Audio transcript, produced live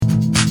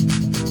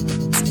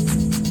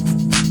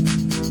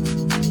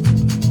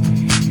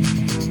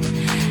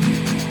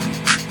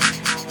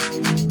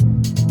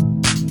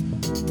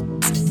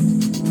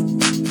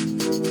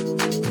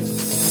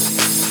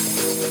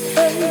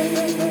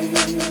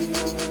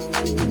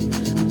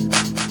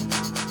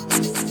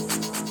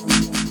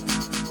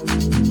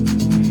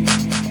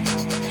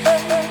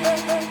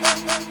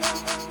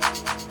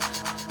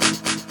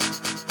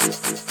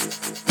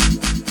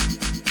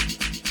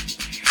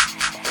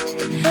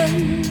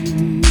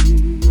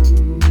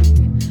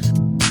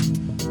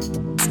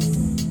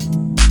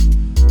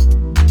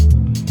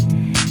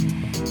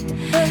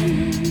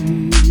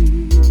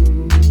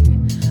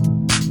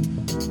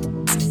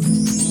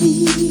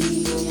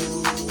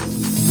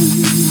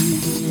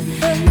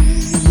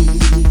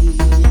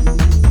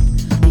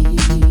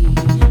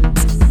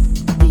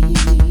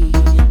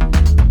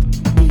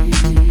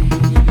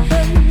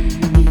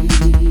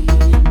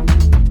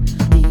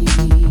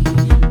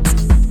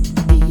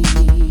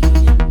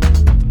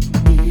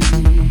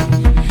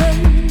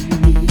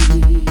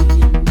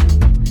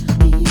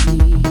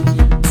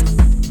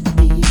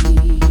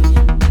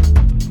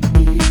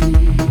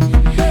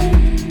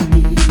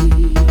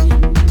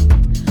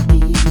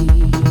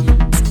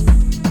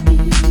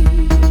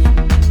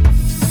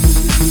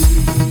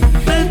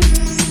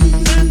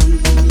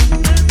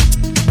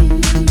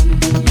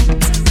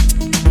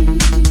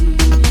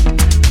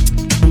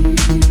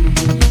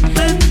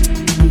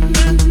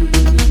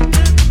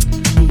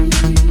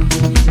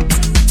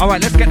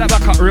Alright, let's get that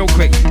back up real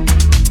quick.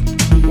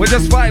 We're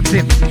just vibes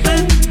in.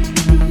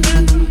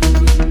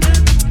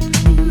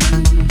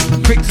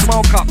 Quick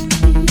smoke up.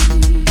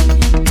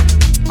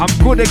 I'm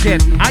good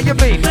again. How you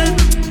mean?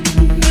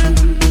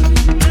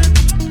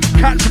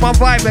 Catch my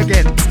vibe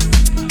again.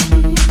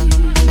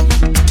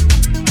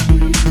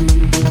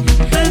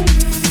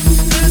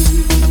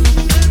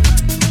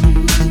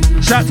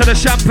 Shout to the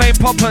champagne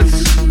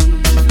poppers.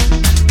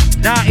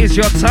 Now is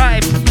your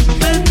time.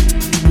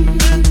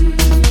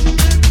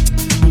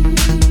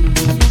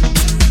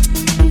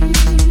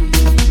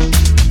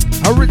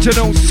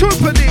 Original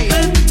Super D.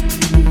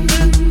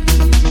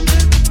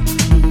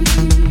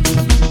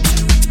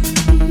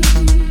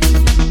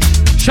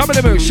 Show me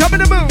the move, show me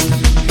the move.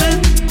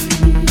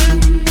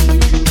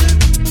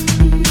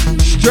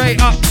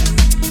 Straight up.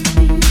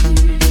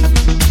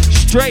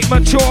 Straight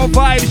mature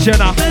vibes, you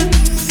know.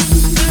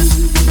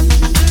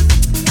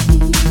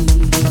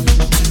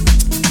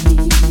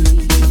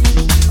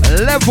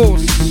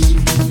 Levels.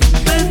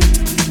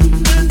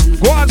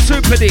 Go on,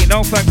 Super D.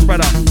 No thanks,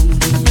 brother.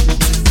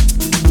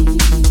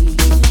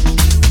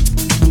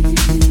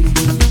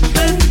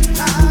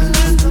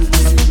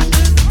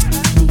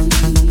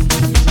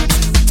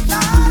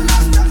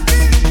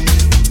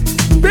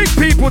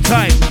 People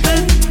time.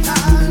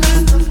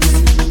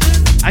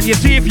 And you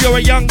see if you're a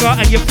younger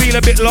and you feel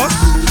a bit lost,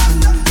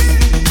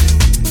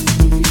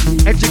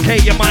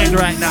 educate your mind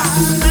right now.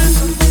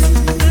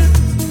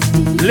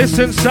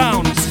 Listen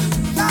sounds.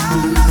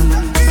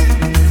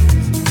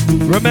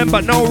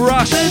 Remember, no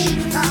rush.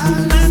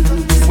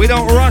 We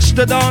don't rush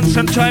the dance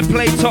and try and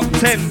play top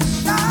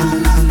 10s.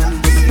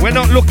 We're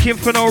not looking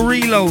for no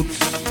reloads.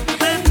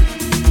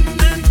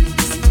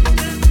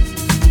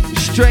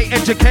 Straight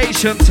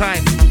education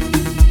time.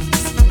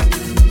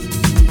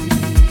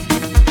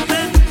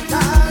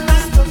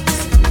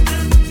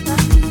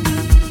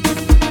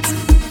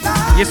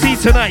 You see,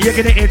 tonight you're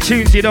gonna hear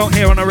tunes you don't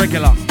hear on a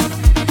regular.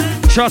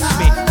 Trust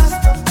me.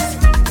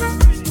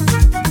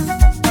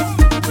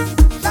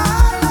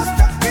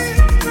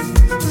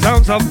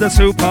 Sounds of the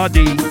Super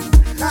D.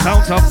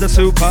 Sounds of the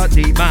Super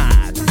D.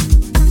 Mad.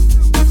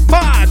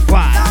 Mad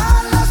vibe.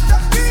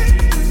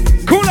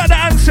 Cooler the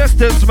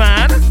ancestors,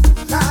 man.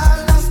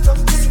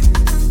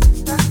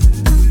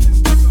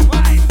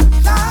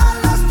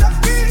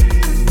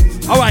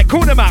 Alright,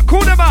 call them out,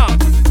 call them out.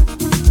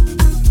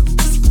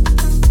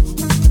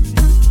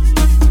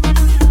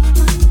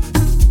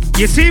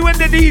 You see when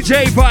the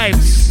DJ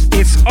vibes,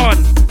 it's on.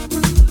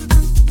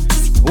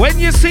 When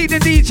you see the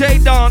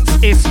DJ dance,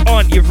 it's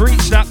on. You've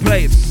reached that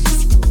place.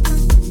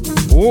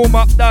 Warm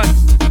up done.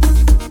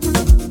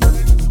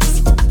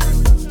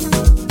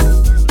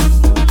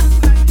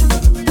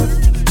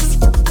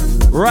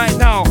 Right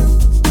now,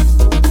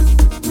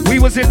 we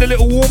was in the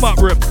little warm up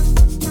room.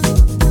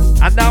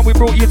 And now we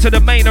brought you to the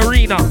main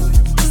arena.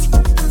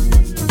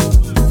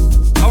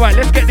 Alright,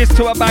 let's get this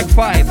to a bag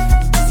 5.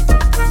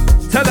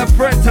 Tell a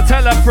friend to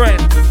tell a friend.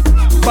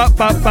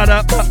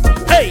 Ba-ba-ba-da-ba.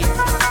 Hey!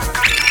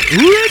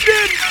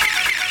 Rhythm!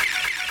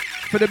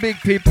 For the big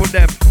people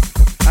them.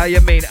 How you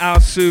mean? Our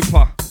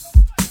super.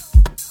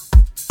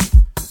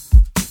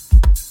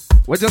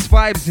 We're just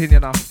vibes in, you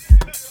know.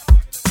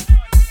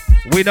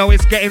 We know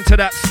it's getting to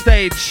that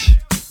stage.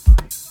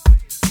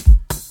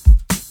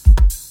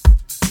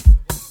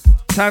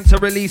 Time to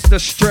release the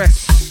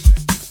stress.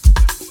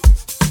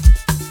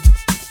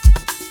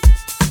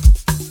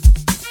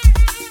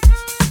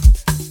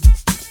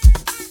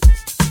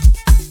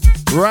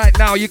 Right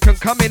now, you can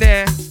come in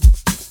here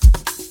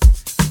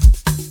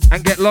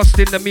and get lost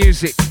in the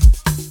music.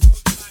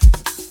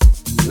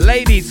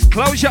 Ladies,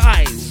 close your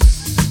eyes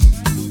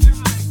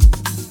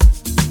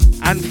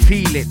and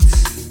feel it.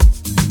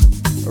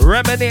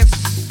 Reminisce.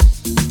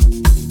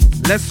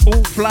 Let's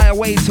all fly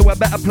away to a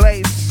better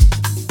place.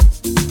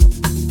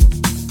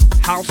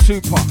 How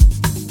super.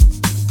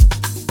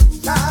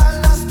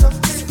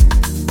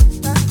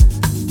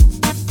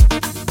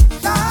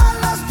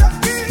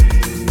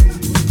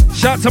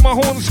 Shout to my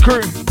horns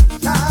crew.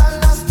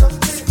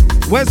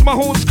 Where's my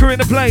horns crew in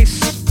the place?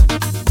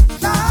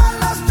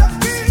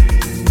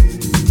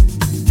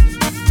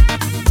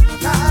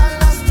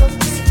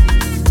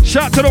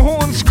 Shout to the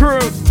horns crew.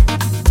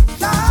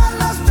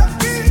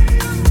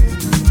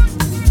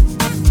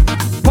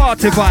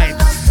 Party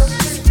vibes.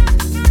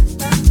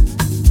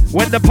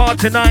 When the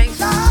party nice,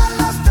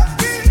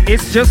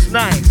 it's just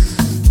nice.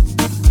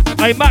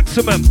 Hey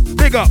Maximum,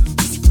 big up.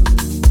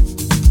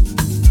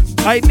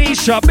 Hey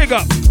Nisha, big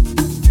up.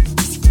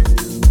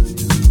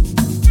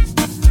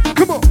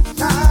 Come on.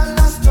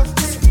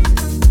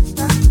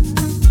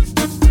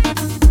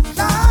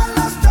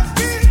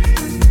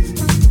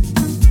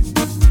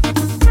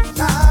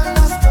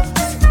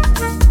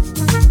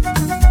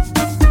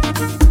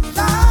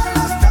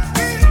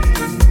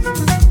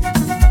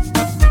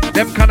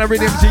 Them kind of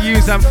rhythms to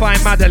use and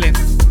find Madeline.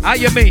 How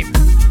you mean?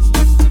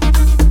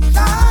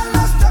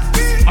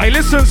 Hey,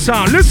 listen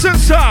sound, listen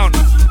sound.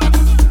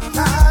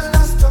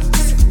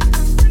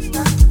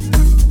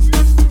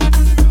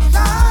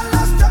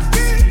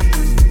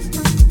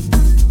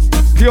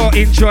 Pure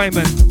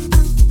enjoyment.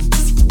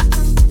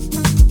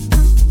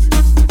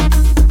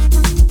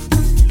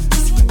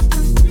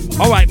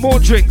 All right, more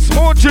drinks,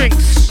 more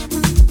drinks.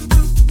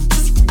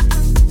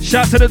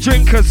 Shout to the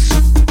drinkers.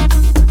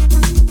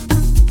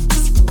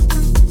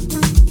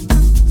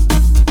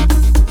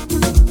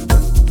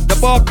 The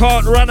bar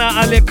can't run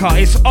out of liquor.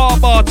 It's our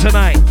bar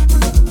tonight.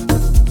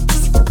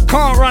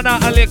 Can't run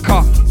out of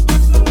liquor.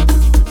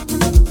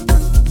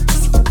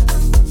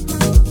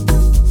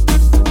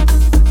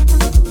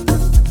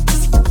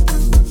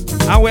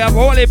 And we have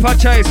Holy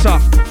Pachaser.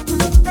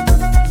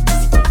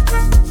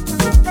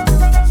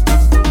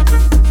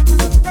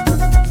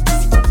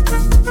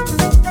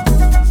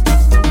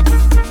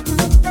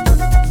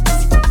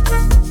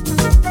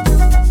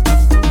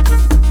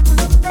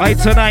 Hey,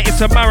 tonight it's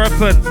a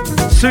marathon.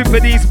 Super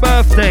D's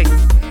birthday.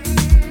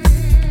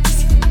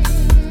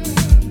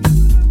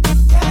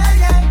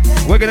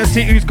 We're gonna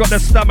see who's got the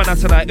stamina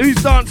tonight.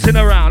 Who's dancing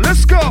around?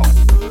 Let's go.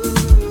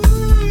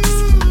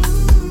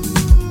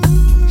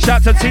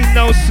 Shout to Team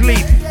No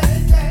Sleep.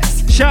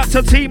 Shout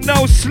to Team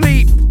No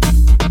Sleep.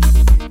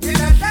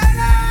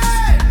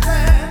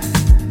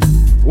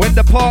 When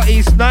the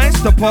party's nice,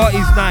 the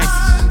party's nice.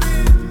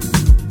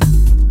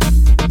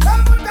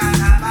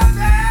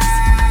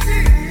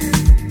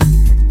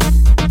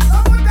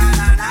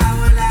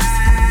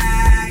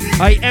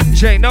 Hey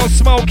MJ, no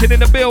smoking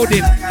in the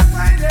building.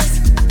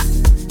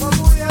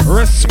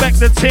 Respect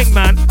the ting,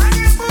 man.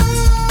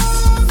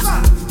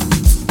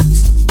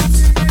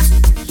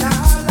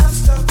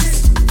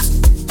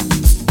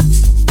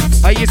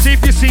 Hey, you see,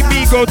 if you see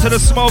me go to the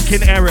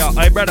smoking area,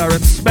 hey brother,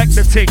 respect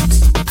the ting.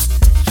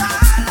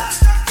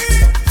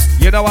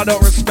 You know I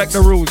don't respect the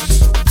rules.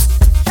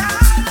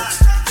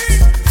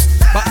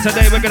 But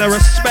today we're gonna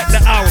respect the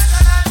house.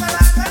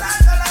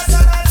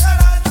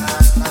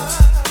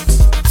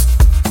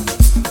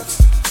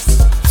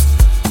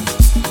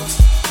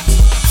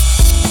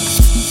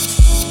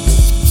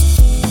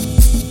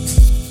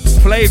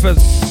 Flavors.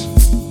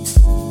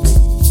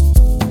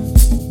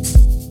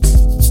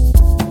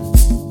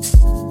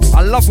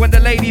 I love when the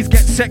ladies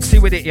get sexy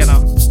with it, you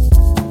know.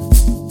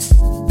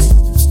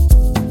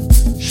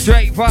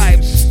 Straight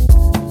vibes.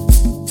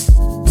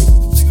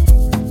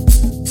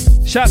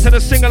 Shout to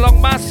the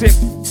sing-along massive.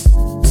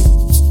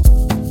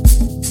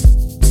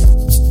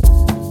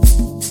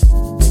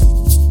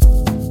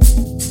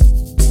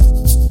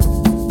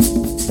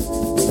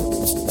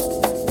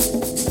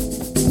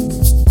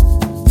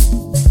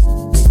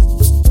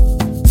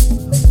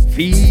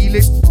 Feel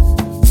it.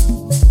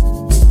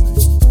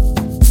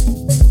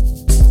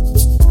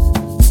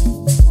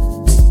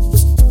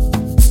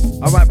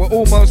 All right, we're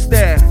almost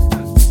there.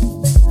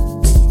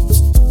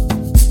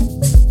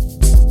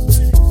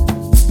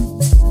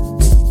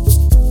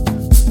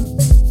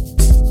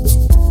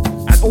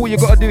 And all you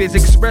gotta do is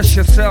express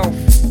yourself.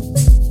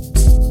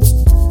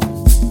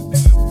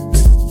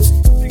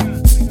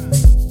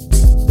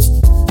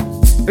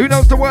 Who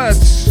knows the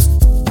words?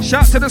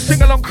 Shout to the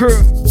sing-along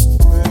crew.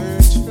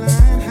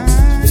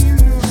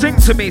 Sing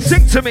to me,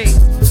 sing to me.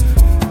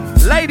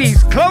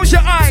 Ladies, close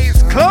your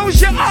eyes, close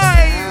your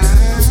eyes.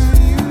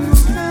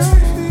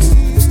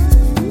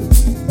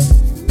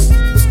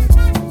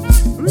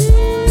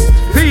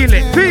 Feel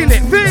it, feel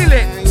it, feel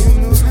it.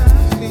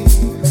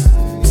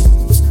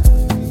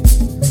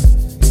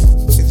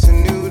 It's a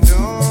new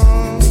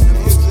dawn,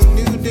 it's a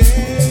new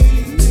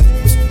day.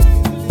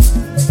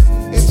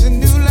 It's a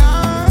new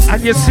life.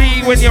 And you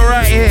see when you're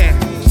right here,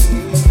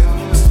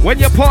 when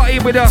you're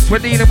partying with us, we're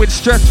dealing with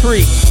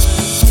stress-free.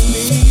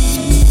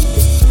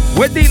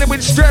 We're dealing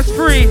with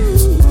stress-free.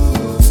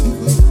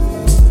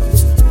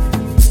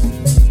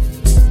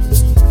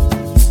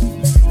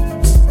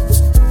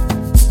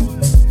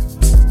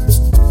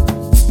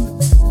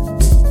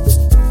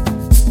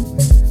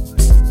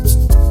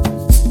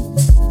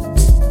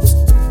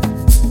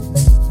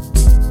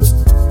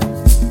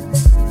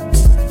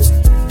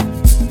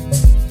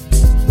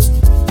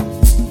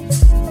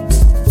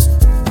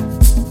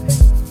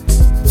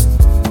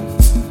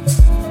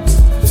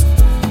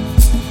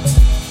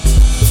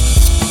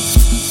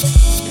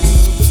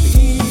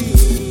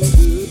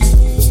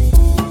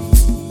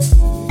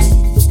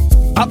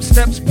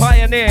 Dubstep's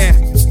pioneer.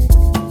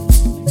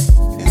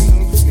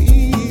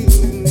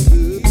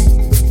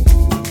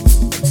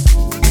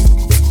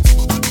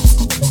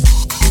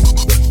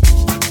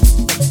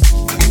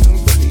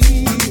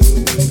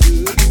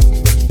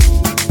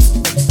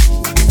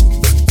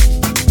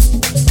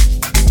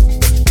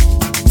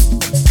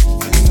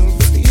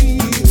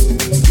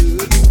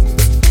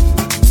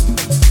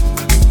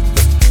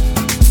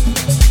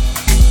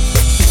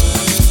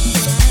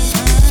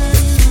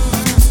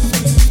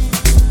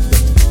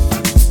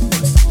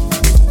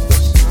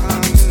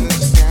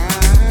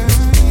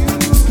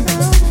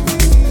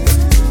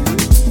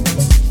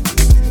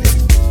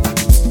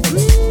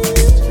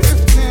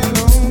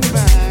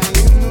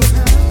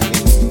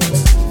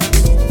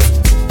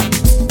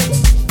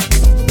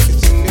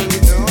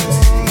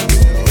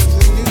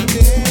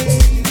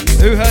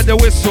 Who heard the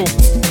whistle?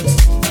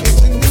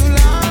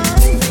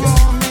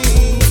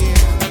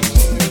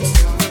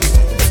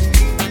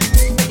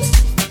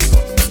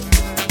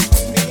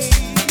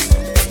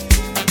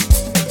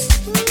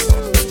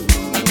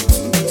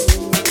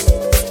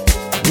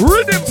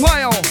 Rhythm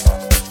pile.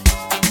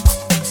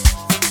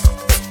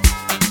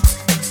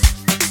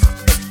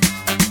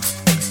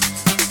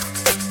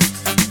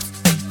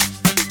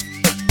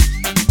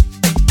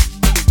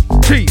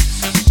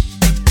 Cheese.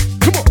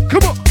 Come on,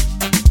 come on.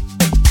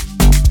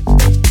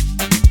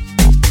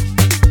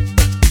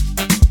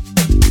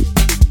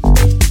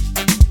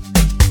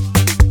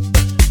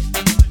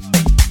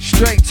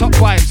 Straight top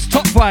vibes,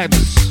 top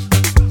vibes.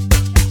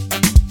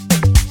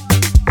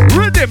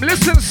 Rhythm,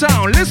 listen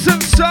sound,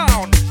 listen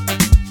sound.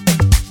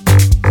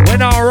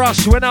 When I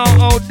rush, when I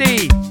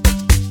OD.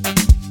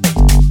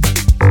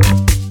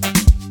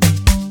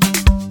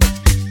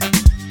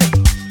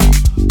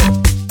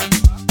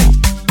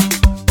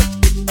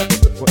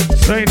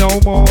 Say no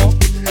more.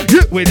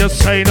 Yeah, we just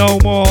say no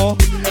more.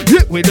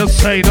 Yeah, we just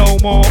say no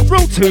more.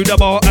 Roll to the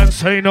bar and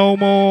say no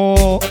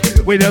more.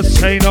 We just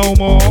say no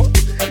more.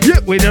 Yeah,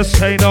 we just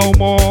say no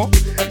more.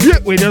 Yeah,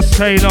 we just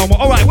say no more.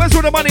 Alright, where's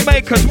all the money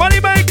makers?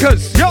 Money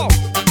makers, yo!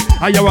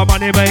 You're a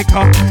money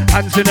maker.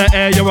 Hands in the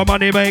air, you're a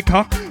money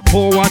maker.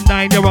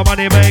 419, you're a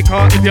money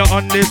maker. If you're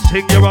on this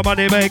thing, you're a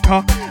money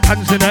maker.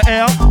 Hands in the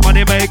air,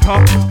 money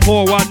maker.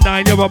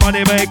 419, you're a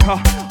money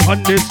maker.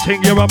 On this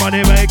thing, you're a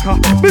money maker.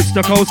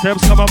 Mr.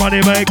 Costeps, I'm a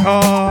money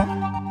maker.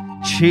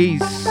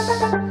 Jeez.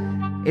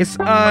 It's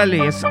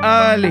early, it's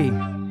early.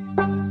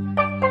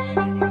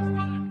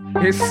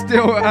 It's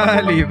still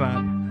early,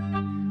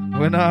 man.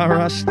 When I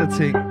rush the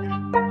thing.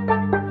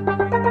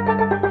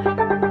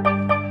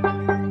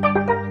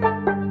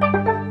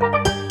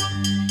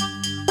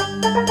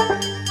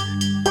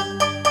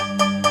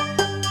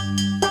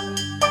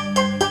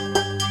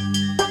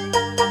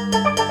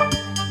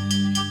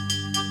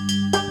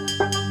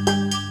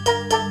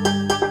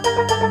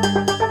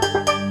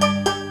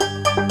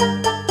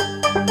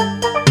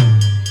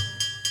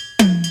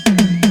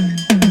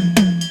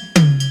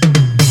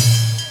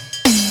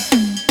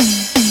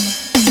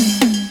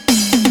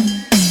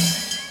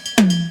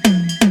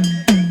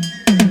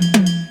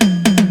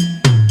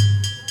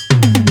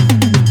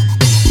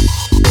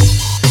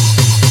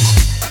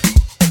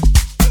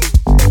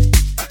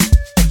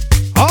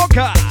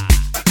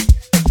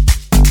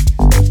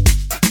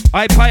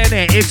 I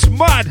pioneer, it's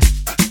mud.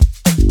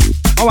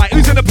 Alright,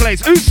 who's in the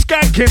place? Who's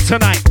skanking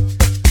tonight?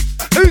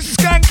 Who's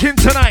skanking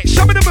tonight?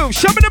 Show me the moves,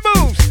 show me the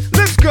moves.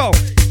 Let's go.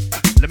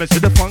 Let me see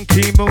the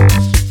funky moves.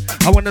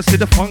 I wanna see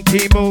the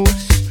funky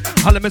moves.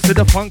 Let me see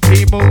the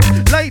funky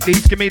moves.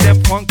 Ladies, give me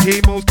them funky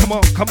moves. Come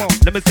on, come on.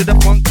 Let me see the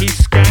funky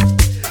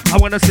skank. I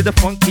wanna see the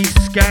funky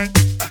skank.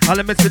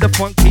 Let me see the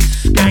funky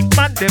skank.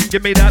 Man, them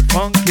give me that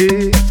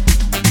funky.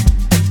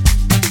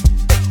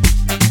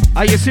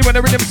 You see when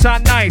the rhythm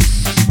sound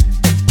nice.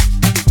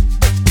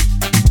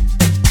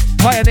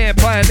 Pioneer,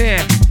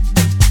 pioneer.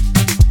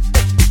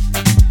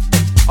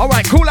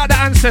 Alright, call out the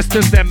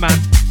ancestors then, man.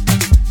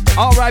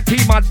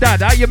 R.I.P. my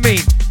dad, how you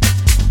mean?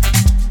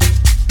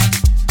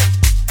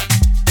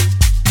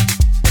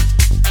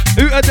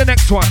 Who had the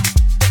next one?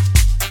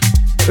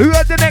 Who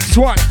had the next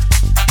one?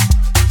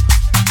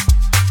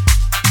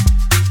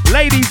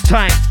 Ladies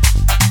time.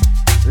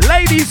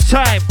 Ladies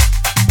time.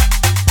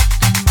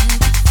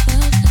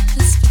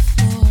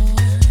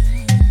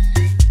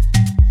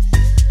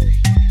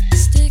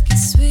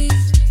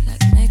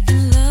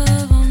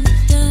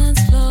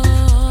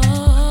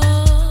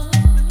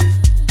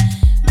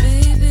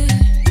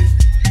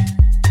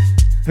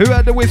 Who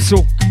had the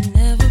whistle? I've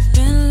never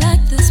been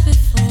like this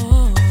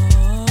before.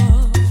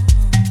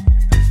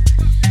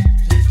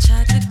 You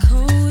tried to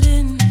code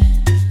in,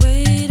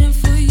 waiting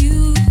for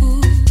you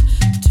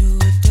to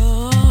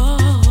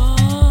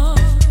adore.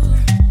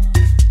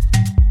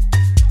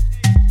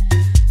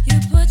 You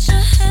put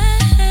your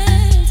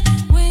hands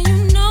where you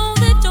know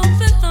they don't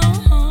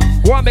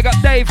belong. Go on, big up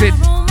David. I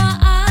roll my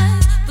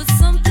eyes, but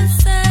something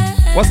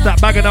says What's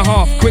that, bag and a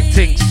half? Quick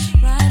things.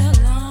 Right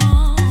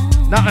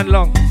along. Nothing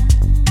long.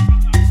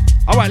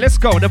 Alright, let's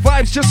go. The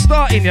vibe's just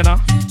starting, you know.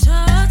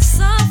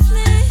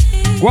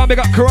 Go on, big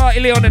up Karate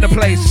Leon in the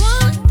place.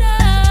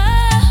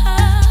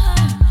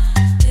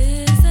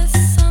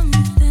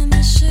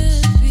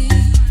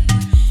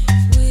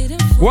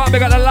 What we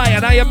got the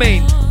lion, how you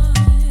mean?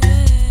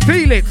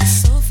 Feel it.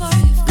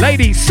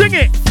 Ladies, sing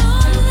it.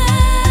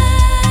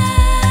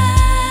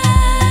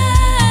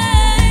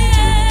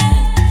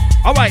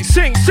 Alright,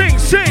 sing, sing,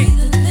 sing.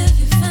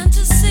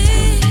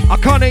 I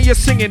can't hear you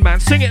singing, man.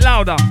 Sing it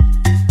louder.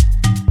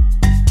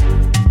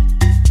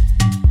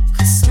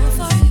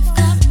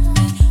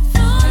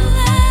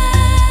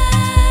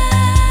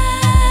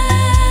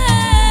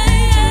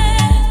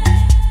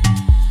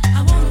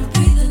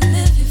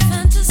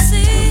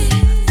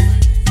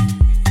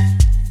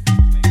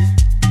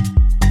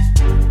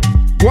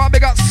 What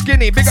big up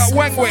Skinny, big up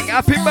Wang Wang,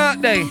 happy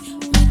birthday.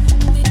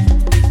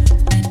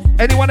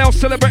 Anyone else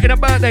celebrating a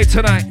birthday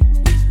tonight?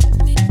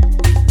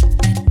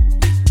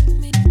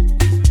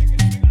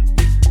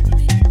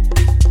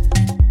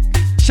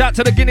 Shout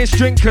to the Guinness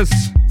drinkers.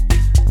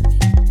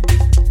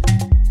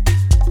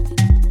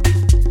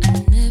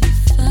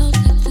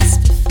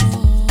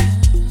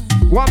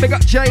 One big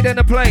up Jade in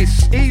the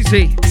place,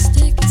 easy.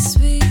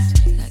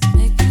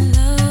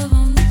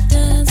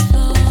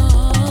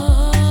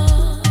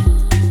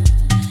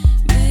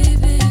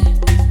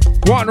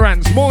 One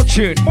Rands, more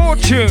tune, more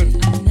tune.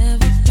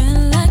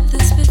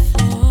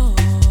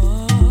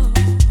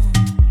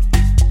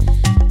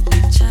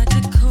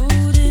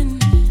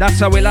 That's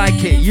how we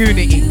like it,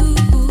 unity.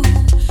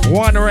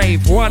 One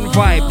rave, one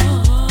vibe.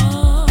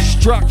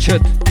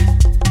 Structured.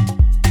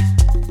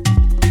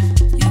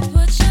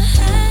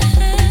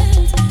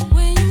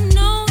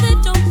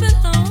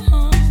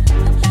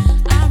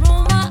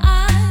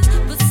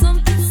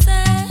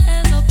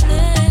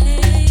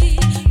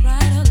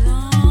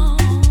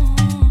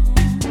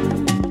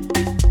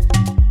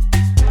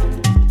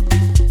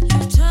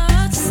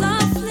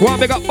 One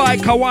big up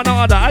biker, one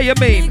order, how you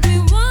mean?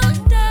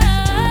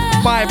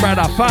 My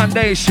brother,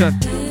 foundation.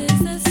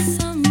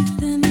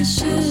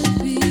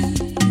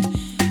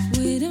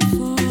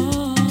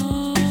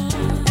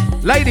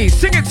 Ladies,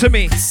 sing it to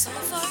me.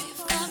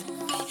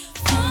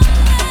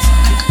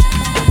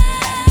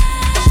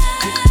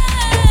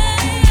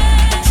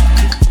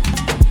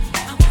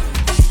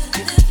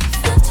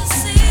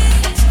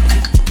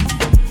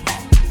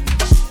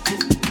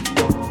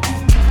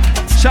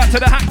 Shout to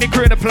the Hackney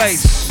crew in the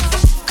place.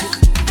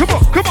 Come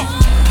on, come on.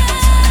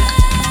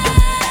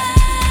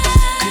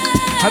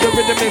 How the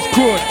rhythm is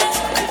good.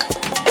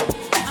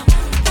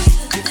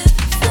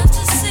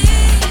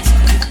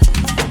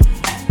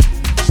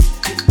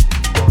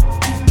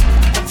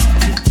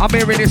 I'm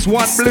hearing this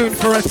one balloon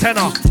for a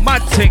tenner.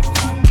 Mad thing.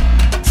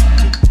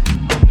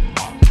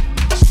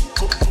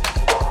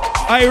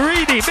 Hey,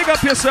 Reedy, big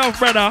up yourself,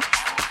 brother.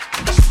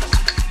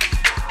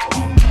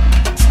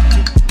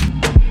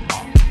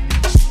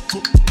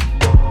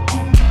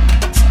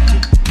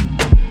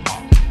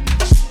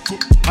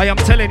 I am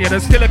telling you,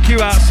 there's still a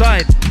queue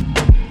outside.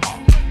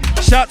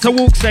 Shout to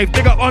Walk Safe,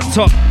 big up on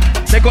top.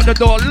 They got the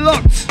door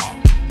locked.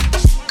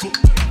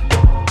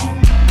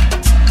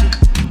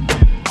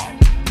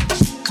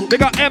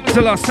 Big up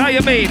Emzelos, how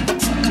you mean?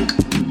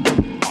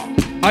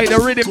 Hey, the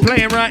rhythm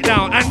playing right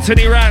now,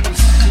 Anthony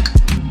Rands.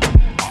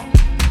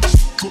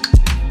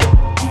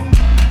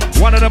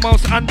 One of the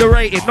most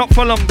underrated, not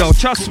for long though,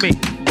 trust me.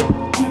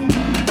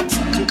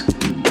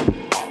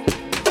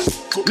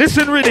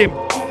 Listen rhythm.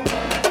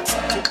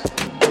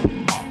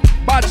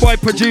 Bad boy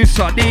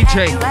producer,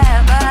 DJ.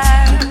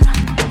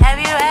 Have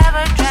you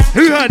ever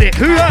Who heard it?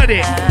 Who heard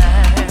it?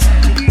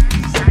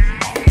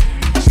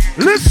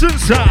 Listen,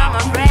 sir. I'm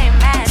a gray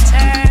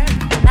matter,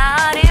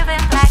 not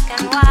even black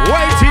and white.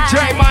 Whitey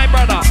J, my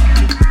brother.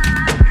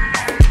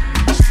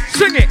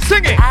 Sing it,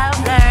 sing it. I've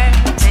learned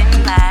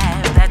in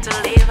life that to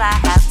live I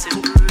have to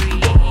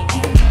breathe.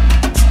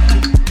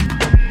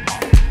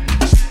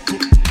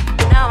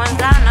 No one's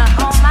gonna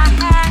hold my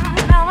hand,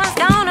 no one's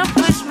gonna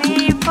push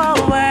me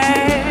forward.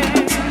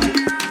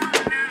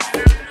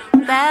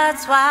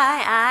 That's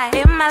why I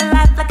live my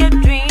life like a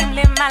dream,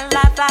 live my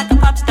life like a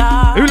pop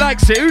star. Who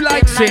likes it? Who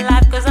likes live it? my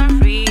life 'cause I'm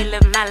free,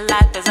 live my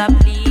life 'cause I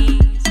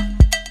please.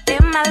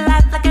 Live my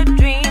life like a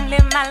dream,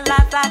 live my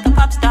life like a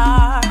pop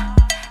star.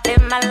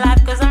 Live my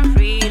life 'cause I'm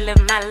free,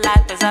 live my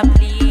life 'cause I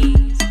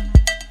please.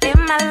 Live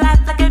my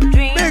life like a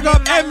dream, Big live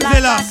up my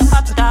life Emzelos. like a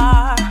pop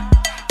star.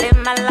 Live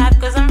my life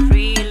 'cause I'm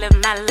free, live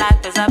my life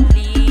 'cause I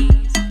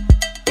please.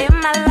 Live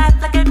my life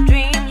like a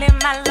dream, live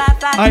my life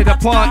like Hey, a the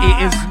pop star. party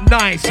is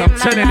nice, I'm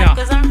telling live my life ya.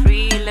 'cause I'm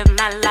free, live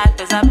my life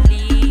 'cause I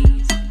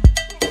please.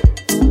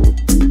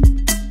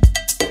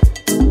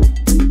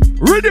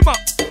 Rhythm up.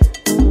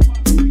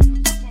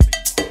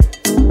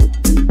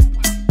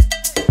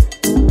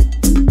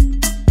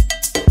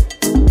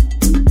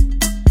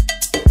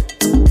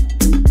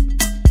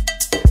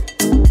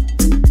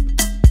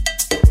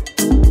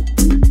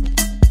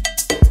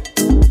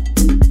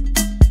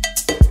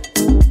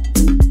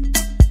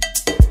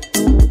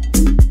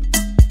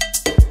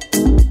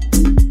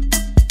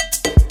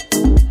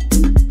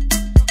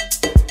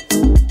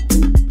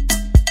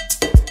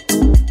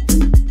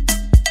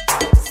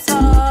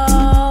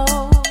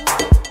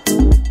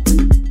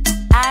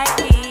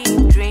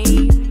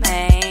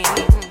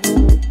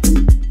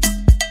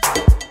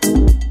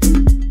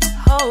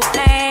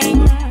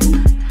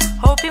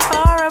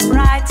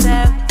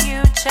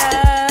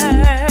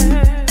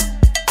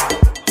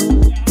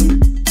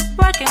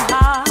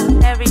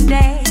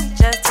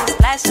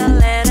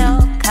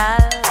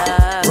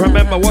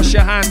 Remember, wash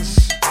your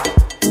hands.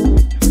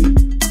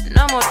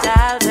 No more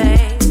dial,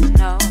 babe.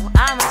 No,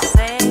 I'ma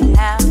say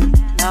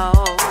hello.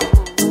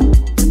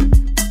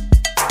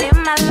 Live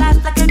my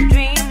life like a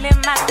dream. Live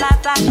my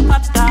life like a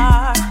pop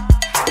star.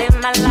 Live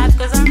my life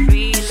 'cause I'm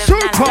free. Live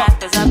my life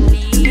 'cause I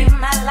bleed. Live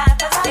my life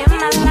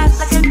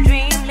like a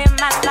dream. Live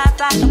my life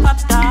like a pop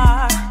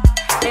star.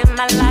 Live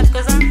my life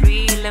 'cause I'm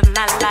free. Live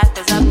my life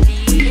 'cause I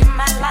bleed. Live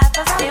my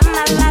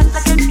life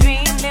like a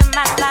dream. Live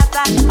my life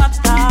like a pop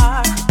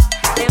star.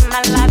 Live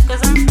my life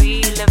 'cause I'm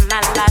free. Live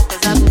my life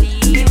 'cause I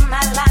bleed. Live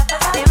my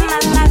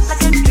life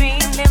like a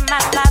dream. Live my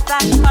life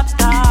like a pop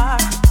star.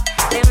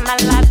 Live my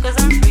life 'cause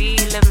I'm free.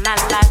 Live my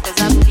life 'cause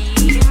I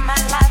bleed. Live my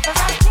life 'cause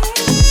I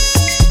bleed.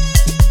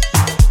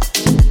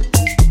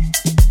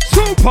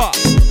 Super.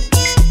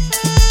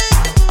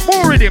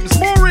 More rhythms,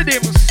 more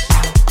rhythms.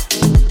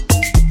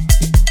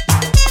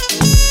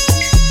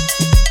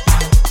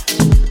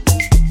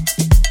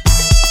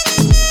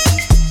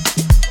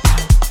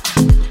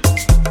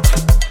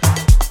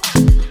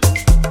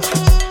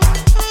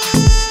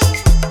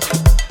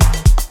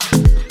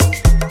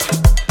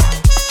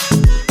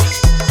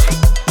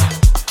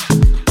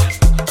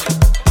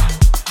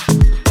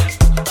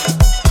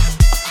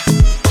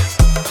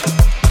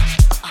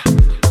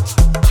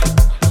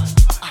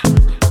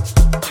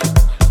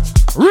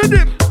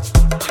 Rhythm.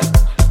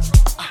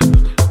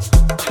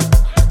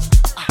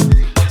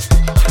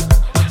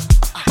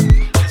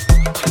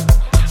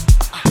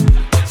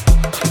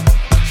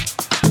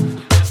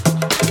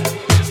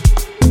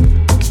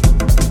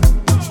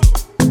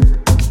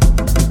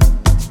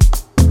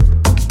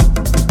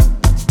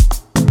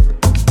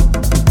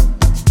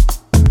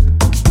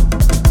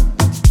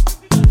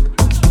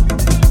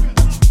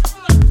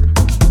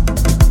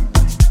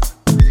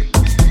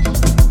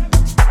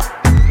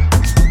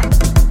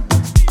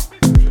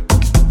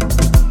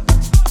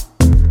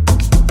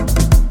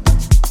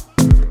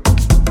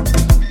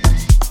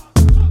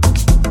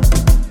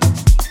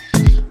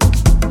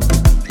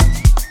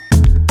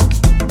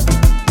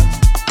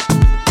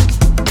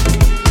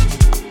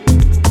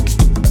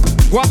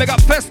 One big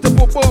up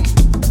festival boom.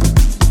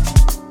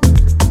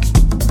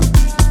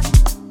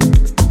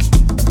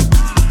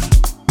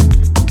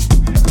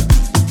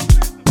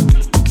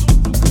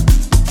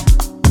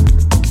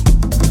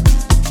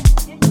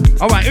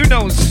 All right, who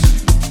knows?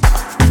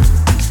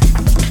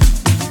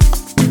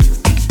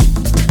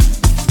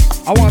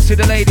 I want to see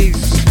the ladies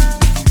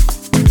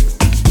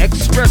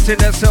expressing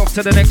themselves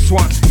to the next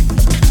one.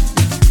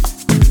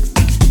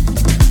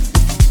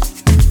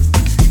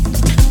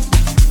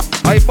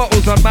 Hey,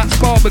 bottles on Matt's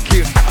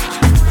barbecue.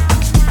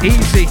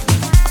 Easy.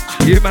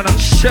 You man are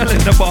shelling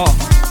the bar.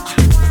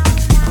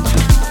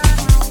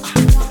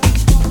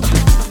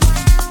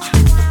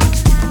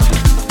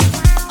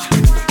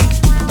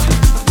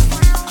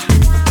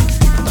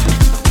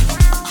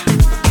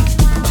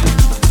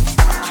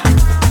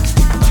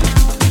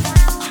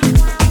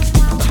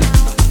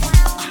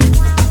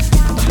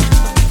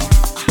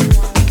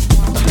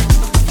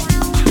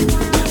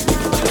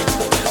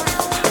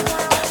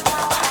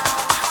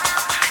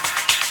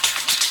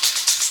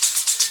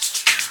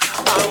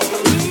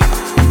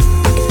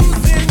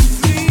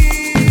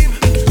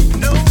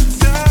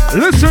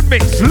 Listen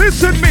mix,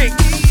 listen mix.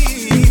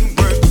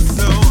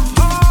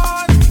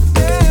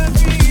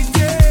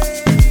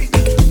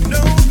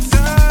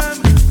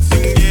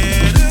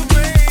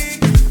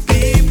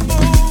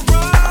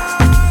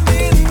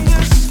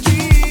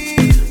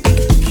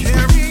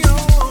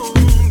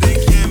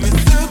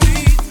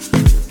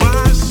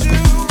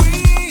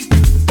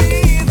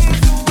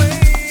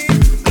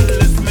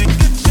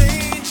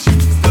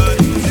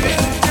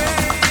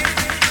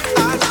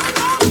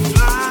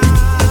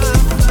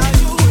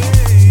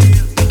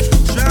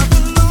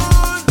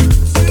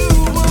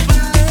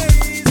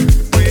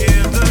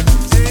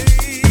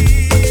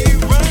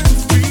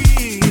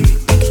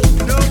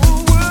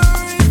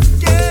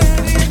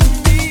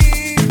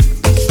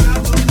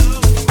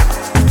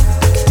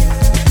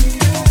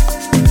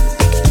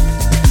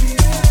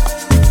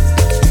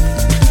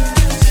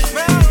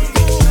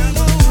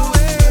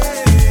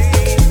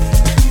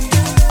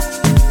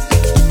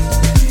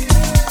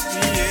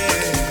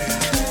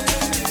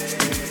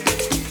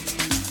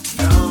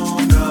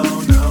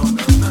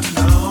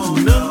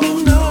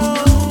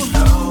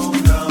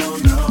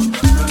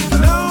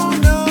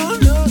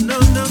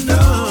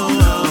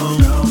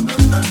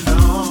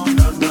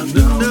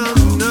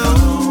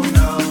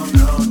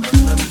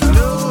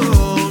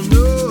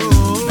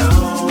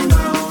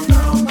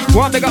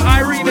 One, they got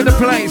Irene in the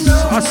place.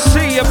 I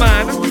see you,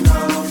 man.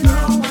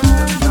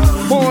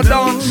 More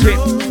dancing.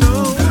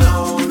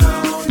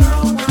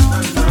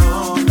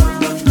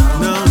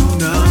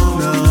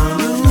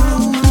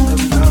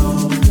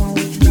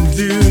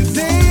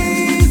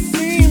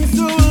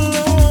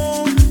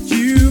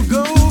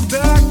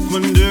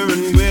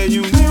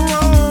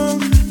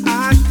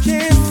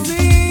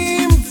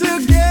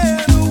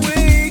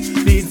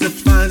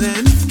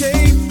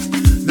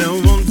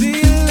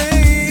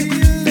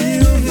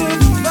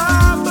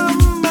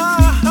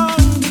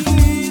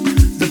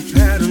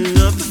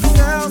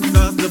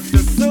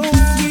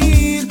 So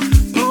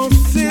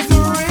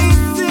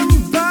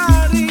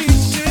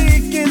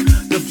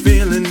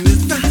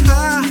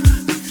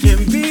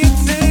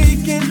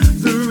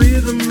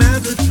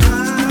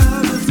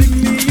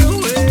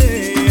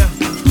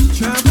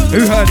Who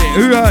heard it?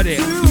 Who heard it?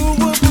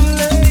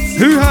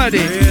 Who heard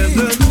it?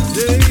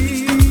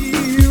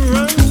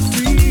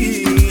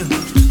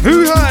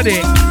 Who heard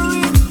it?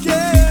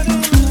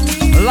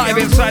 Live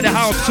inside the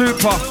house,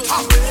 super.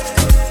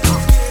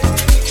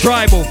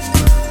 Tribal.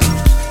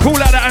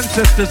 Call out the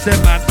ancestors then,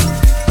 man.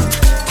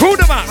 Call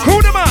them out,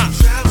 call them out.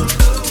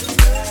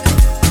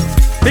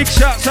 Big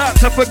shouts out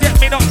to Forget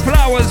Me Not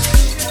Flowers.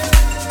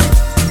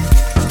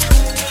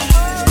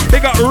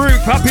 Big up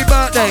Ruth, happy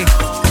birthday.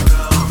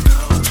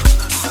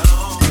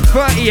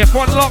 30th,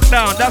 one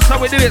lockdown, that's how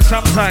we do it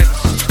sometimes.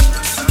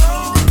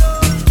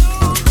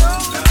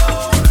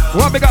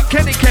 One big up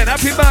Kenny Ken,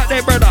 happy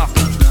birthday, brother.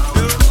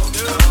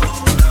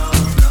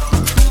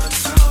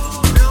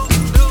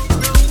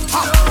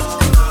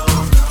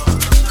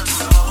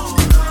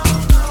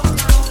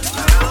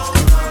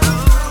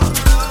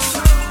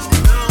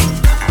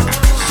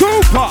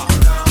 Super!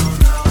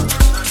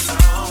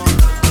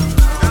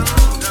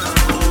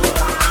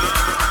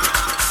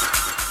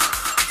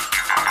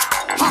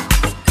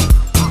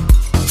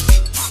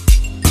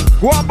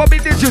 Go on, Bobby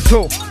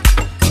Digital.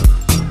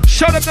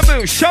 Show them the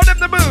moves, show them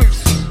the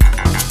moves.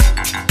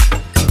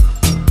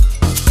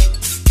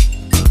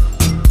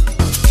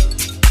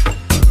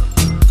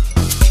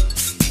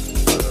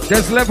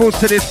 There's levels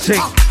to this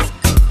thing.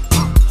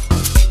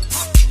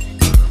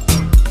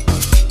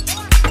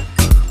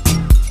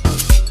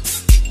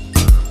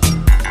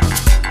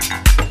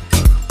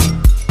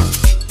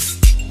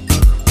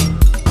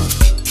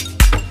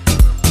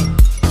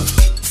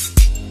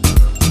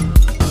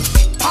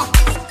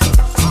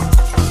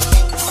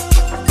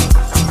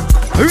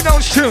 Who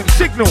knows tune?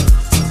 Signal.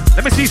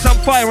 Let me see some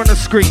fire on the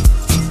screen.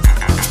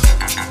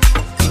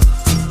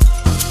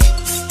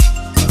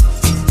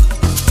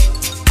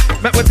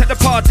 Met we take the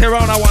party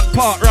round I want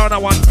part, round I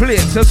want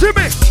place. So see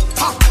me.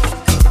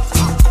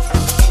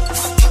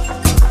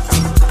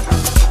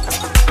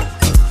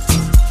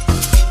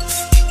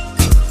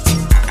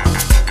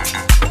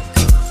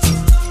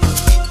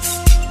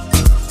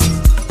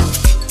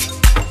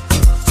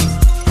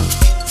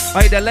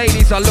 Hey, the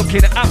ladies are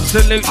looking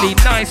absolutely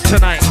nice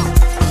tonight.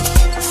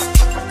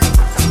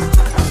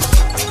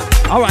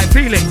 Alright,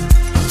 feel it.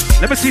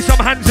 Let me see some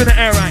hands in the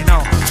air right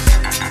now.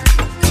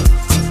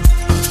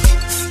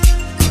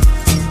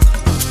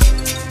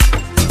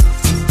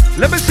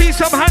 Let me see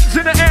some hands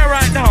in the air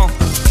right now.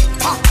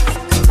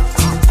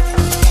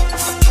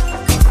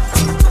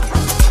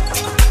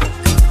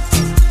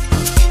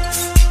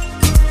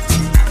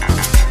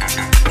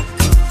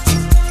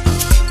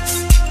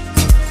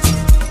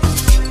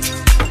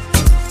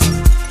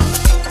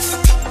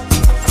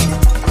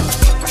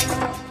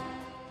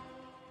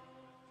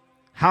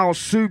 How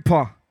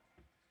super.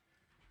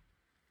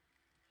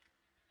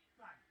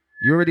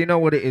 You already know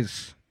what it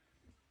is.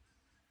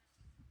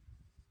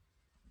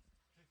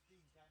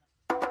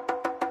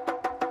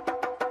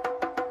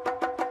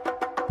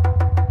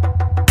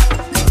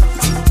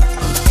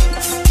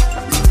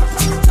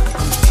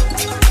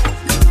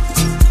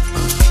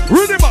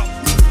 Rhythm up.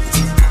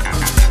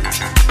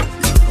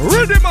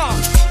 Rhythm up.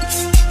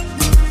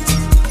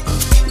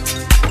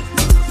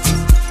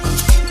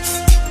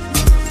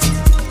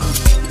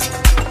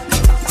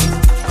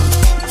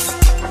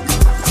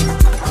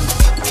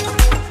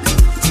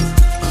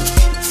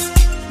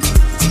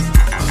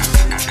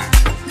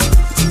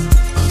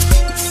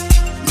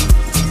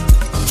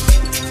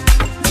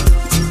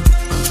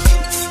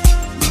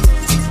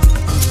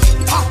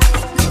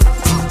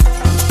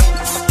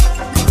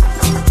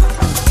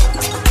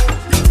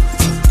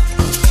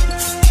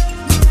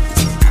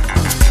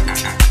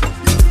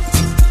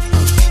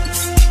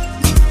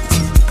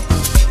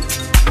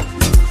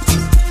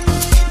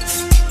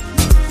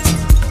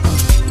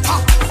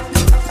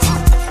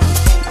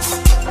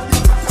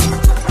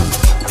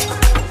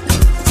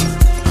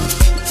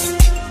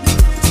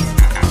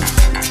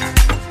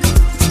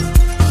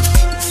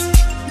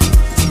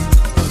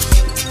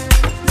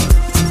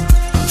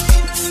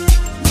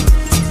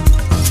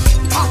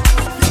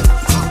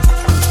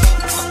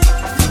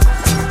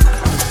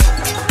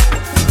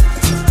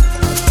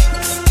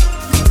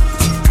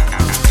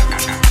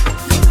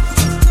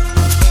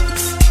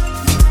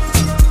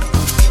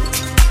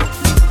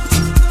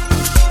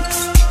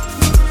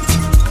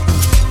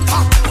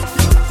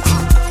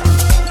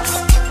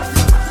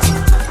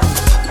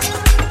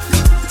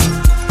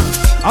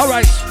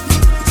 Alright,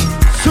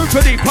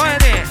 Super D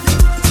Pioneer,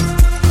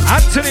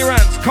 Anthony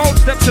Rance, cold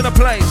step to the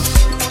place.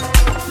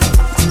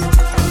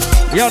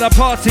 Yo, the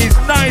party's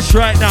nice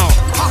right now.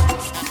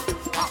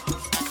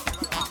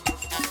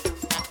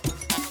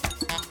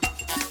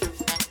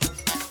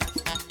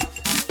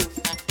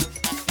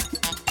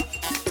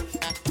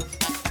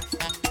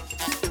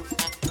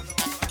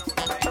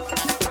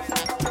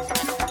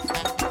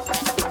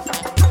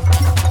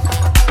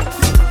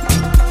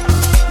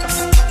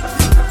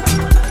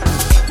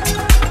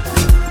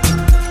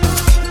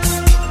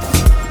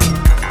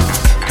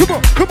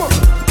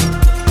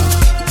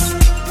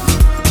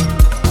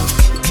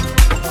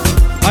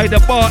 The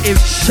bar is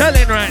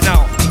shelling right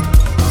now.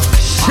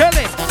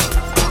 Shelling.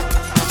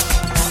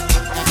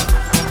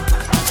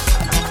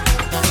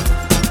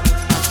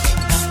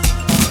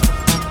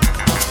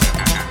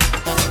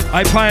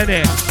 I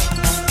Pioneer.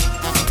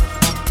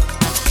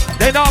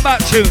 They know about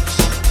tunes.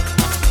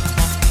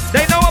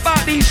 They know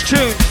about these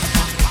tunes.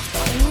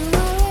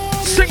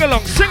 Sing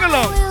along, sing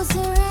along.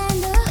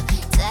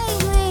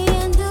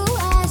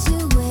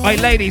 Hey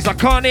ladies, I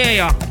can't hear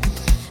ya.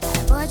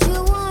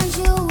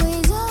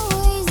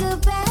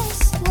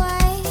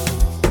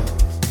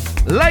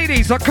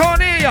 Ladies, I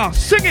can't hear ya.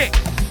 Sing it.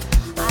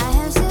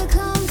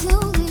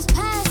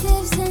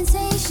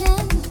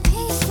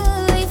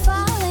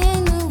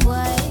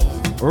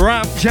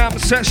 Ram Jam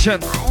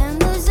session.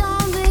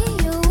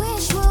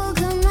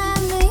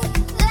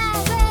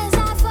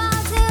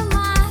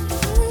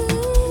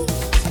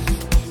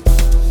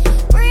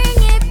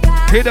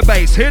 Hear the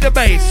bass, hear the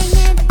bass.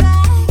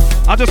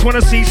 I just want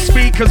to see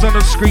speakers on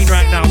the screen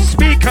right now.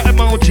 Speaker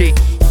emoji.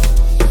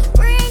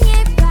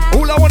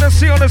 All I want to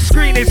see on the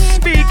screen is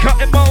speaker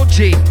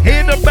emoji.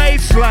 Hear the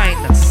bass line.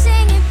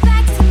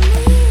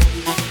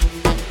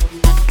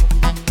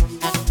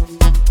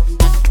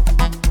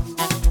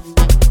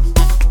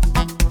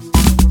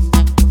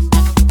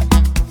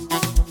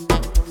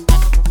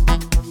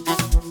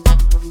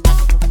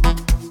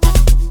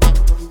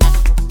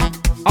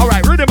 All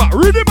right, rhythm up,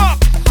 rhythm up.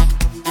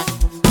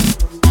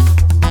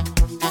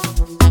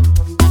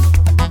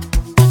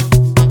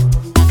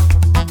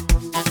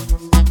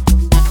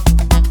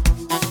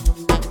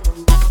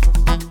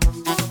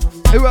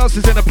 Who else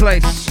is in the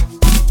place?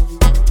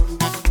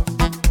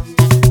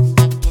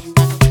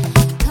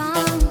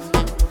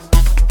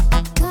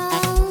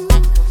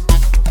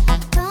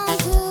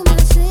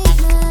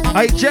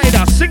 Hey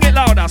Jada, sing it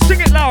louder,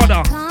 sing it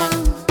louder.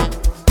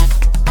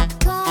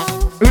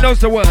 Who knows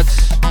the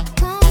words?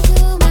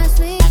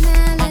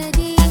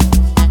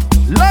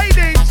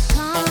 Ladies!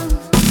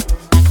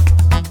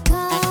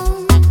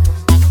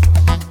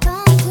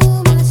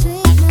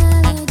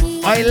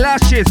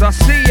 Eyelashes, I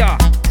see ya.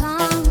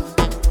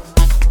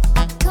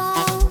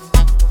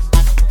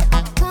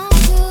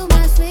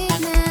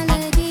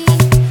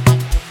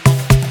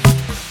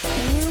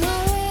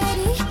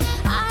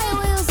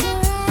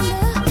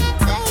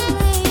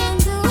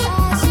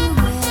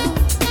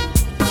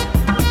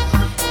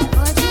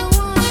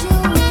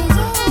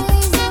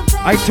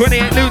 Hey,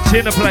 28 Lutes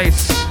in the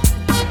place.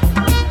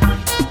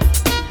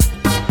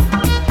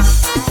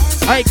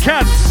 Hey,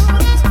 cats.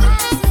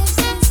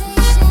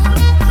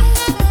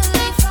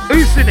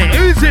 Who's in it?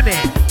 Who's in it?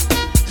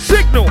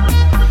 Signal.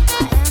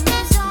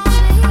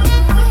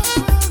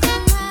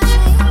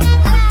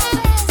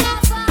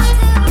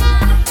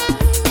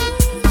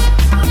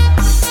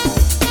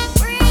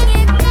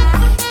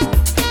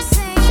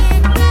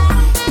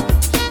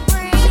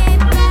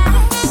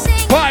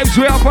 Vibes,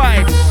 we are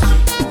vibes.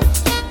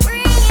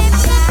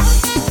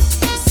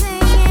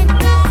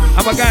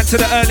 And we're going to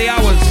the early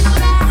hours.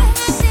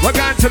 We're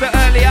going to the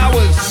early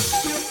hours.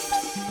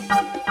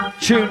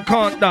 Tune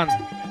can't done.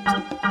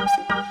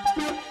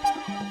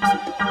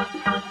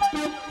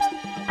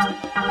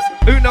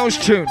 Who knows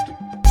tune?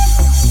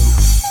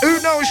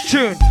 Who knows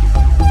tune?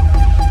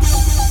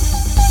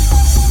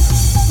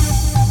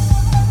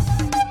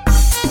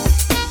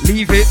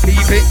 Leave it,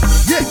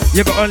 yeah.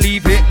 You gotta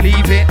leave it,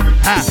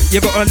 ha.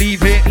 You gotta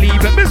leave it.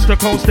 Mr.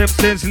 Cole Step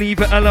says leave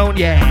it alone,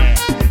 yeah.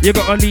 You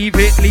gotta leave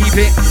it,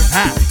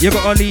 ha. You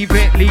gotta leave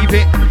it.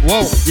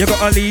 Whoa, you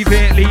gotta leave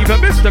it.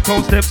 Mr.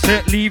 Cole Step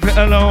said leave it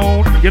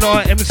alone. You're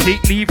not an MC,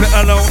 leave it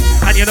alone.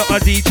 And you're not a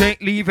DJ,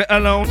 leave it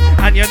alone.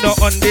 And you're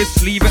not on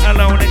this, leave it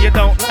alone. And you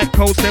don't like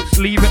Cole Steps,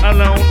 leave it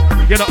alone.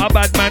 You're not a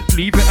bad man,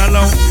 leave it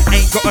alone.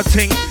 Ain't got a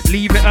ting,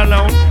 leave it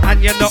alone.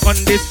 And you're not on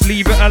this,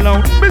 leave it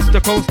alone.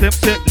 Mr. Cole Step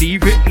said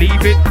leave it.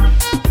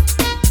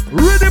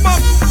 Rhythm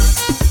up,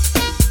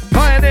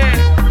 Pioneer.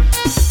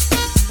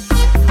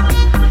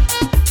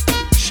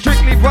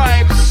 Strictly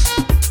vibes,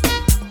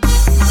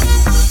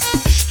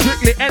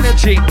 strictly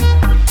energy.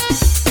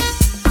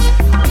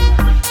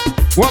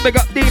 What we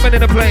got? Demon in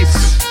the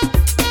place.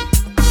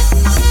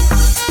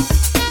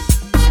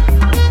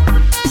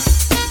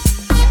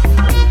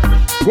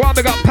 What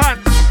we got?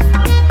 Pants.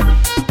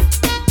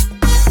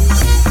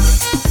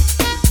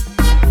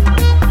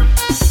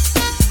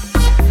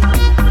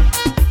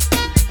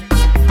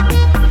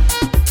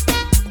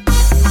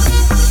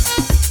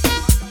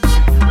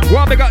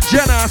 What we got?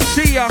 Jenna, I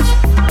see ya.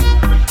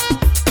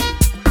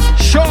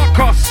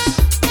 Sharkos.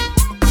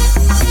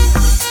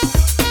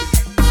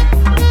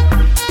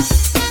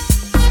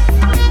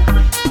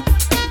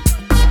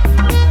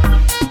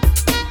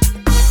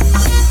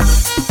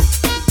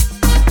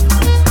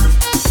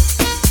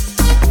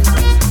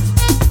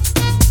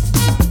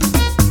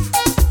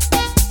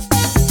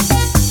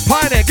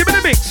 Pioneer, give me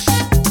the mix.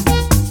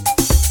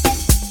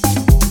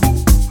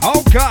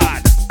 Oh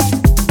God.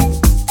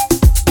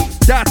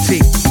 That's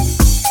it.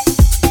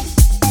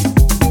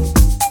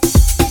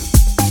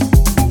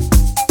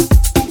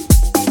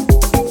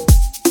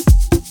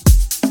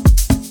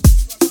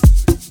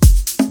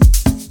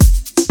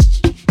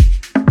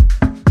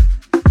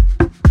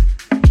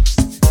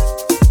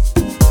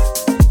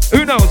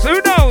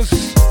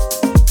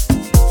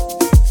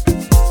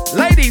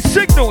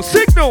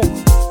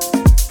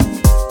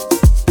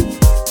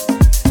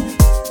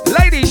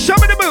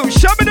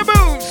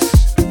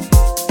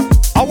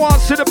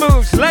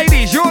 moves.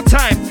 Ladies, your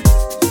time.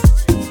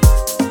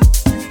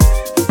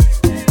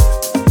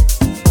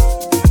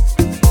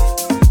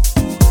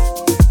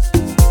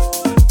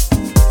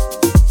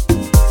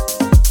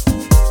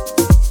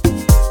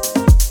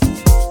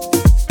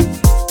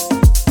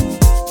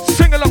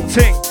 Sing along,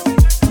 ting.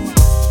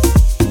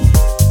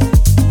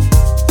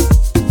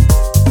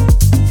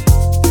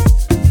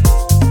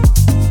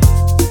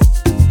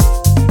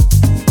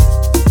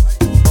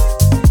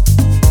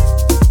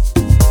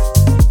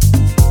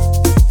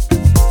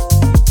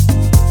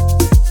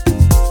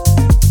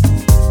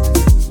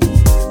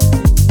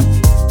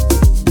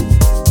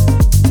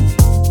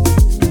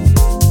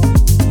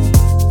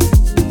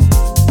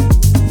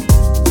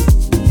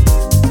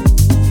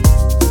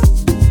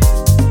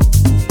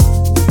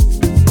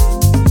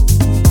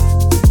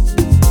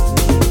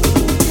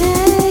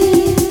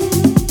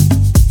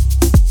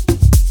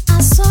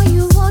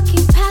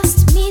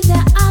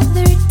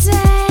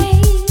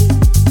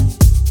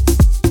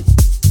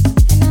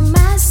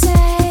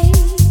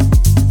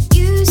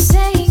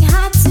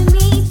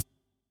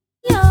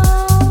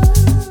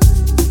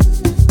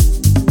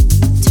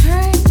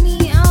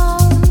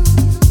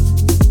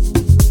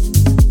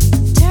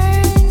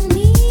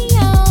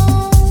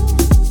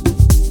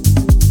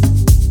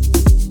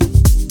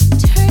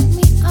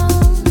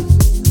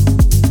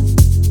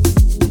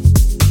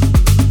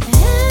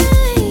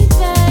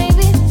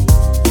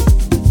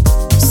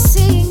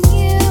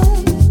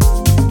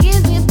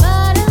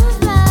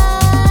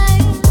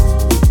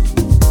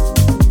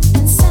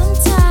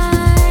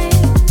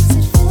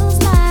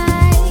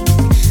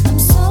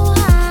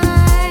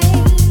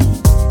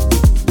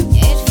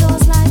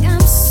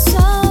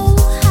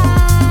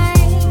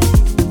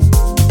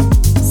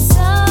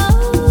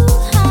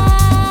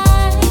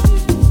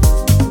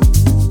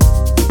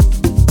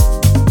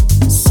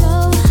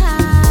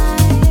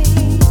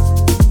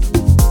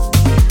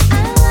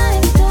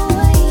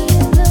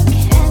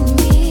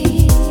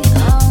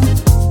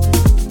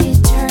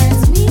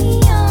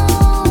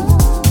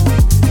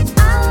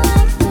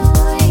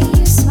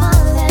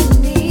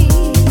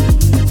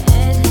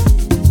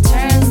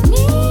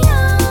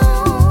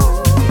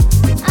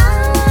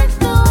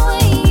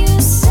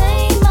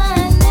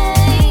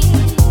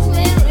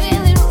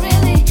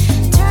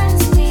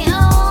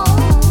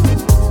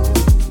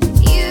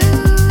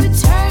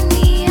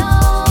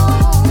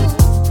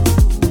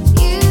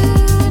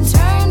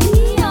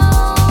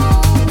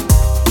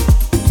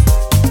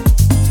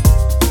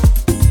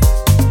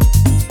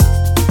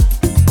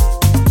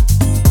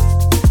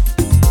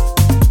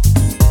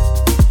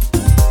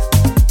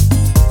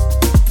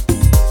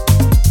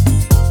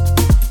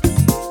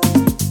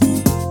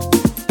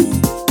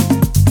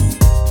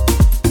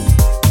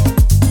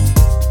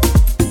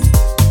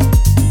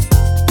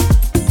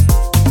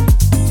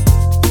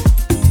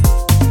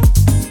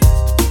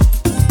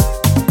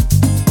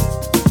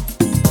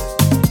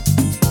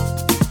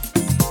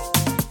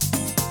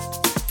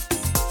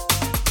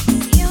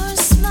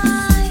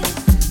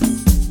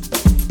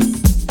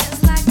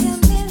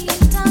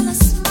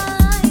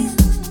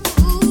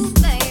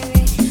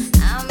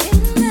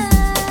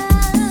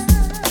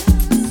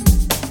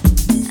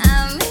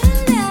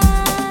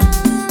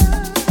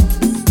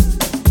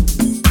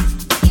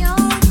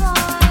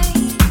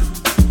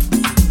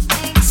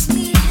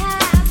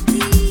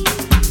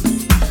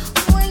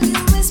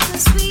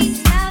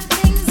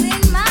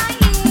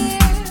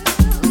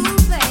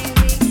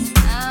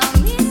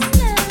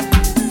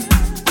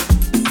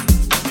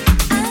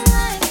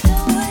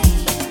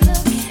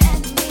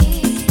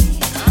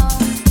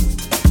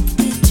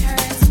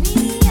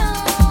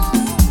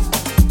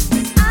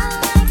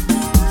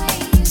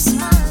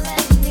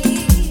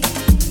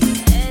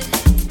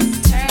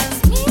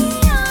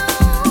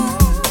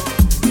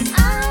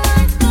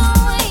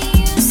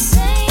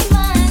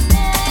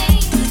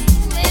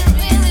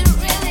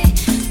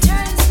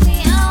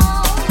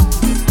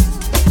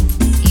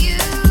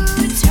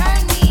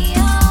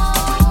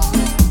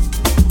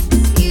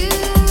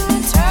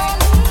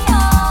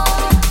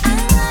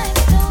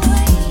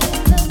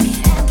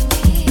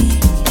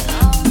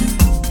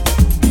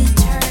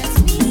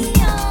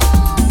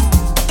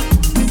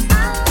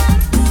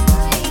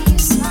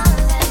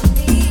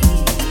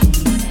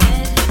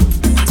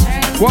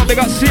 What, they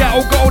got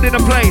Seattle Gold in the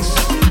place.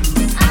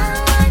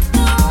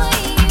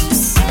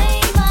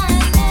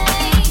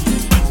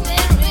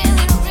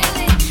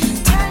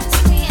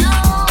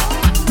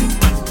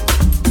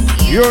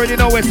 You already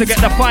know where to get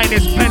the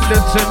finest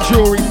pendants and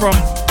jewelry from.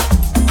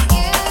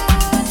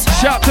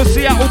 Shout to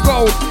Seattle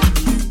Gold.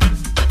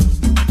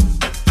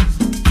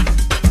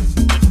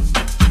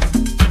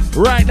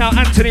 Right now,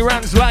 Anthony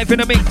Rand's live in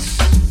the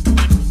mix.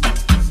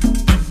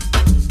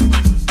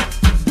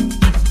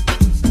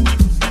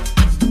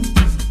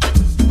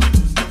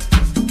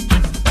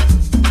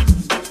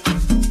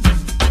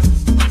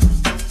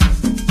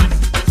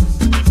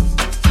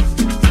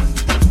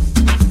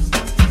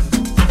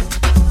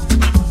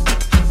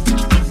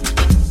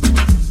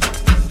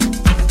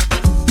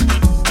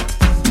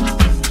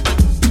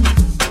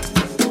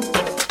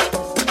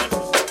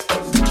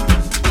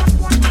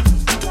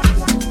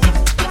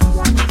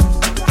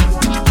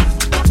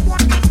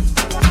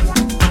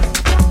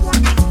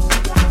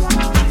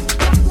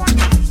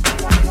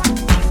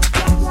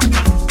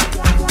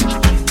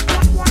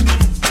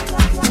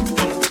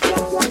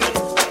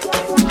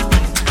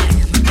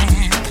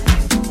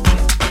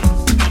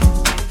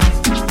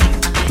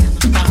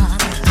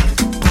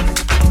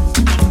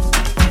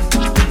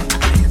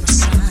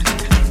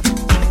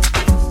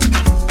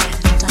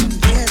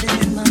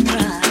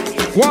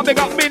 One big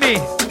up Mini.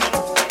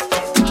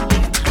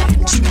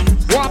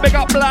 One big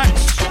up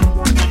Blacks.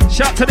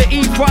 Shout to the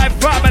E5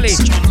 family.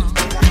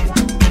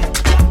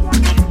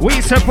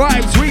 We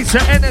survive, we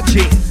the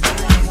energy.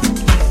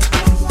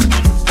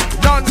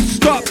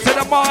 Non-stop to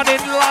the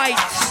morning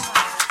lights.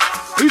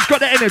 Who's got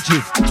the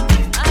energy?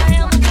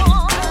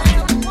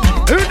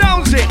 Who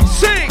knows it?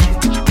 Sing!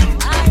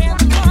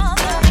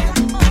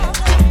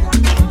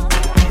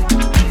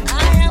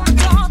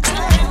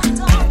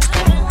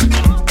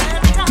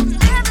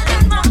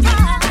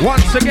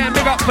 Once again,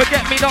 big up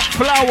Forget-Me-Not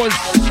Flowers.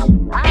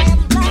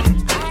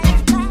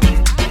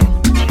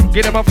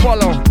 Give them a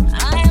follow.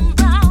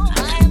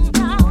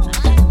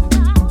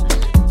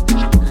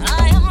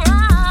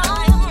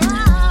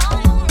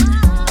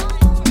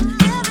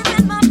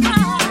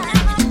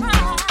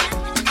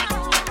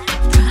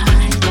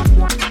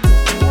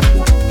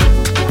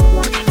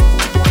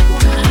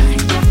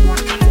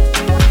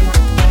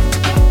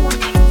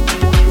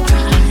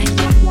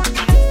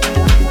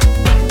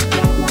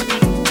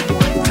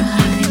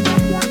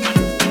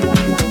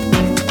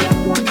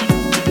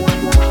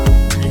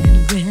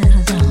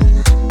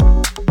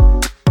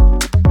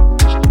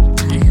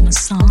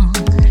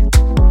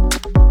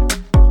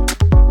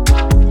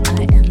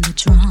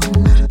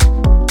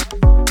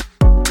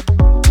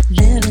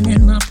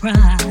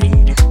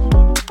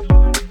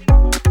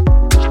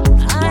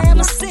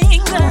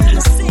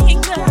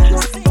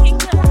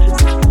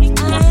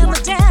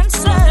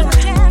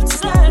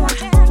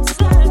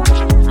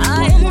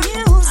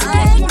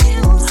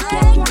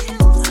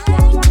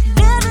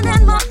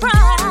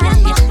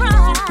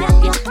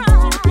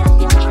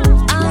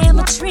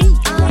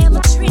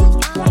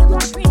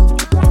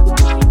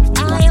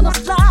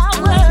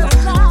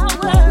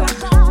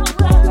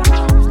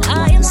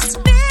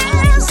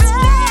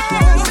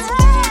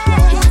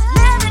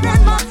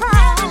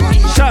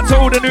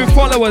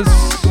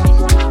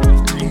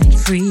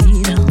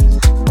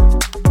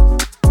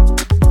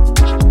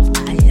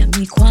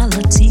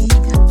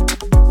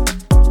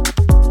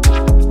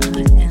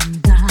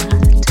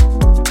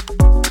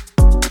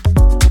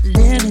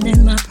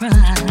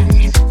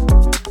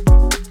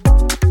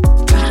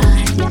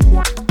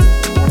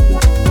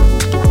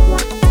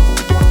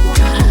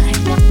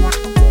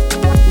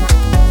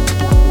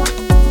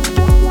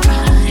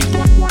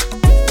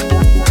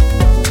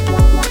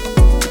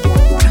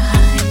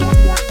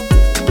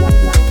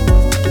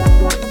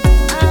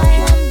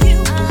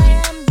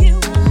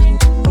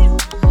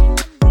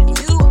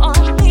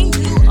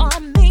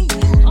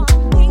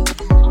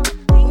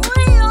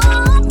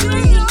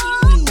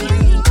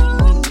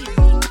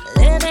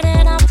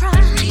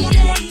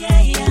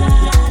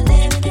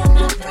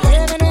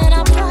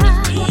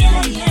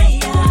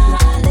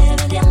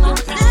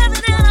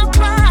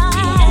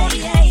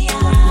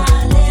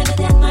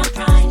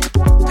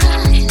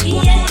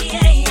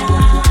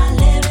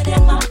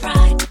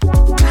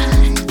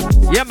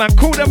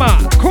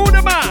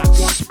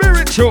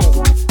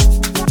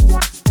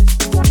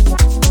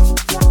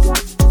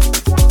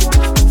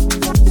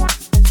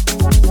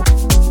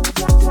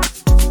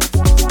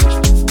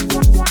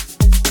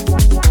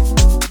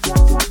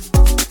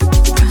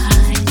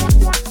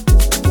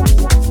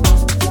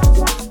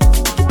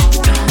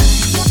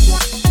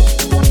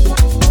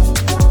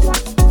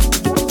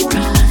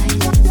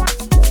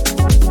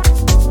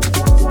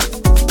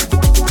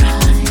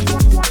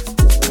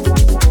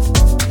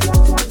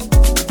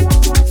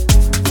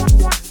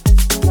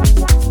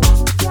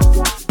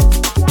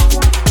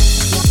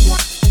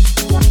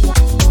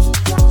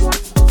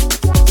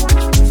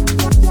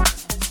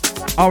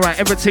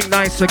 Everything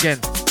nice again.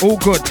 All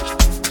good.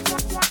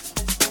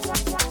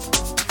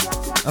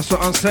 That's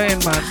what I'm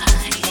saying, man.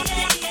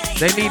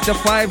 They need the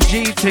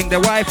 5G thing. The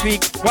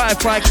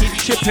Wi-Fi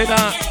keeps shipping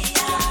out.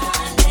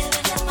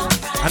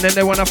 And then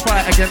they want to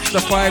fight against the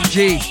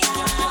 5G.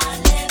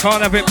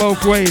 Can't have it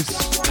both ways.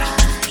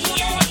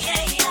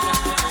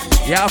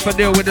 You have to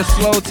deal with the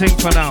slow thing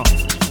for now.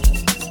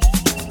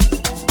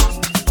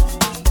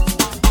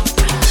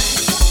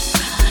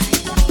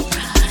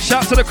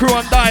 Shout to the crew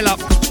on dial-up.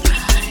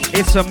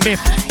 It's a myth.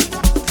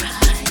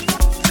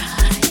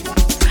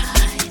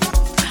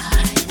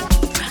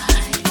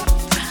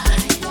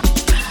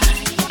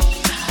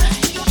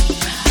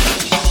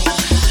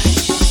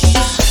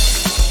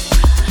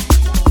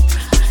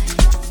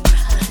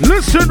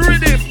 Listen,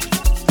 rhythm.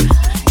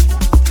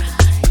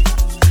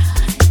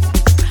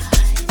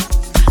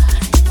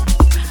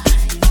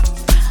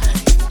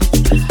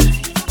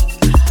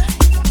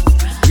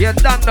 You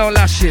don't know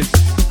lashes.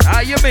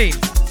 How you mean?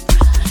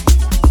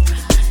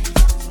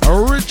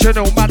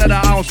 Original man of the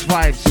house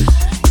vibes.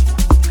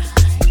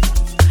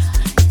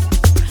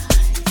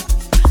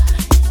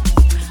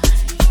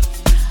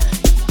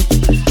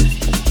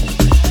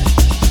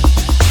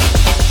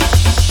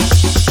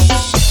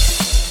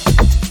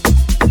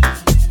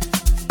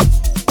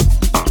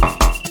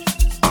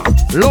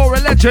 Laura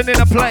Legend in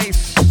a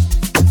place.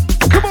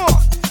 Come on.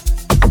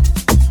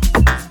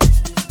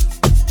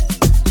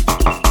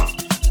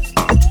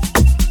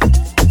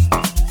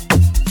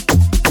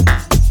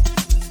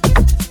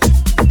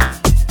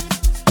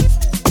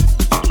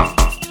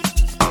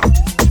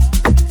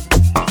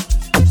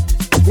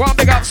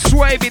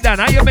 Dan,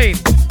 how you mean?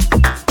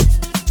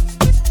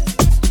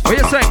 What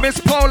you say, Miss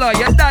Paula,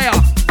 you dire?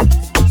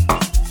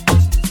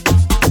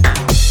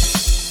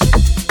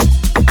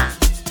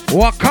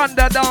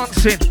 Wakanda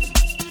dancing.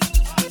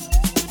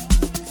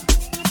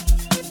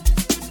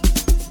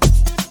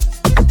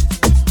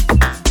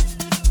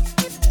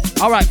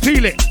 Alright,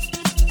 feel it.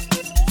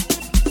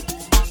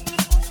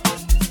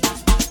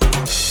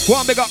 Go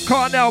on, big up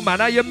Cornell, man,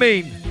 how you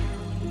mean?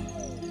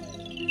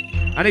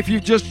 And if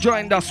you've just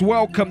joined us,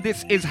 welcome.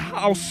 This is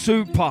House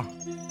Super,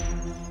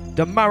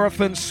 the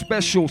marathon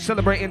special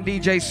celebrating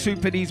DJ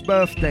Super D's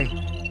birthday.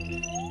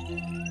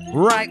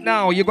 Right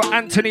now, you got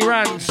Anthony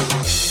Rands,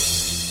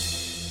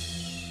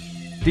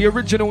 the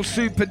original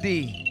Super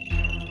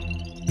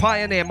D,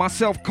 Pioneer,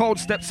 myself, Cold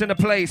Steps in the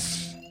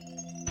place.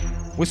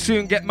 We'll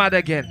soon get mad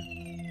again.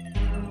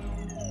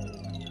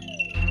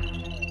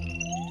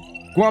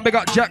 Go on, big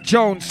up Jack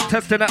Jones,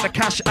 testing out the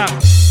Cash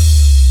app.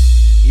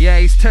 Yeah,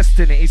 he's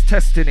testing it, he's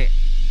testing it.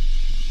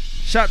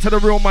 Shout to the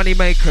real money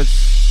makers.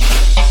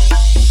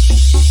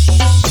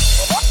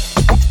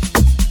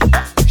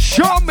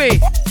 Show me.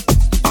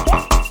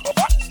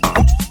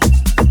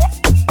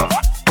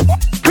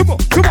 Come on,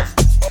 come on.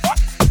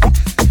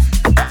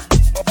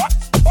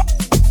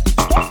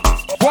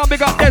 Go on,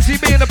 big up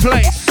Desi B in the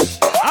place.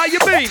 How you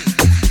been?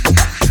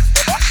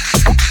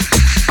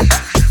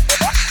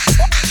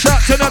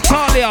 Shout to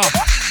Natalia.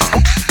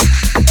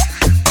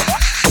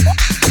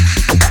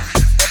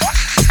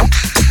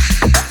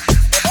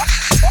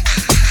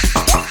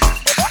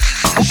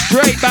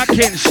 Straight back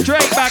in,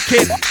 straight back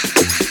in.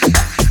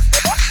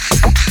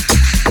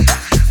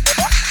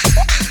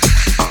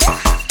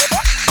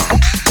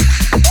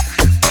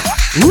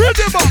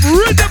 Rhythm up,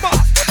 rhythm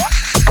up.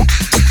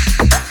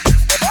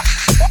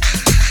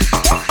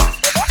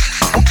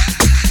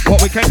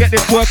 What, we can get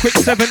this to a quick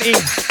 17.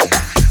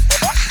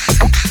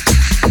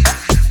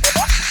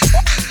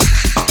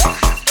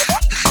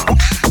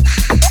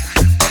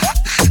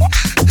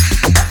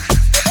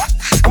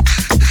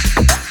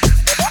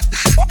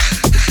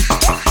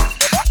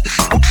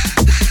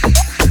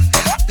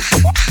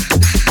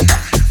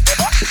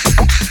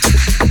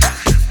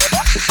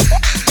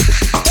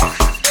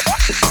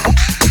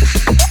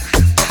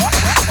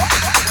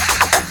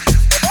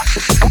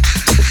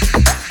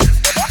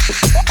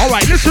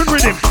 Alright, listen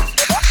rhythm.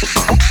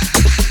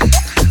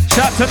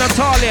 Shout to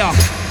Natalia.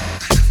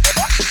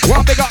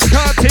 One big up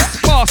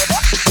Curtis Boss.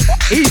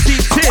 Easy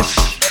Tish.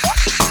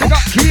 Big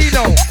up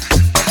Kino.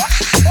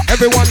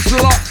 Everyone's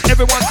locked,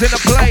 everyone's in a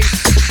place.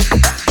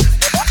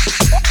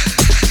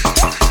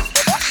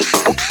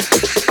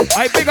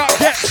 Hey, big up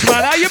Dex,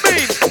 man, how you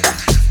mean?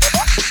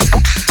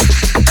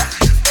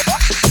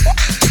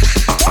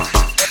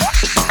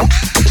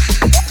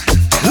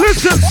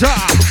 Listen, sir.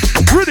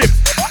 Rhythm.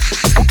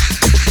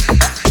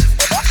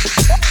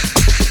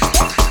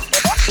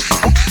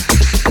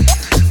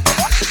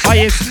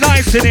 Hey, it's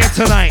nice in here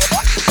tonight.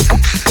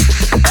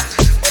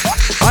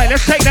 Alright,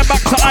 let's take them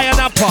back to Iron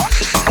Upper.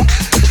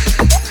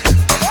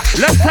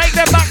 Let's take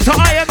them back to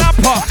Iron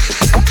Upper.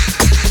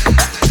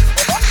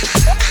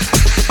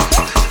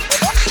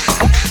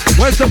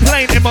 Where's the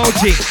plane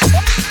emoji?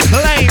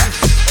 Planes.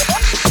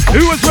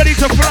 Who was ready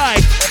to fly?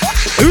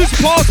 Whose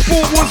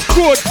passport was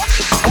good?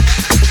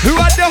 Who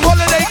had the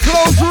holiday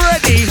clothes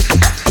ready?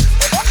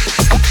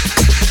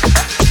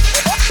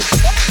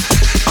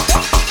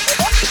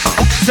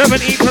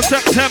 17th of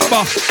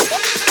September,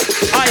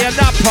 Iron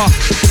Upper.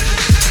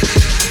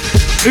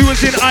 Who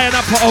was in Iron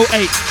Upper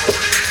 08?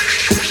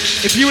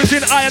 If you was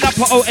in Iron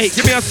Upper 08,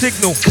 give me a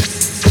signal.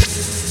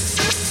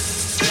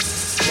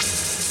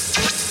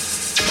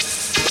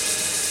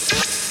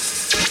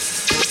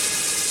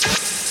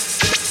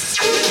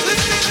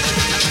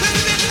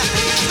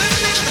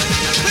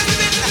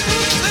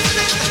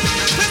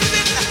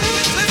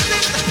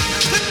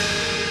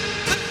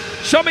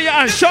 Show me your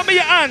hands, show me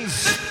your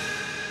hands.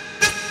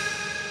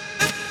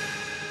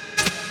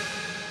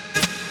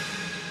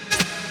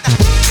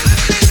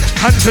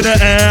 Hands in the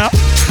air,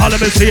 holla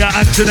me see your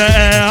hands in the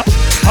air.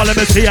 Holla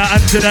me see your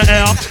hands in the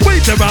air.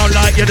 Wait around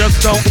like you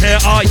just don't care,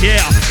 oh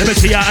yeah. Let me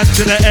see your hands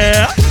in the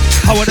air.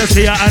 I wanna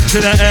see your hands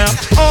in the air.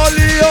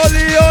 Oli,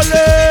 oli,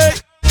 oli.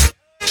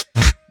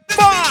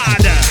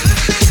 Bad.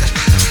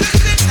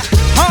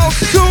 How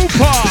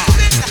super.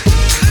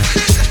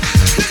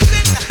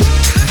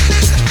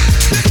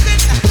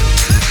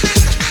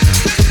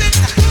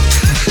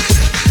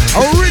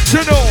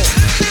 Original.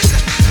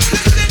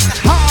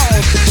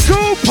 How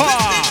super.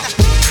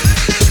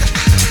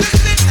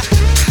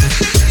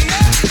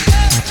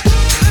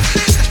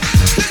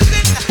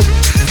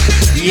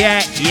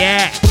 Yeah,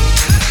 yeah.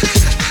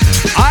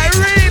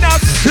 Irene, I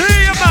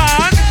see you,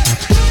 man.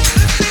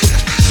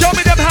 Show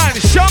me them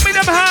hands, show me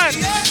them hands.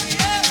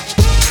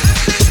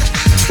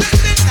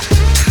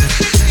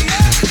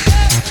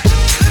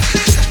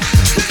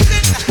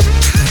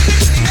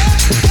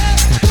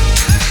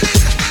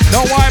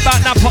 Don't worry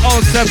about Napa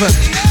 07.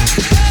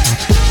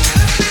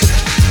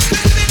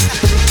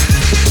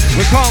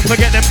 We can't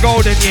forget them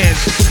golden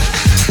years.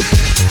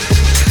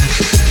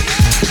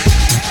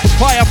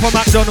 Fire for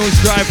McDonald's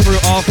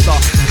drive-through after.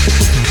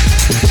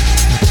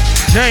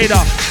 Jada,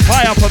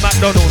 fire for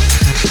McDonald's.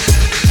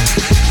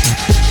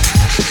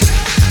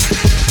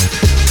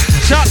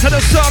 Shout to the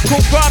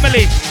Circle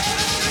family.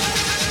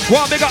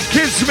 One big up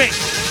Kismet.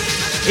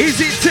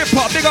 Easy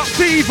Tipper, big up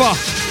Fever.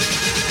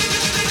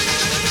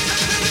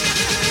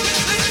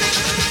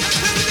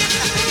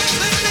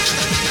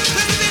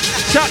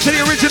 Shout to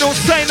the original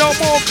Say No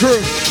More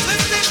crew.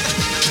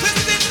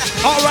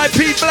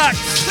 R.I.P.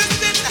 Blacks.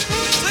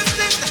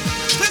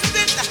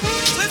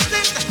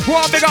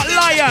 One big up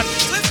Lion.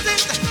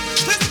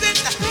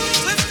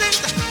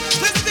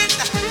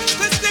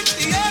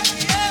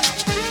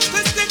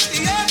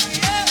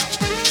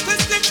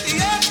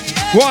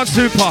 One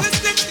Super.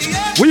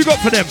 What you got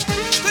for them?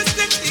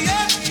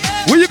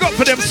 What you got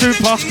for them,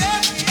 Super?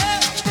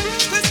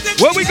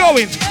 Where we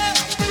going?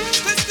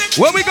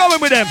 Where we going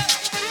with them?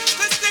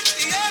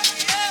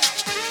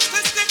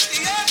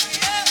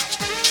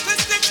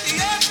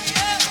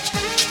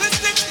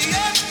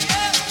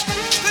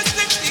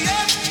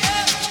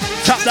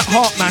 Tap that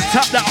heart, man.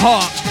 Tap that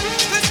heart.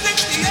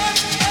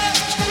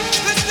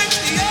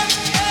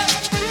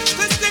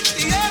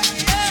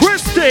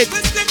 Twisted.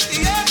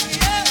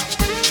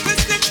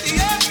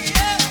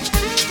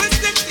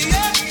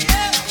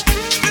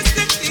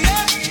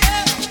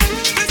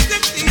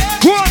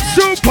 Go on,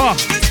 Super.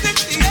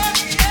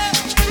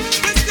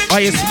 Oh,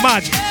 it's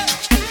mad.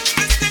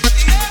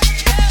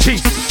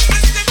 Jeez.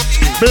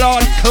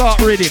 Blood clot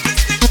rhythm.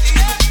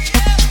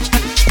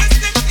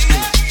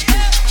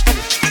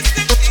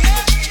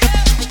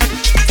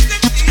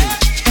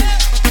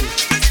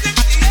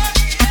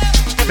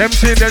 Them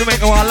tunes, they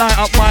make me want to light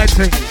up my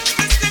thing.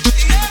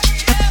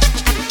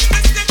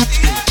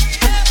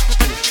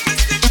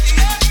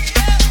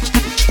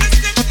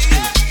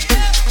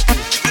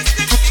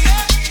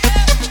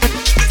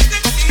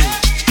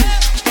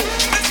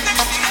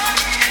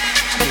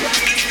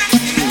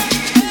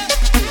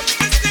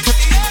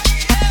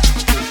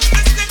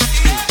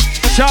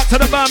 Shout to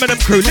the Birmingham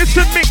crew.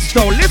 Listen mix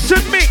though,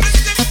 listen mix.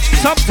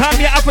 Sometimes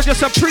you have to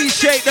just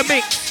appreciate the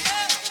mix.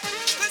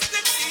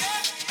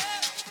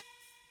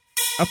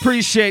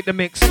 Appreciate the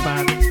mix,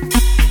 man.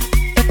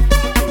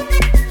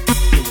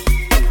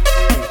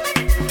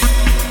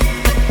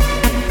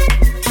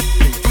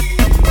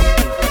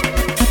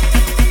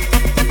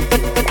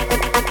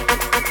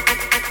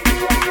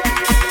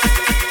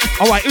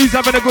 Alright, who's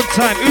having a good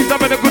time? Who's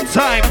having a good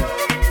time?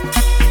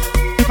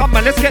 Come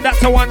on, let's get that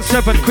to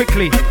 1-7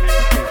 quickly.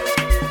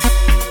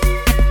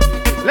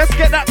 Let's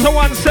get that to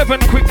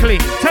 1-7 quickly.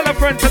 Tell a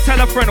friend to tell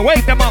a friend.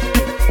 Wake them up.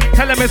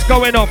 Tell them it's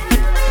going off.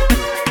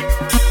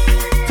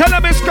 Tell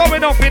them it's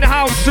going off in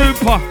house,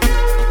 Super.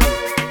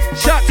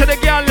 Shout to the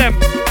girl them.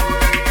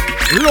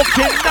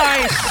 Looking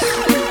nice.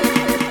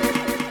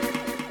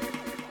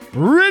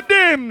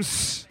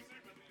 Rhythms.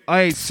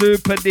 Hey,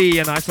 Super D,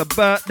 and it's a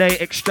birthday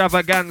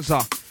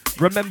extravaganza.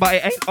 Remember,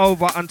 it ain't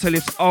over until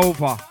it's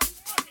over.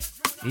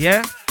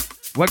 Yeah?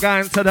 We're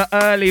going to the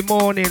early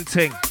morning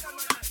thing.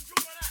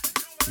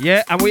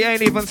 Yeah, and we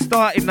ain't even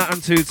started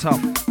nothing too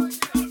tough.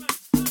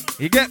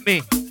 You get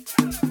me?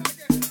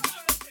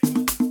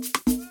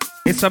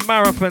 It's a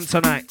marathon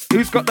tonight.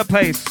 Who's got the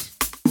pace?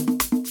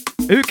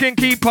 Who can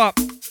keep up?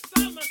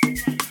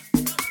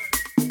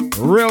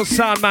 Real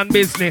soundman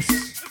business.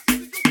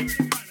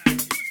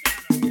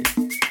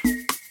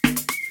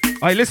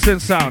 Hey, listen,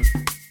 sound.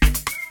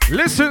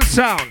 Listen,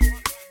 sound.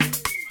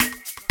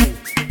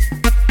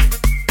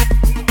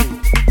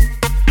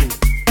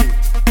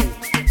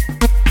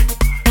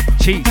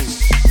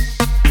 Cheese.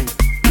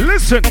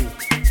 Listen.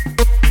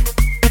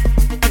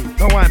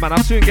 Don't worry, man.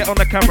 I'll soon get on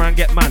the camera and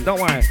get mad. Don't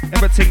worry.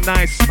 Everything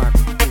nice, man.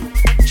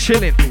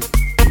 Chilling.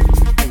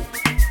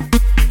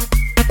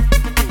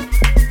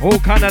 All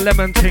kind of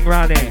lemon thing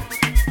round here.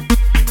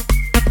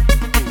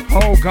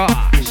 Oh,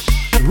 gosh.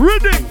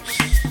 Rhythms.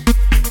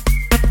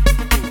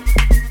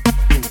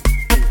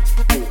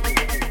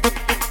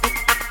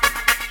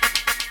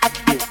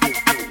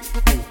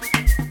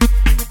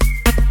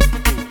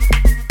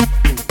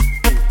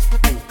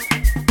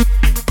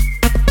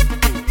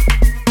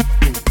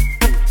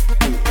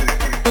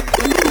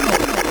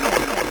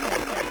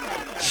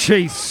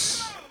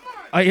 Chase.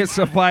 It's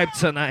a vibe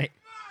tonight.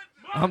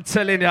 I'm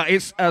telling you,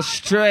 it's a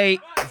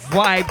straight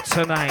vibe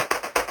tonight.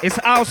 It's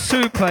our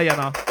Super, you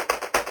know.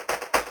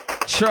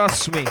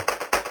 Trust me.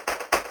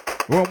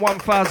 We're on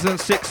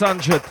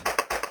 1,600.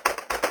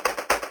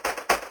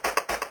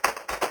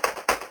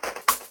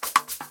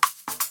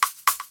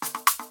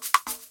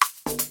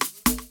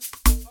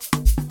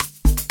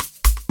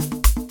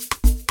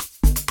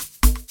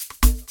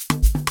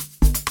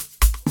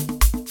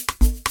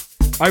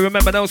 I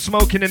remember no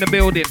smoking in the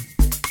building.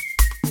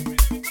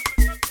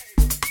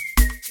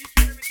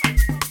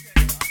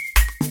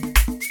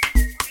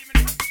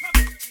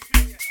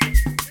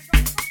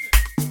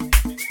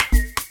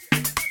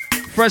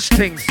 Fresh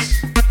things.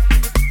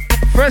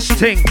 Fresh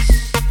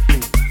things.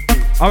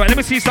 Alright, let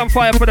me see some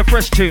fire for the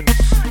fresh tunes.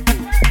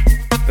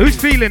 Who's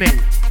feeling it?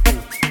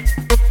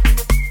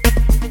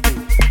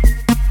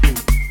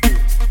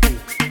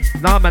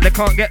 Nah, man, they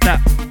can't get that.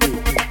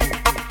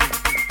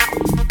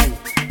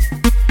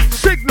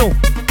 Signal.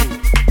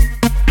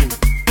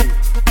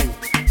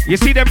 You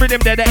see them rhythm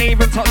there, they ain't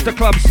even touched the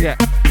clubs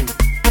yet.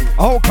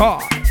 Oh,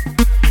 God.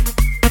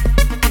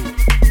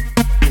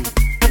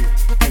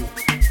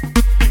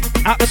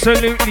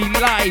 Absolutely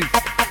live.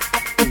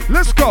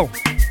 Let's go.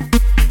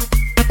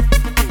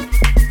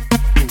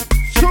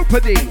 Super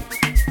D.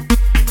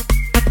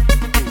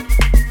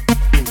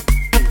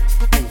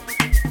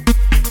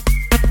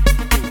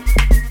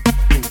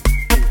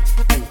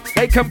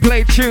 They can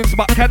play tunes,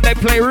 but can they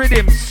play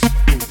rhythms?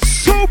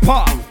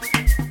 Super.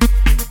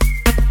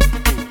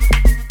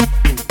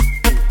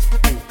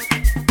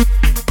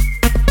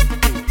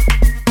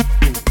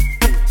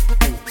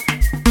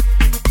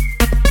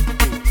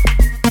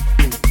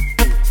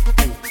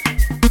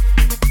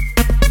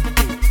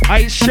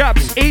 Hey,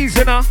 Shabs,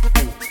 easy now.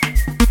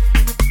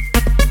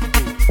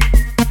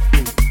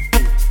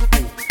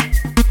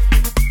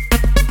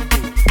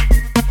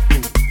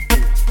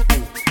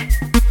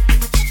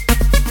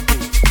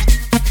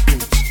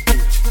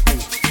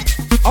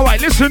 All right,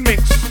 listen,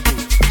 mix.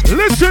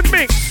 Listen,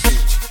 mix.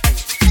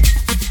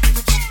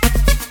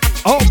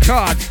 Oh,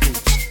 God.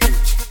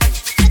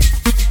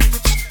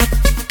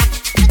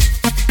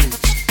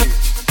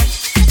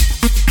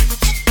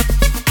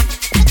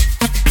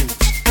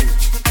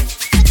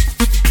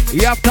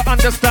 You have to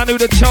understand who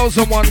the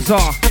chosen ones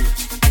are.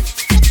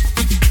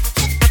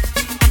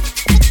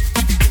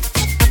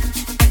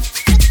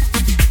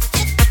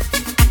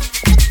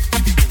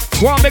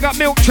 Go on, big up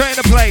Milk Tray in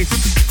the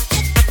place.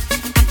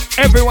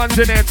 Everyone's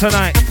in here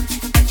tonight.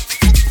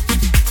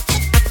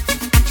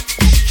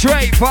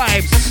 Straight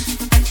vibes.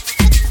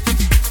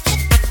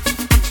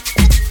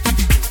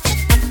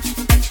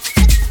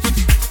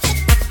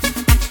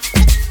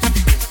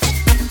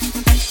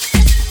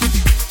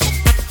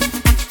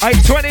 Hey,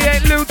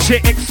 28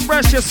 Lucci,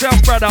 express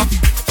yourself, brother.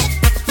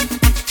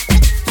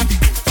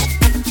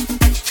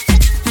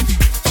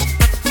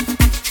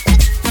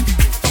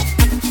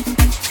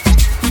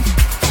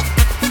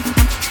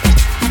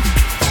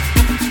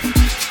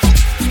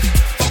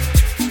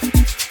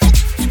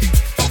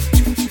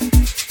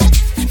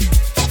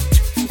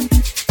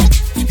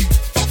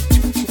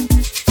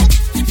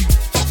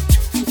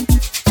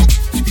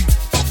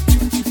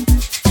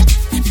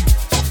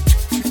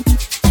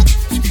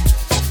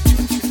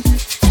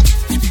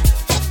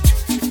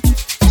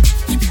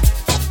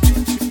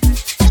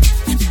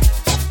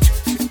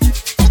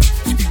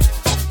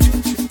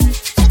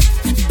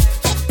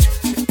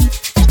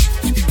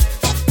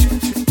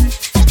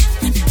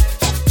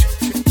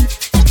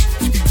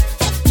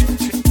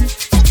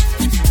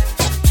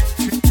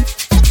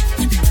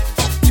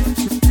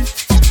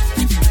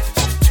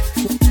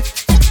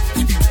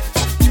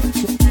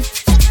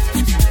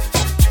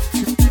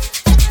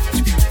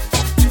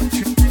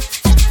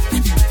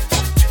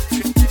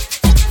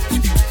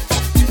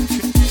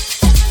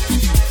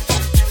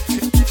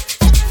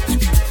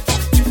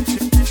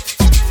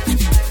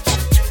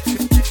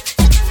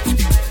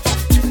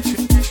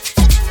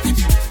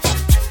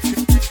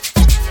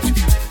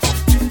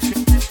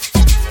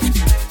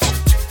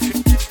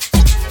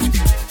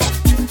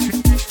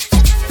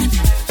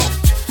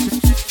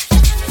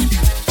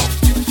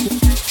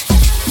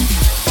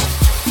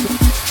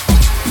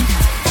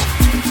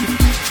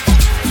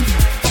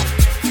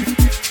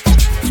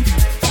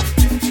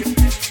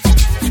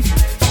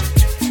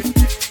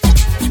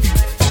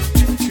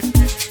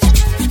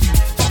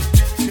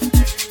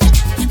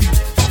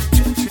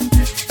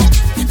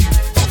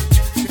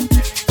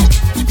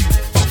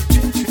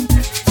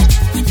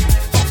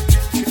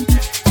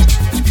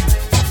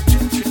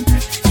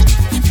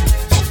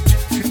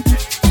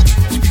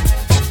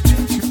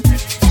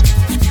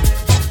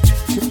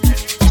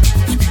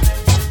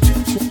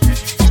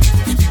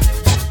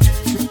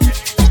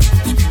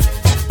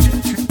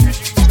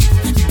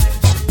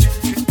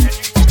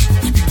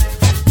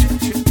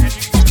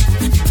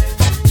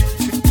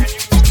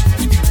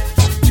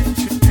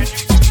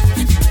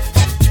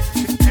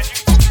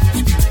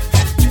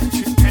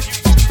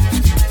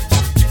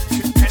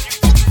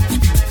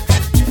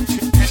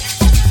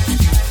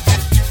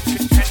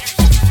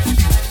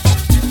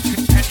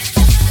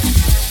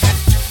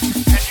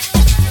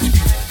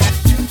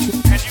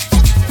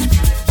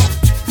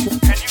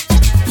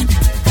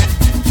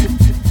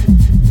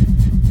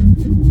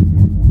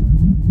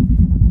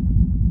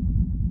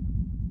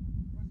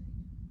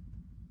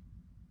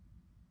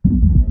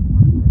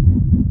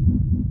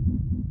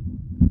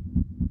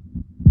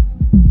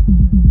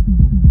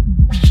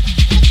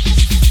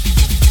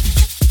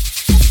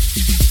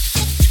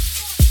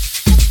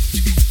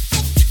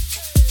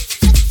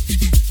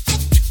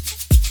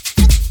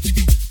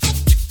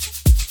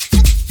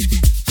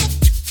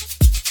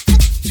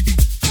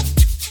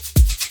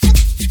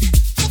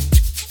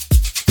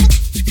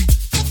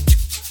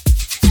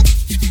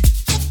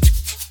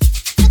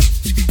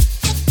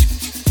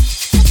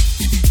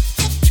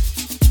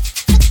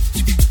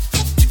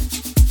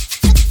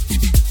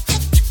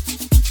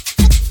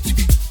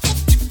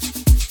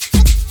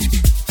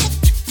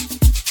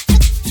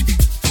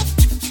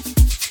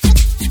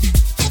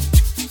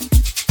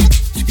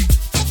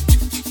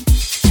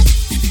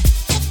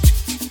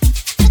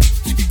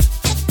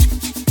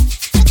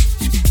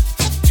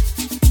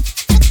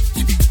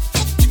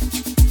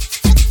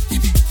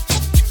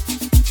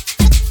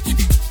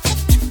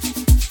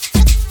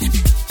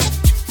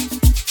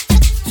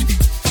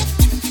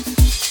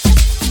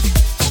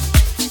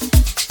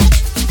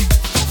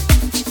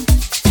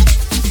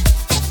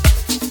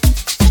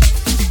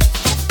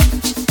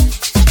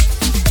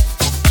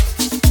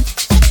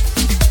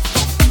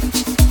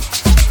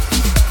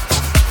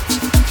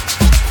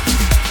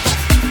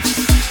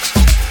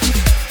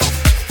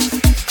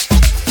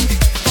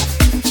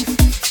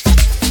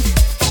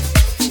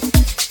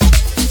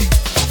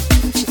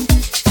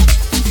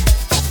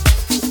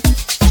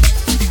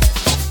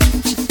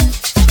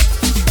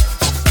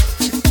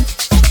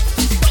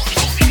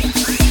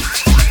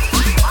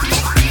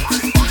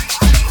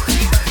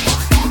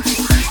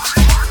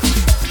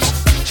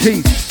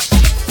 Cheese.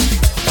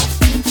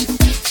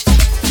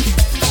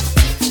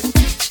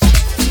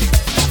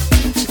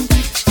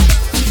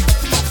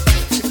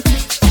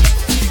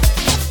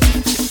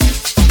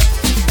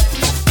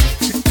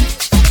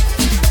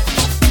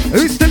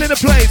 Who's still in the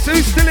place?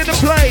 Who's still in the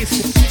place?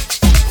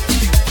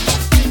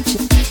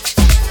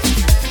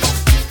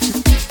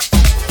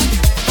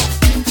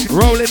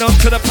 Rolling on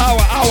to the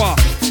power hour.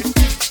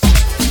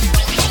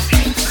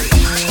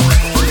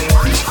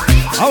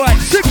 All right,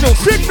 signal,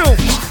 signal.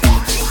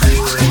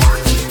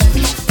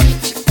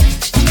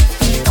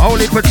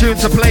 Only for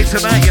tunes to play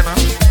tonight, you know.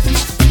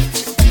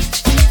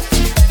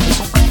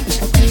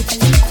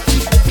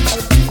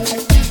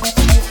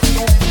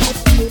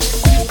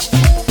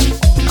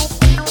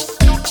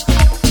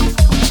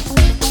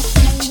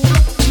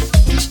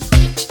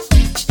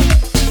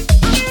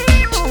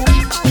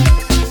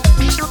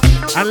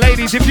 And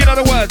ladies, if you know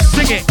the words,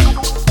 sing it.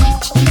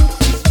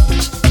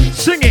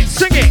 Sing it,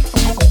 sing it.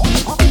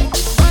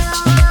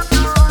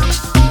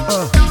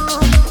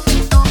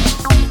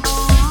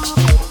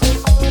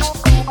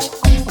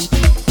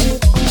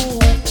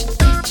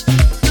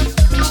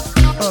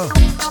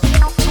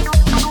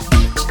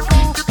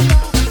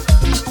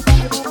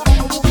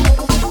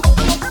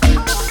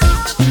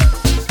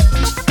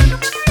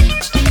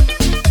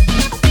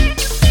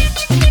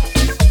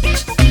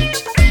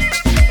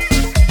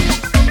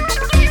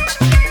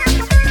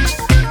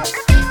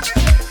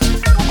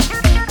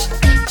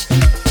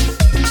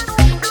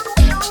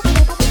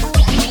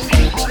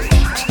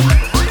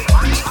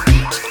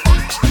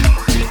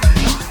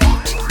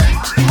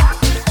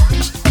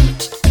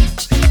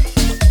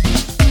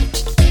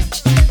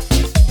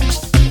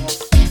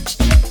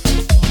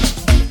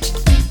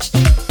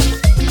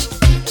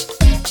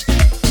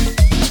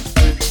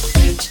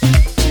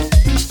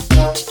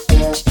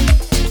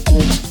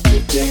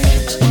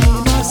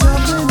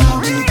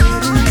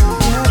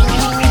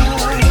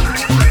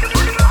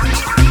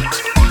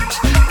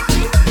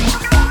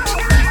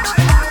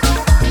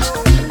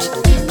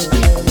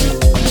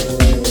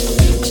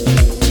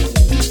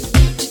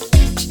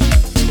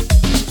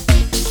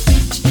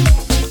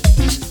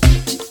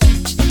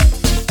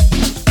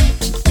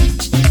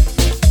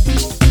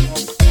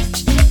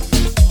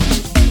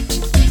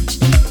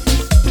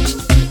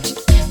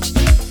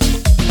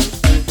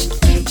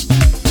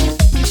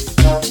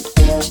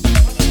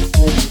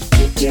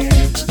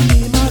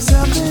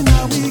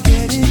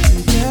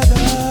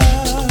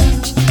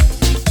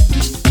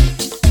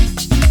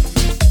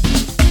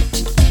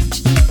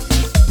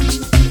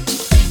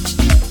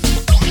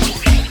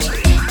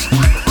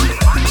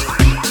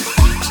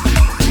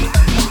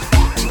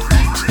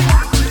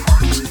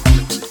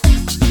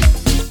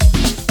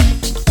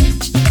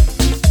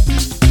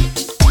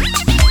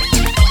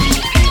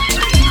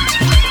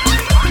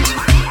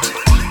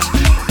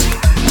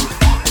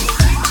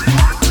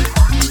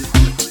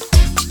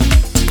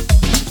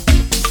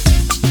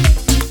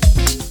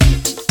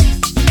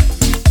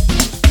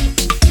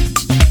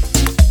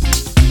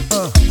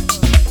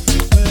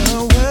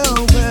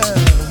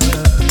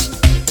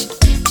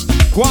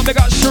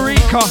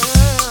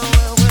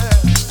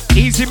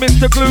 Easy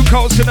Mr.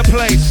 Glucose in the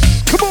place.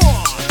 Come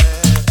on.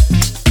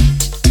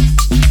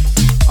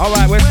 All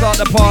right, we'll start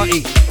the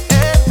party.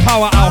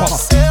 Power hour.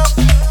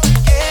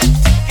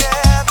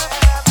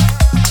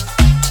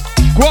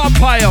 Go on,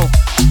 Pile.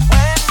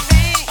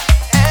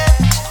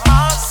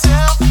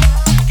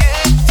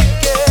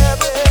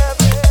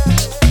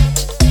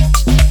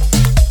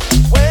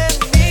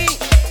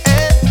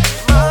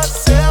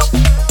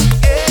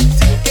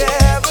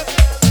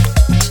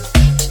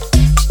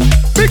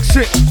 Fix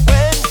it.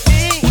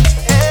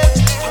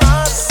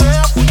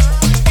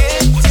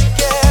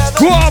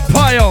 Go on,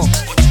 Pile.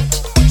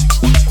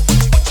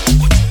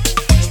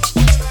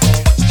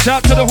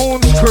 Shout to the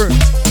Horns crew.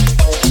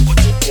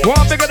 Go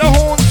on, big at the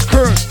Horns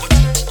crew.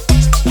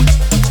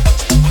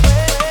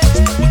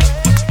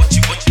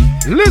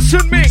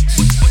 Listen, mix.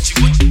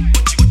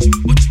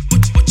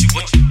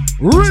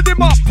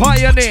 Rhythm up,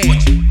 Pioneer.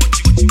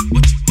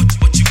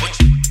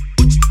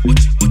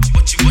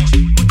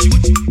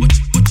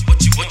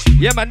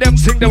 Yeah, man, them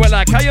thing they were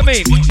like, how you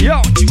mean?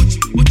 Yo.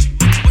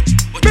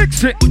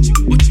 Mix it.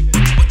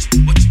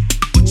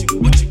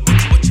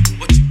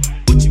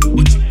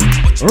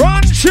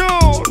 Run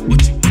show.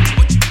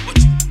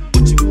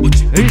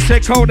 He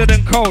said colder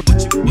than cold.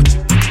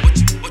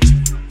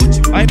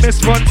 I miss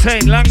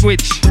Fontaine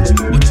language.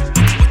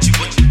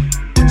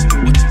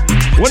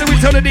 What do we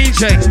tell the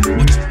DJ?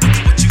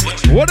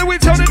 What do we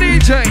tell the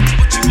DJ?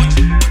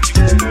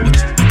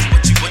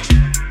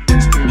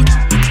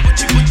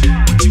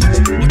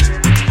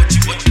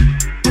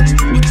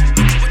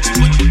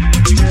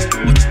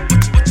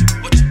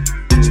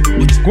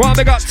 Go on,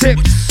 they got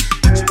tips.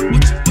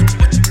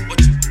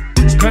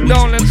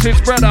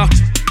 Condolences, brother.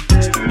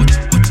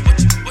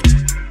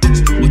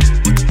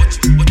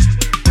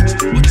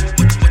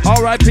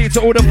 R.I.P.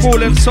 to all the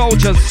fallen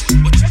soldiers.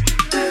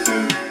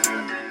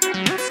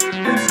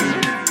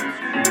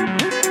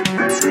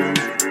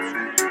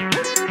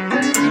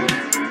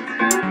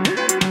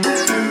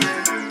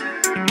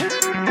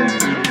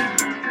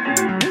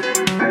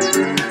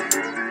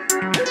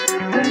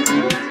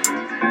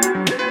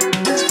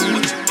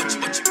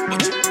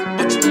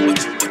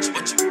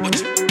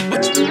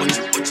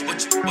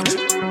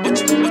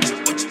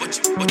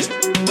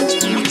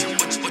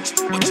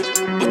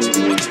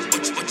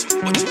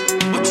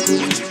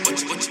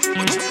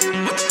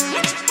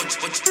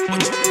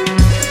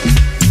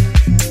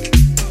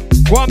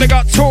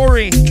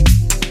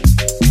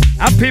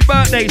 Happy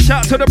birthday.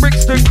 Shout to the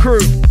Brixton crew.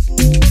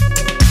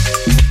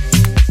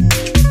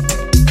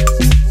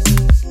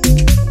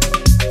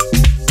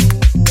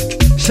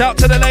 Shout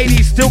to the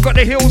ladies, still got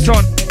the heels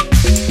on.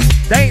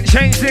 They ain't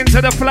changed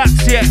into the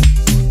flats yet.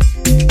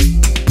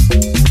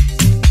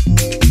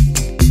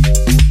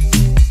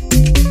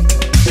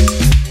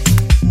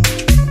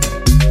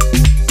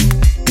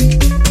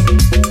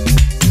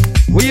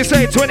 What you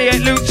say,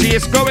 28 Lucci,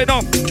 it's going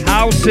off.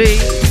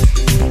 Housey.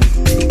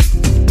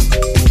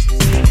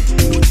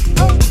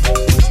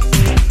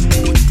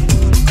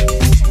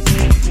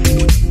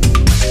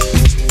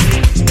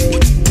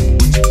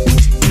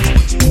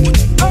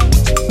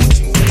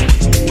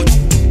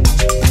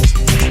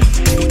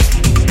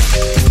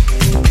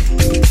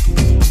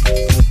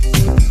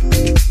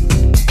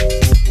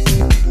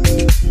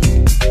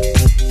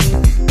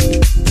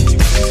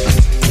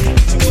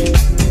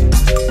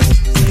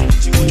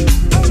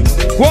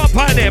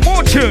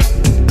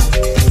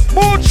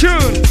 More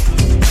tune.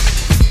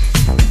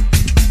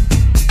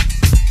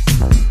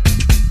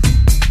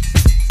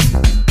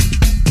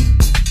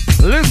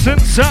 Listen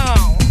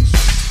sounds.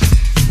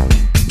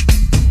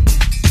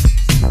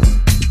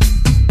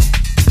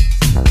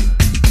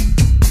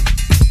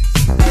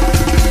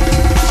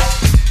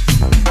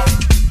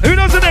 Who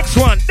knows the next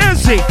one?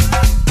 Desi.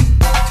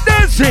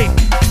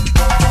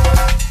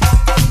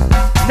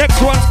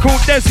 Next one's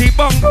called Desi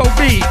Bongo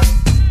B.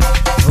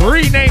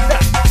 Rename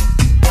that.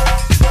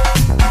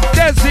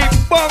 Desi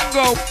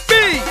Bongo B.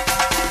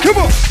 Come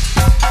on.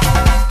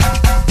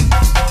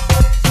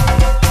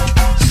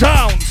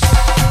 Sounds.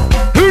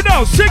 Who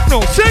knows?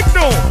 Signal.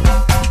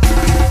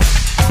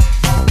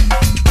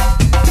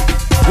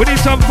 We need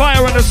some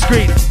fire on the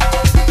screen.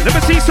 Let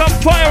me see some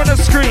fire on the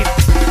screen.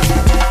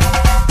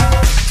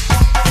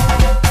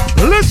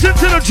 Listen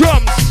to the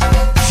drums.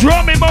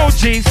 Drum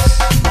emojis.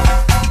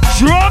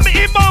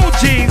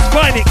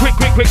 Find it. Quick.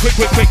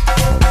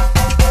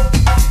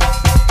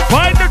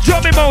 Find the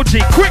drum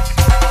emoji, quick!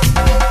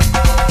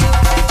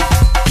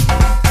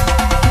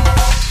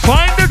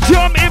 Find the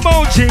drum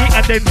emoji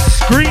and then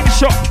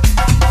screenshot.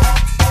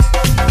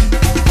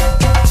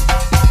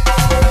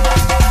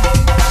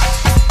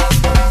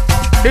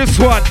 This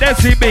one,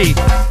 Desi B.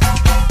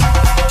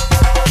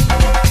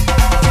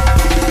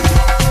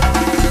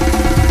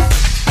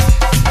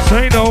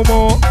 Say no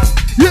more.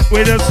 Yeah,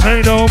 we just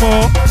say no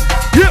more.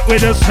 Yeah, we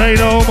just say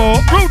no more.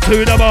 Roll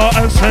to the bar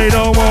and say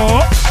no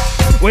more.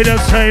 We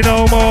just say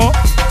no more.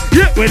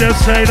 Yeah, we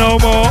just say no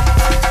more.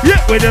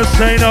 Yeah, we just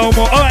say no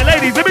more. Alright,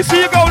 ladies, let me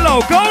see you go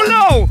low. Go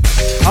low.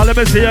 Let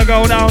me see you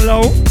go down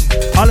low.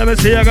 Let me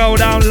see you go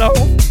down low.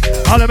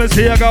 Let me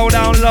see you go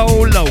down low.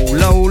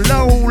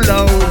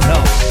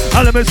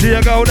 Let me see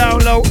you go down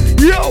low.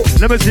 Yo,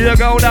 let me see you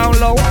go down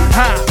low.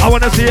 Ha, I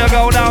wanna see you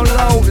go down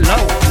low.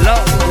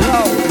 Low.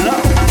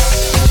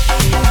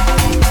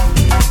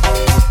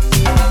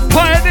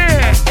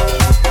 Pioneer.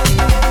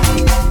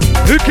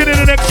 Who can in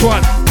the next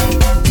one?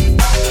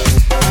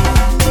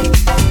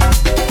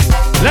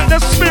 Let the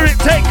spirit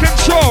take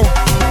control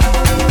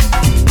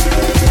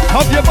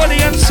of your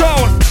body and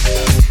soul.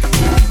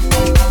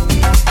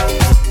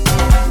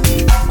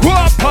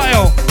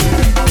 Guapayo.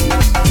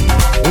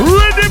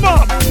 Rhythm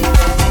up.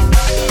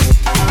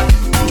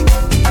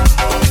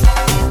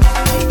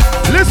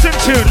 Listen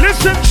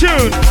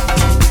tune.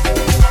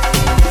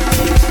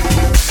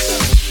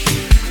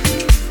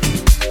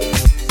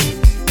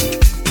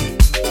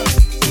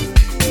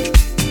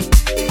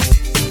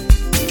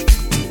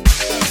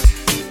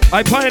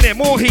 I pioneer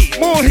more heat.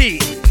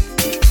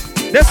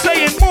 They're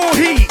saying more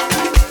heat.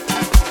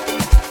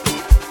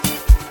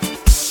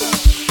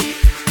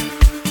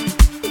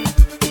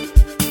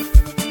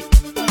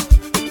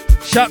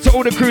 Shout to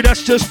all the crew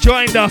that's just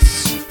joined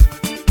us.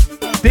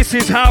 This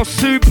is House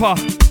Super.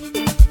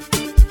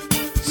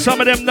 Some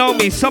of them know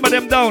me, some of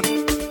them don't.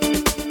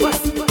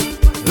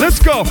 Let's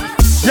go.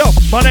 Yo,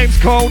 my name's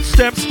Cold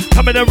Steps.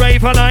 I'm in a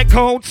rave, I like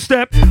Cold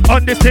Step.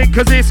 On this thing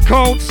cause it's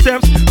Cold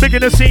Steps. Big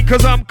in the scene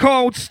cause I'm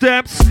Cold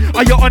Steps.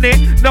 Are you on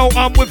it? No,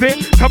 I'm with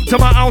it. Come to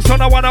my house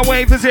on a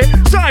one-away visit.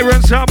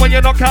 Siren sound when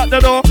you knock out the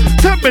door.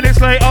 10 minutes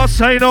later,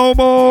 say no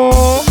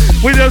more.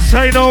 We just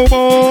say no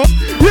more.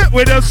 Yeah,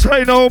 we just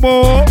say no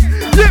more.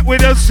 Yeah, we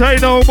just say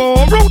no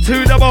more. Roll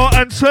to the bar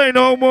and say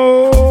no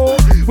more.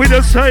 We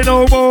just say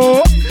no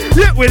more.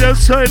 Yeah, we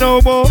just say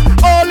no more.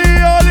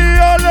 Ollie, ollie,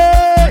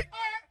 ollie.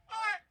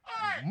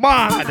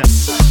 Mad.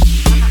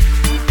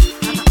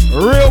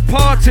 Real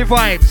party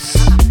vibes.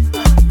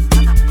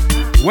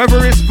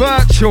 Whether it's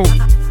virtual,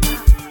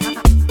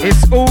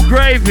 it's all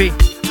gravy.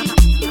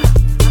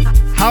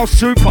 How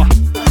super.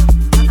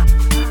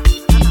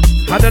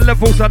 How the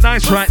levels are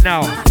nice right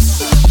now.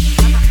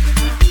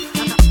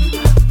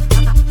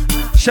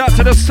 Shout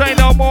to the Say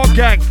No More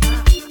gang.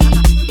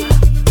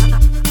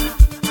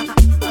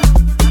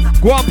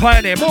 Go on,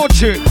 Pioneer, more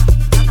tune.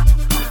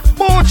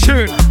 More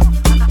tune.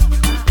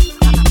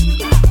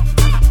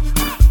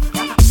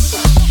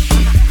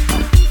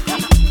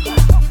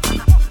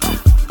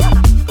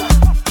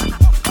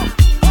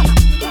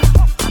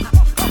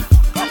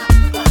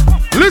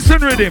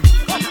 Listen rhythm.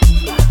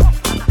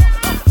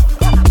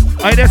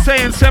 Are they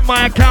saying send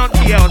my account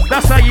details?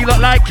 That's how you lot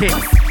like it.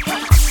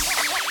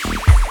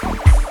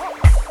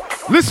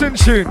 Listen,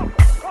 tune.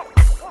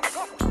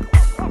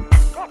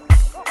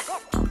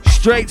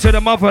 Straight to the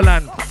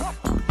motherland.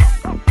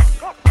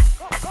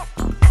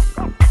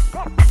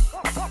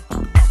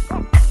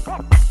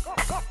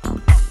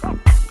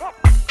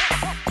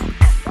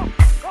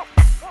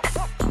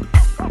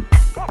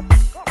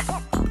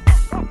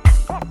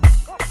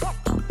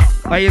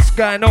 Hey, it's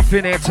going off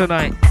in here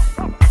tonight.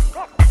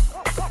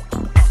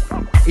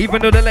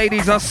 Even though the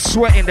ladies are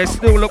sweating, they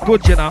still look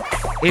good, you know.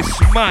 It's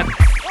mad.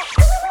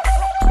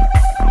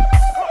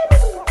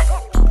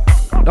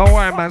 Don't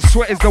worry, man.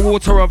 Sweat is the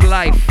water of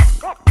life.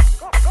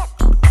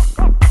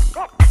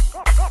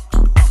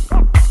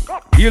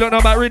 You don't know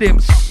about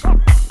rhythms.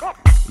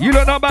 You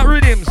don't know about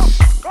rhythms.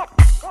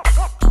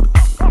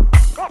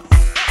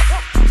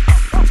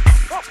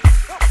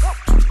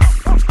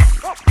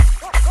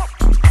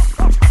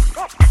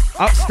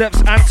 Up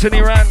steps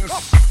Anthony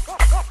Rands.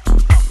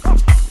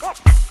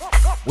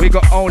 We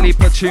got only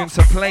per tune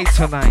to play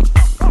tonight.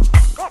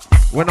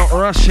 We're not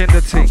rushing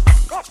the thing.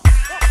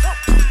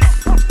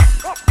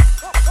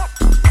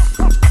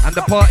 And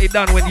the party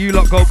done when you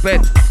lot go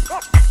bed.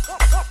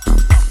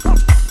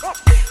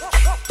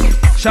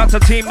 Shout to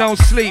Team No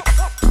Sleep.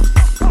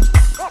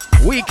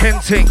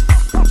 Weekend thing.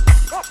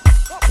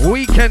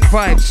 Weekend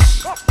vibes.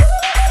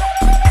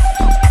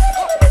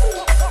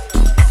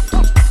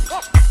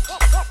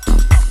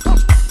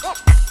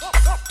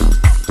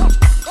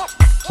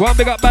 Go on,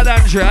 big up Bad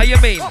Andrea, how you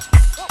mean?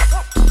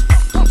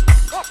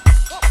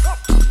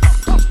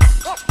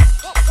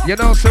 You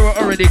know, so we're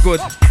already good.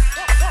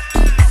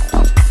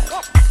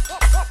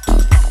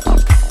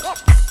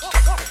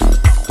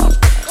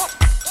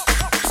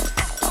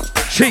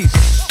 Cheese.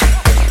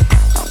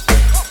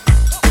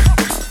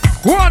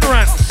 Go on,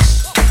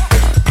 Rance.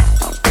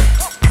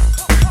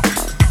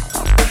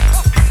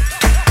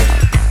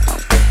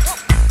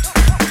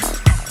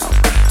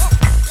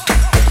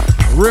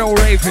 Real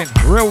raving,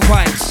 real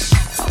vibes.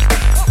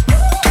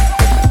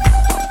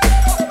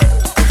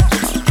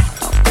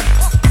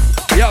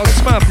 Yo,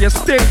 Smurf, you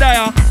still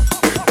there?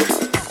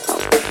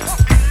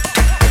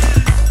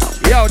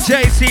 Yo,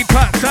 JC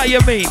Pats, how you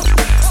mean?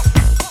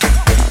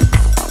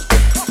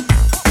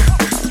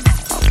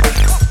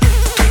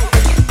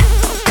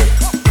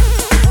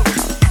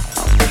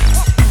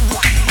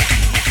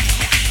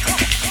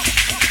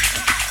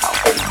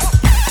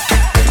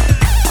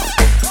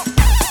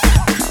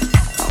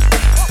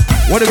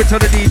 What do we tell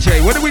the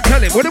DJ? What do we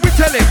tell him? What do we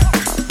tell him?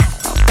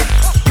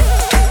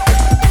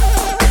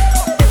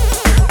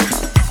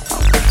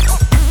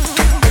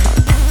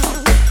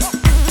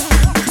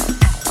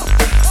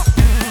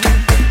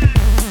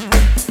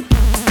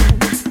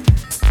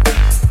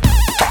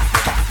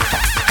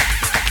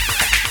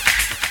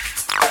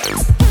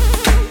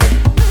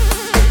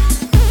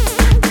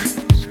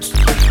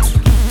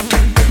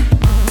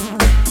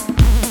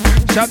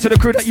 Shout to the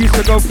crew that used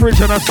to go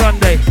fridge on a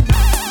Sunday.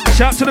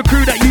 Shout to the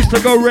crew that used to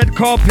go red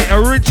carpet,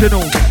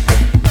 original.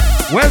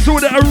 Where's all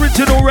the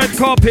original red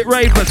carpet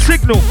ravers?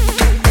 Signal.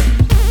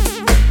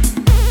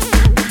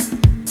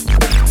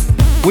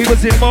 We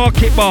was in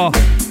Market Bar,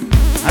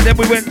 and then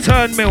we went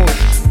Turnmills.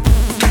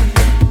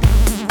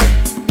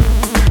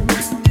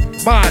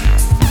 Man,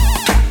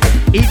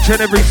 each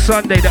and every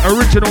Sunday, the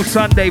original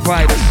Sunday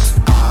vibes.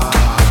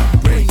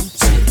 Bring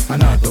to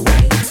another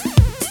way.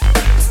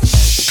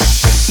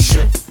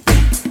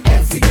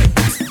 Every day.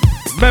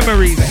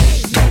 Memories.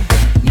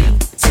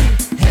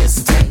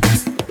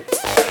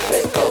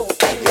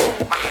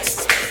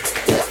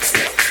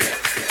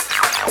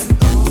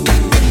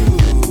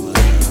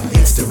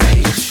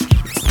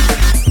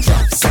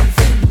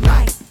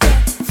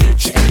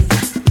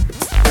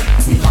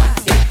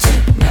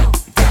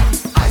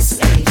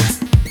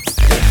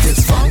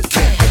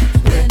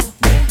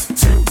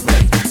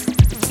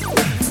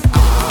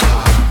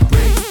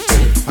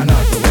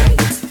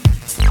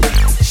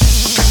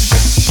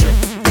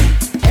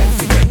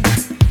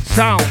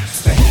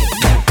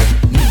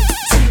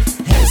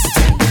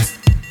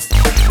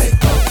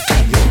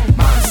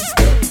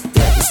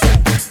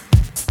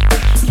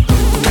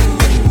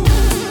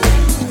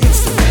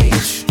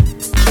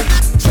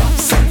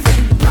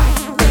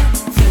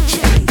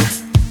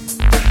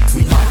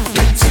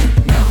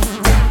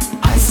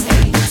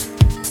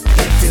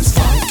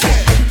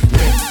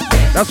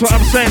 That's what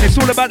I'm saying, it's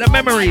all about the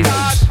memories.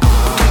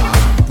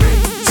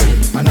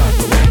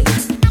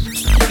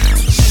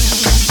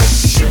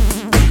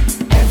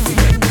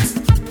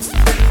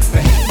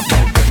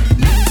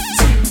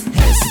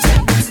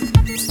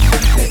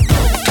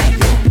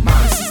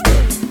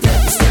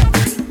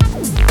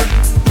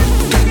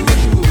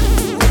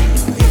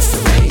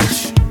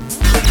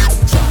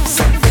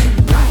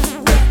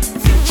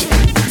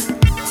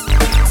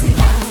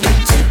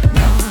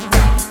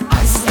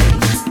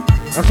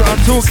 That's what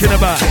I'm talking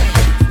about.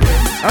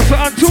 That's what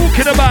I'm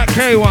talking about,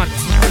 K1.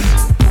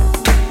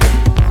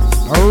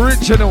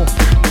 Original.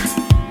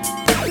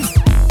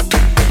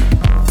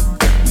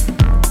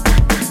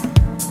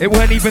 It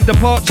weren't even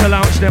departure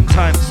lounge them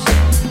times.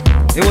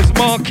 It was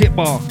Market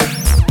Bar.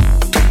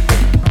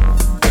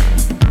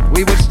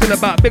 We were still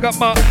about. Big up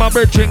my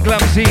brethren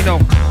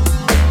Glamzino.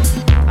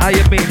 How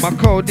you mean, my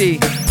Cody?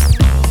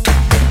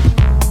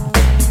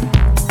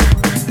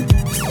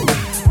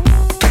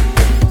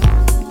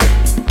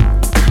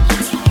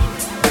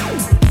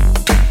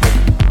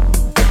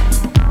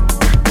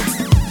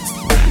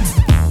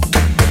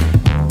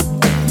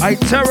 I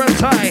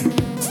Terratai.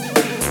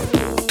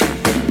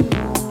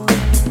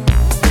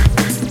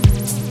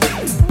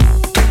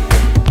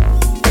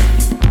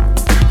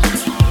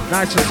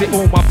 Nice to see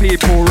all my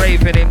people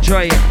raving,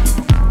 enjoying.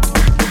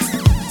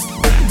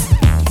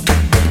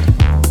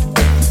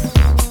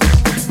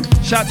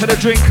 Shout to the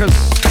drinkers.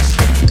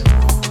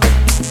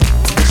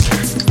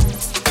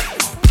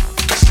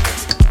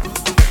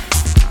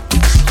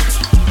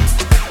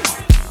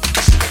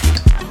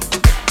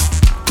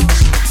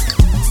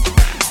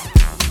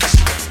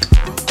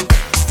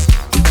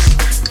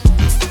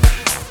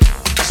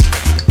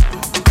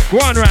 Go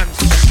on, Rance.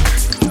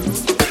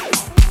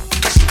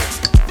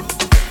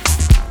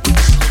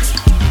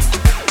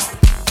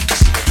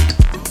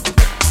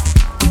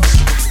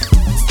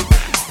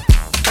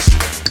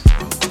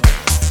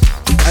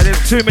 I did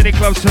too many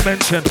clubs to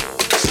mention.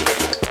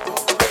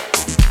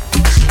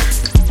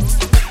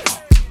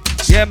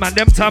 Yeah, man,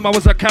 them time I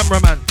was a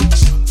cameraman.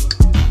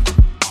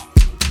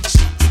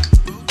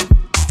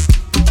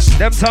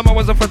 Them time I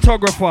was a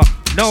photographer.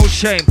 No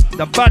shame.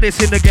 The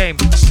baddest in the game.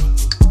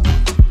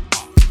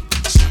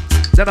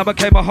 Then I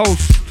became a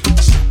host.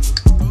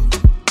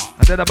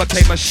 And then I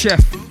became a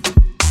chef.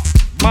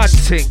 Mad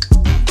thing.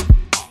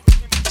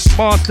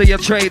 Master your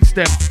trades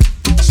them.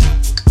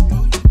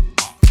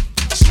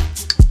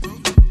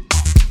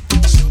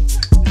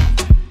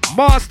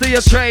 Master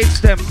your trades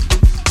them.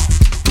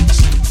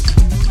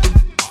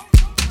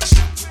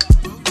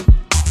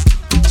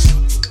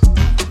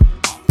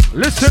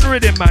 Listen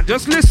rhythm, man.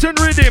 Just listen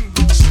rhythm.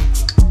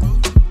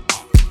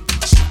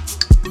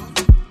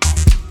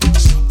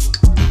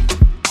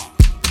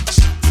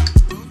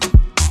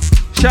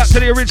 Shout to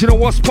the original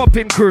What's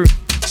Poppin' crew.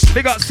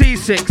 Big up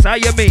C6, how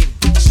you mean?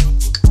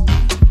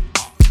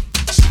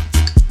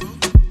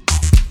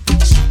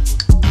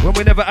 When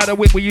we never had a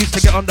whip, we used to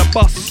get on the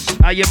bus.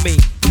 How you mean?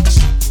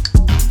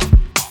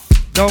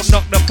 Don't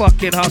knock the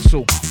fucking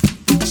hustle.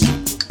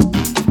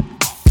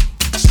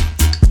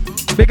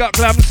 Big up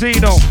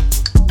Glamzino.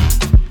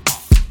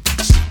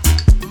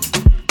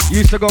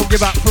 Used to go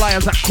give out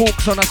flyers at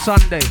Corks on a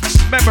Sunday.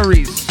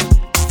 Memories.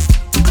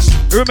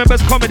 Who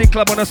remembers Comedy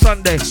Club on a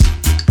Sunday?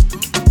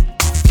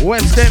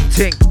 West End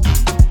thing.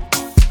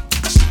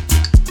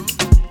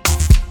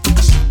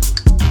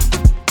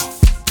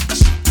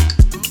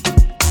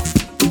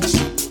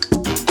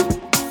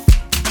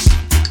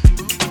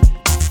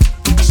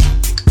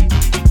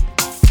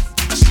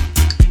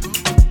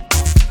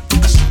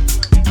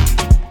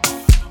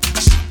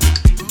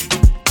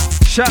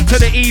 Shout to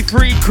the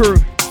E3 crew.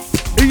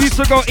 Who used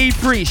to go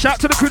E3?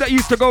 Shout to the crew that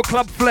used to go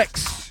Club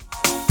Flex.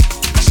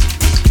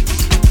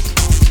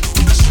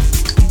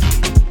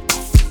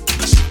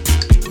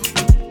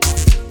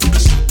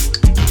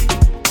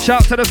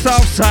 Shout to the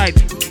south side.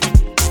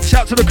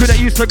 Shout to the crew that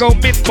used to go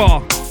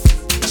Mid-Bar.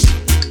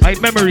 Hey,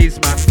 memories,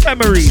 man.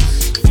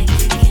 Memories.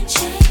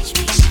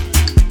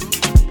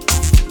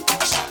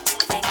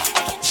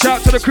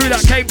 Shout to the crew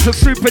that came to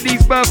Super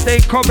D's birthday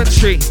in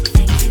Coventry.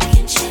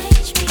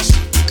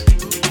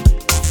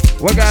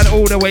 We're going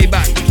all the way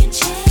back.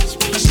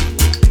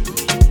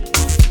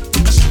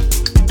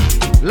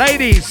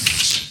 Ladies.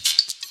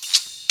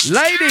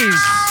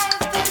 Ladies.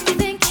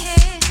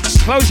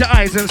 Close your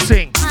eyes and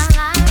sing.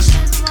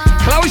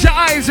 Close your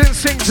eyes and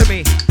sing to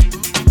me.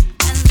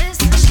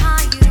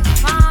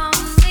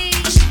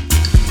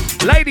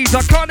 Ladies,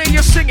 I can't hear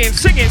you singing.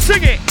 Sing it,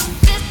 sing it.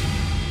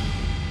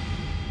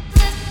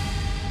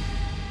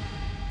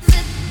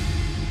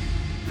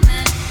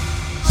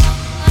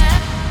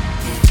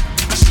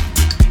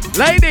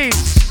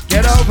 Ladies,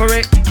 get over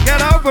it,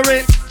 get over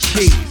it.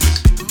 Cheese.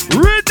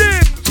 Rhythm.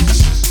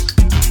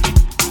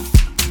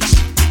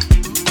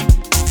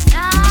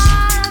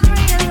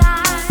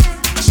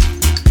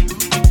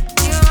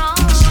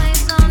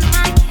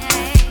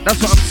 That's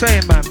what I'm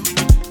saying, man.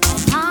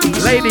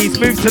 Ladies,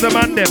 move to the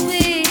man them.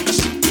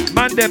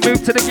 Man them,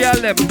 move to the girl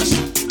them.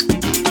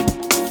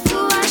 Who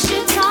I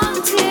should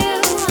talk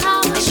to,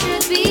 how I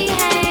should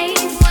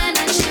behave when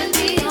I should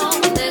be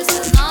home. This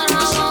is not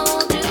how I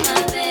will do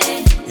my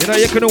thing. You know,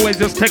 you can always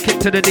just take it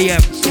to the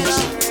DMs.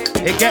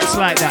 It gets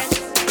like that.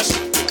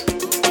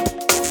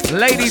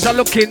 Ladies are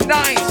looking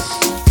nice.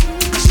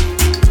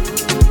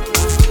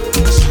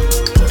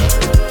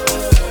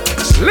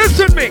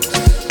 Listen, mix.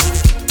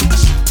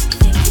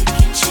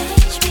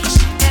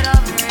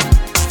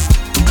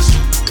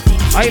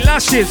 Hey,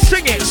 lashes,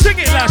 sing it,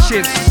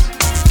 lashes.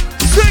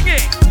 Sing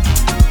it.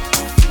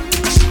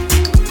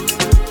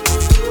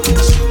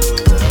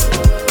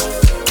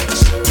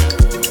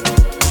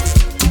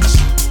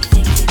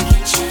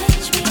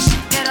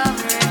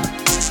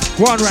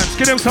 Go on, Rance,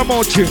 give him some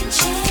more tune.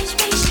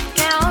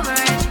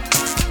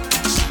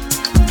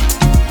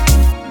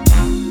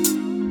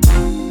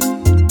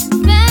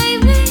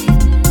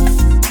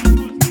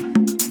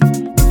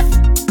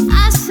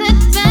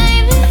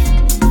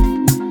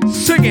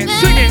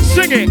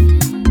 Sing it.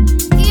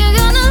 You're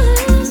gonna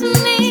lose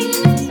me.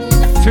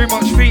 Too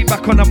much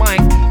feedback on the mic.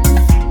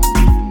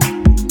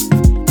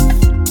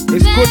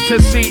 It's good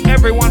to see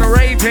everyone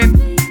raving.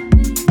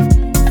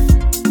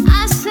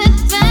 I said,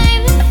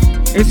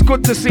 baby, It's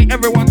good to see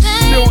everyone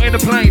still in the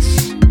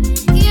place.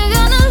 you're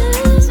gonna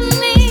lose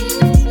me.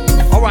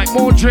 Alright,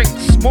 more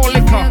drinks, more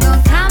liquor. You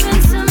go come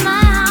into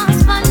my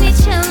house, find me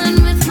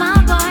chilling with my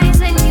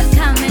boys, and you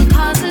come and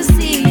cause a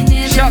scene.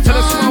 Shout to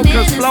the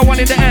smokers, blow one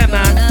in the air,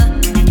 man.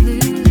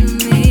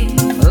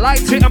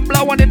 Light it and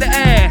blow one in the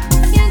air.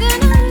 You're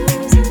gonna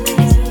lose me.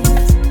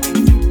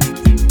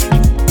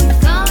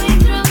 Going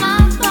through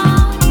my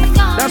phone, you're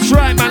going That's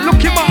right, man.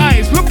 Look in my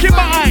eyes, look in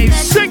my eyes.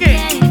 Sing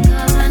it.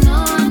 Cause I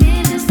know I'm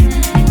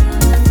innocent.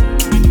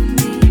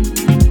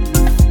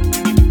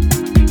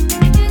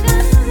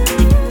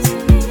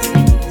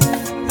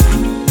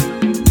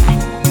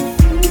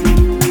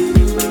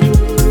 You're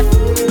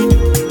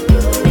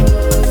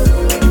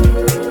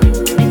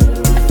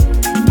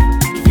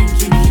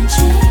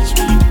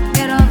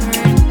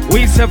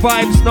We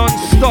survives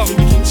non-stop.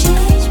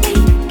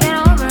 Get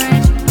over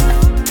it.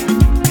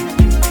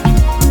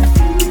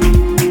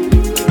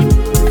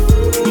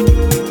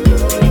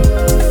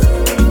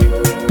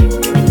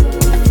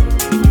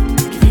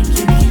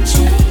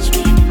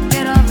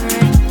 Get over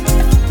it.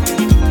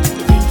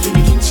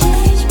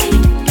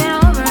 Get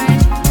over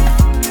it.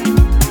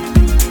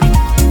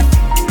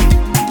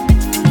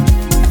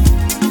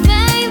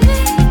 Baby,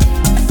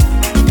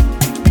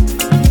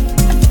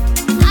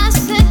 I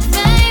said,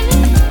 baby,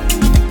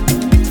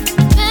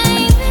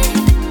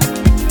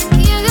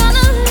 you're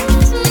gonna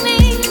lose me.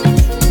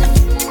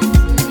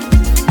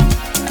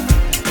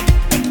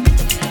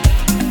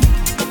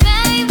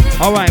 Baby,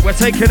 Alright, we're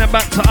taking them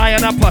back to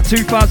Iron Upper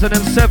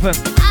 2007.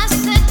 I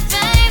said,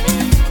 baby,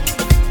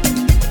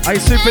 Hey,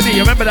 Super D,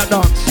 you remember that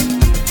dance?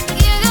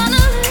 you're gonna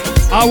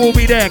lose I will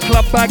be there,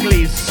 Club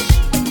Bagley's.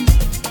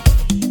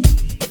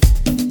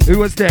 Who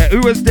was there?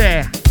 Who was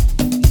there?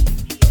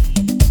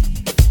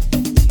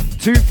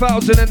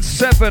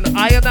 2007,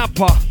 Iron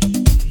Upper,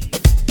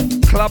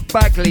 Club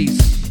Bagley's.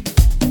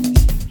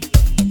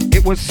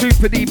 It was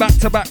Super D back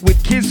to back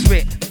with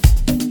Kismet.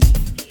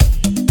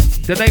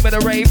 The name of the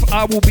rave,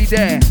 I will be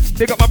there.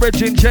 Big up my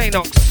brethren,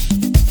 J-Nox.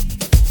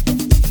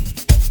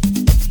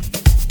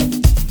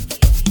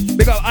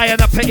 Big up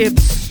Iron Upper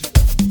Ibs.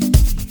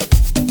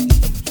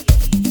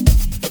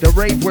 The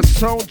rave was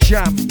so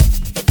jammed,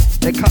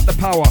 they cut the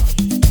power.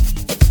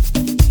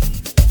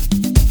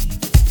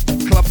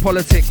 Club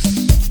politics.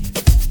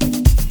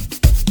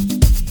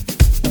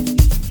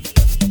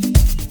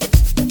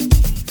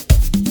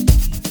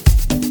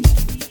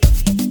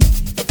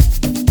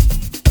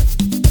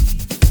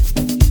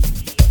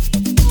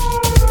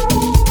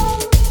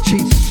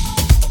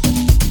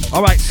 Jeez.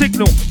 All right,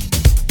 signal.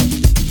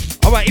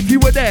 All right, if you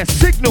were there,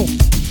 signal.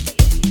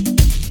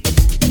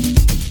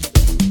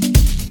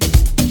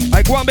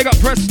 Like, go on, big up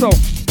Presto.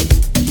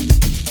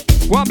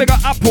 Go on, big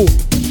up Apple.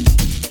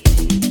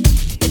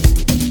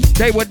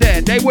 They were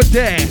there, they were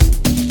there.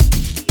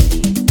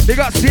 They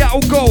got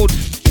Seattle Gold.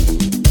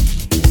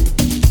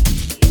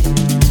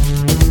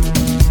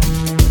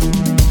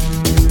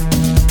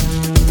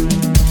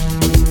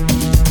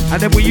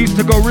 And then we used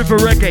to go River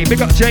Reggae.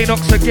 Big up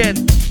J-Nox again.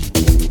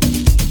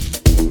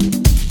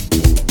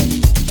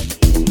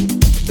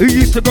 Who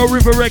used to go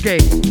River Reggae?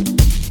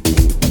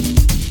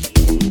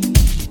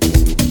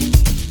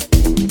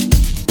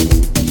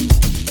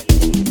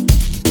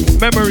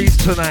 Memories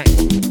tonight.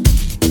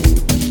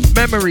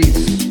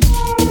 Memories.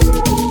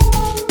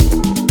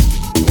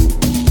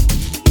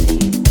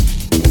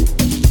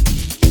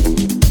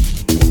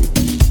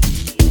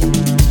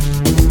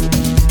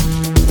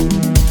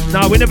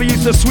 Nah, we never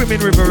used to swim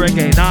in River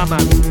Reggae. Nah,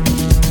 man.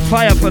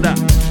 Fire for that.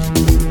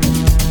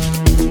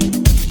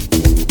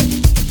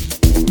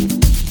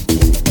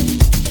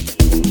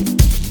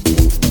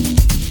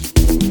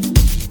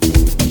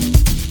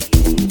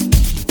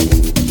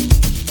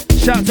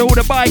 Shout to all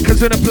the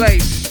bikers in the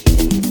place.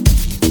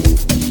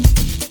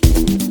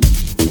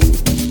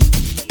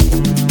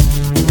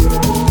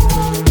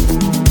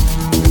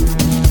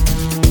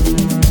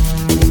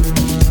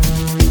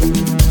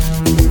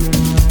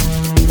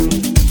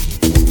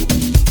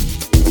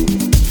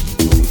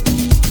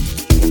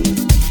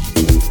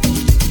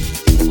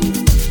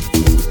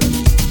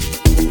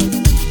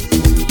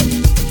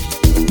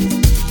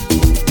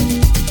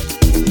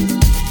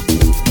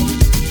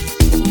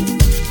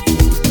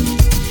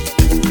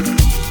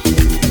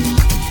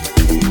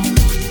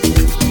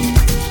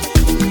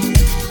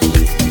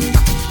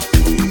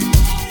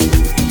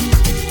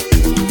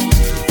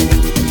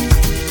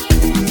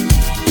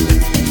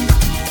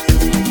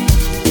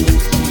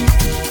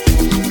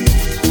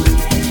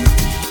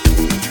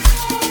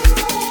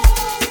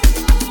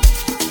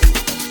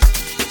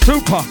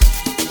 Super.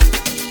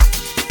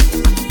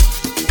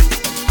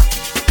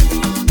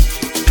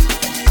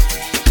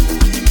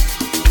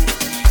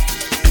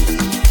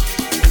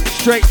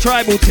 Straight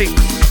tribal things.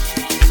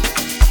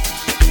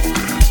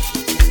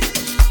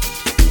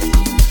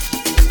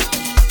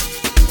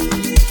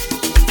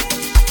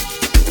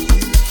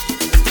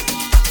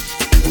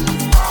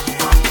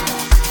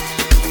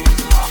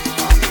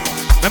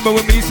 Remember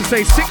when we used to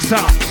say 6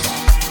 sounds?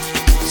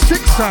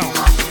 6 sounds.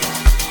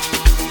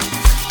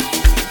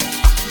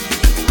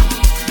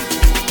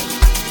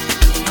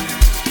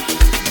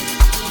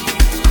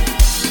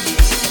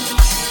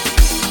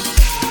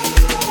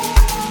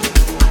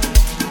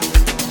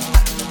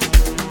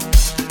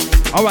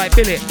 All right,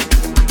 Billy.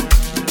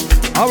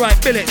 All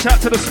right, Billy. Shout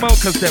to the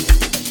smokers, them.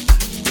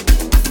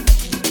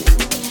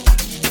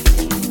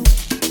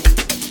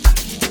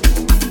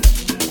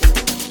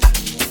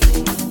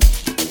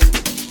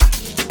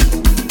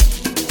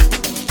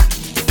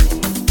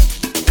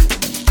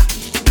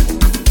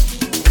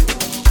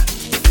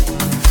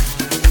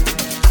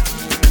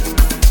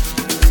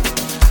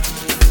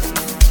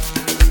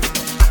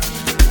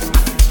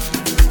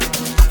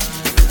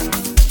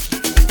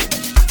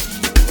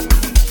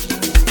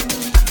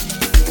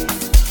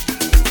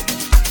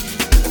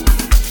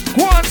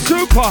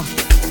 Super.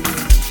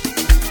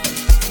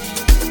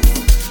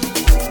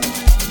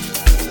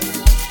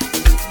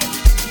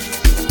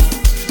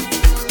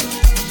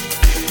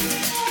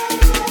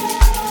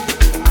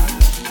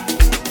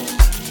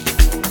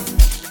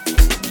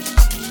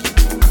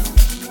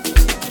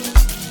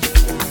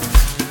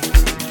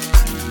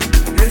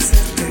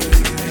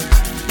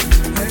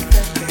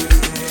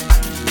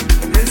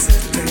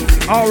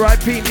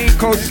 R.I.P.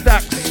 Nico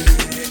Stacks.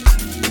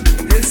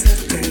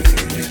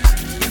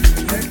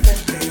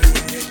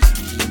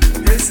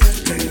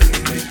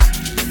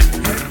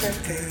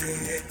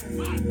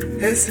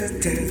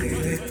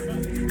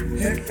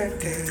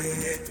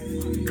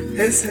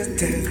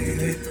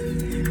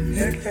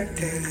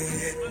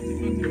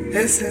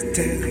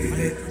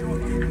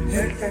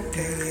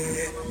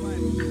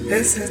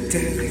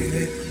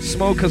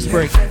 Smokers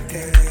break.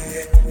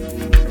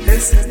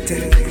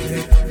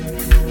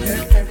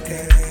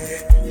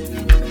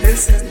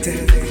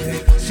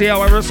 See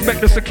how I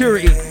respect the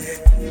security?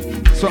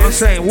 So I'm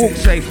saying walk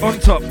safe, on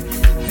top.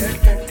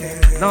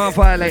 Now I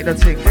violate the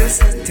thing.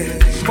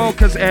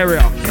 Smokers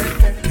area.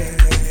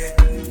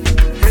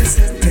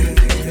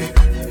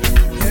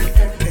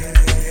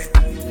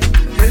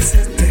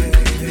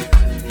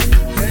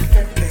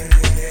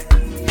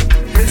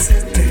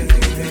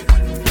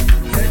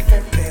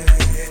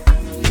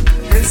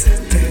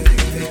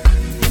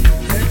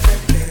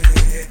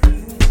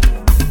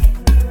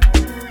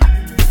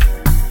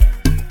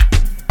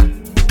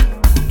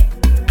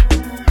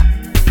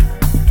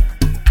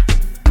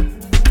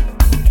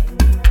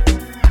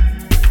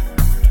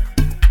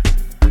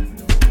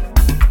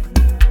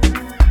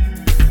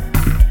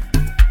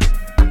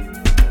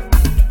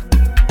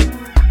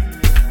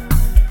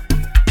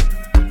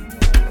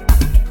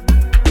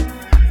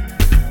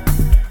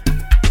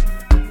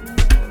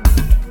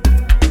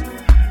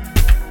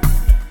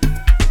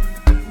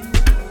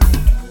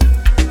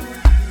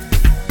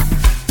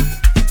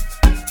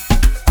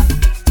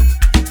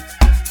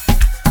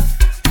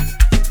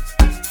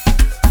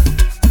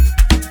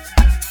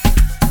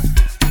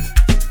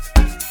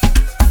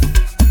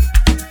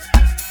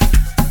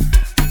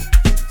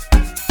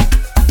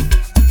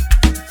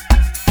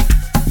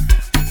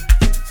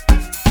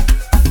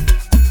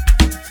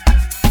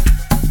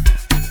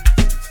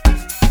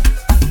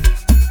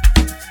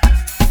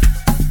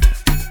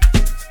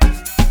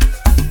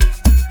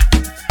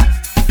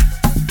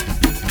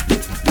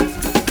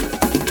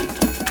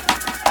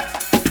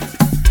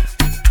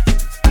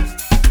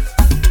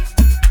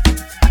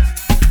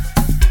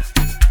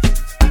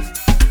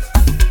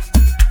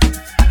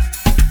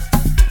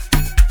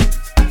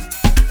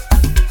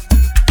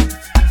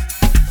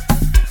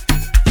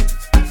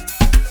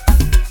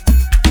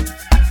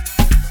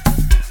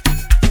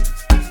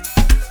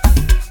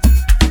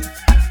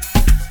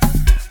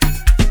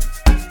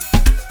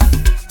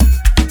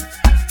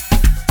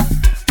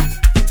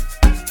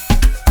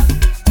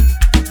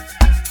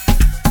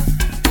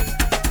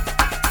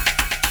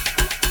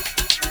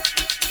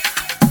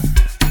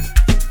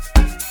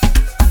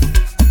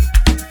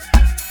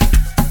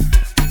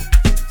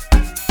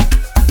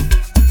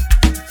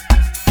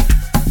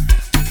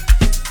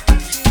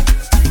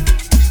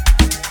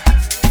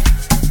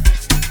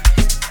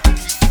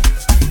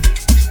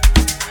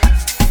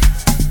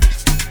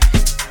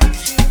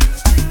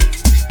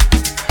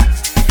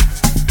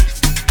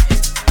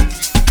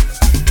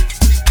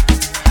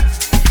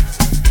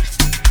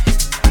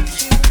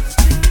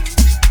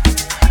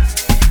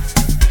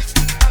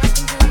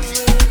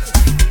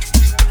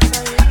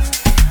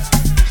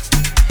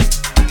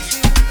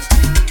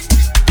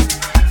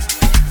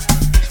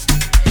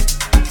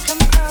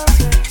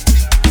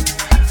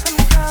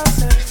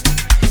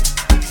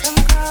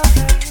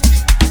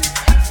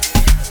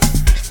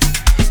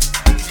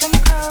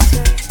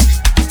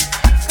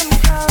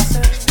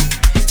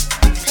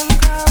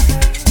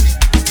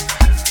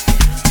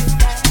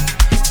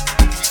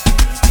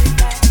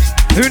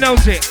 Who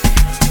knows it?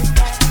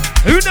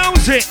 Who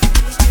knows it?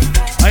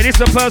 Hey, this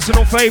is a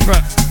personal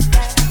favourite.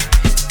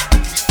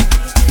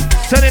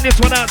 Sending this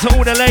one out to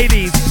all the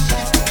ladies.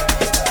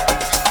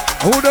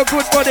 All the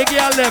good body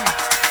girl them.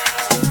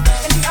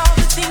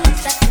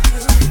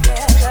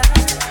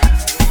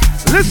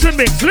 Listen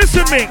mix,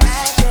 listen mix.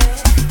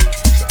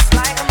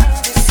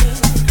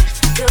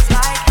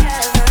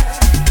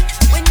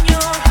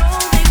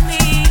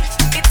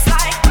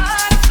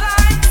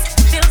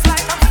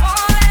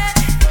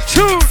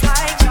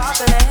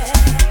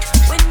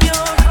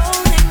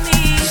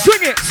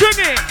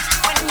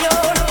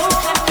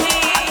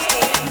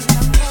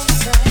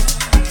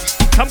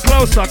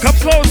 closer, come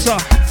closer.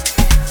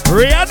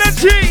 Rihanna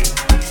G,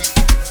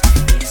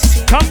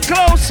 come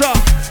closer.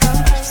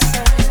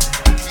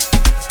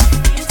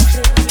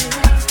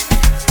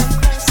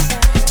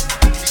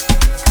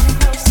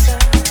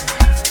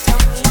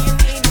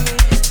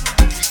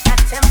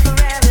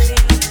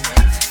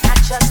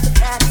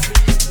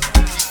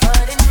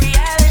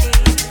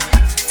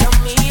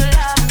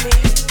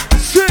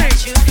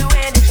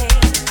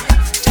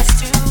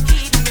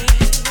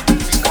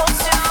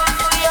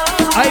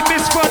 I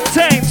miss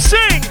Fontaine,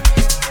 sing!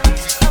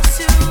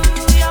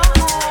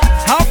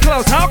 How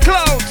close, how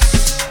close?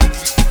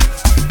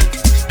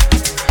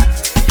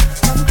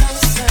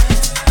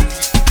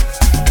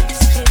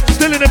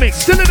 Still in the mix,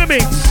 still in the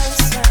mix.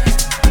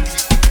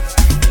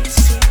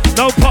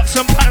 No pots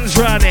and pans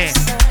round here.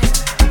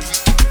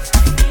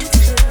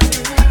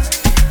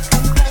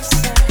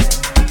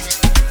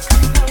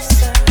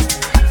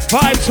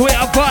 Vibes, we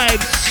are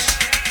vibes.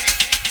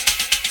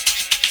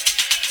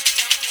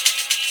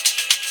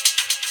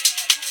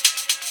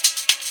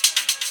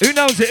 Who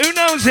knows it? Who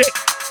knows it?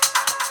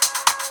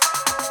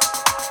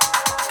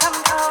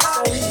 Come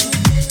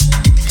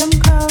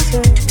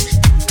closer.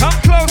 Come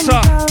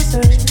closer.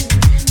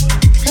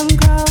 Come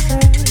closer.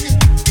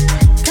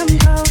 Come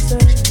closer.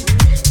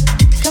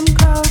 Come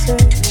closer.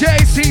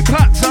 JC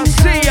Pats, I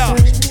see ya.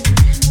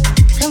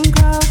 Come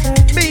closer.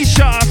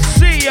 Misha, I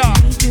see ya.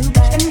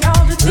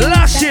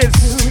 Lashes.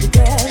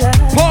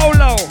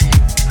 Polo.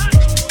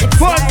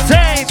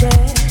 Fontaine.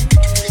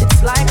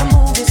 It's like a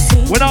movie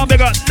scene. When all they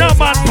got no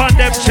man pon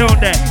them tune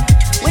there.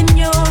 When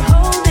you're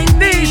holding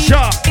me,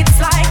 Nisha. it's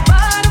like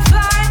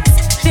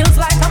butterflies. Feels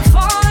like I'm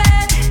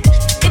falling.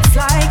 It's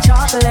like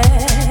chocolate.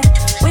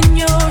 When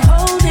you're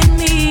holding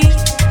me.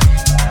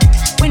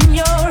 When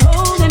you're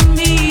holding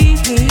me.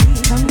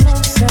 Come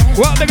closer.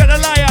 What they got the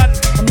lion?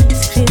 I need to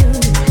feel you.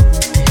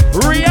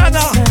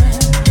 Rihanna.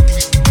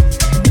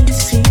 I need to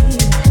see you.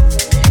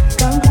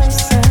 Come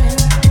closer.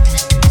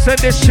 Send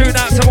this tune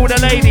out to all the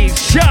ladies.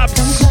 Shabs.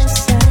 Come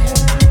closer.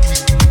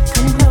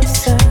 Come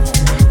closer.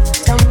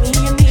 Tell me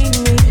you need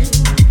me.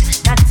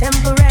 Not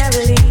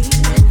temporarily.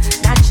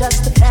 Not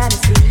just a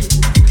fantasy.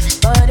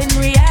 But in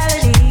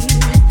reality.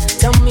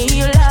 Tell me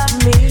you love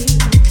me.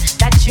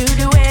 That you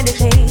do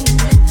anything.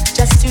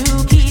 Just to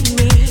keep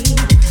me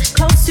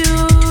close to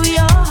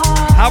your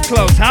heart. How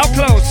close? How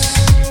close?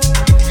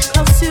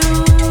 Close to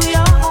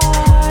your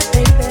heart,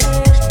 baby.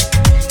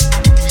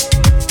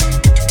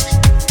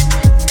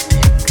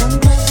 Come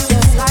close,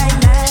 feels like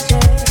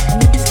magic.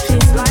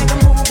 Feels like a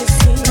movie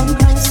scene. Come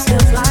close,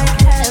 feels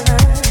like heaven.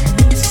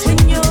 When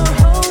you're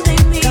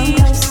holding me,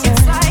 it's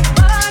like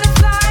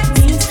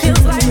butterflies.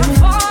 Feels like I'm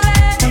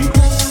falling. Come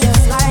close,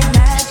 feels like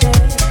magic.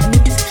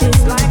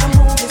 Feels like a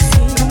movie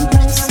scene. Come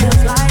close,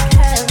 feels like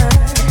heaven.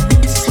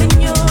 When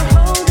you're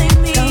holding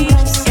me,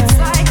 it's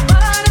like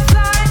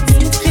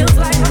butterflies. Feels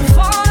like I'm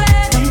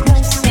falling.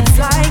 It's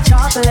like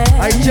chocolate.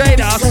 Hey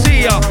Jada, I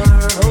see ya.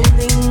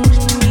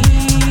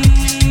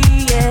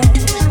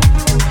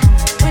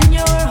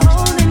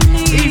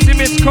 Easy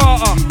Miss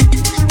Carter.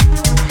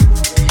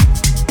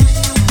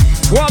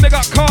 What they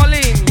got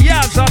Carleen?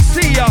 Yaz, I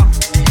see ya.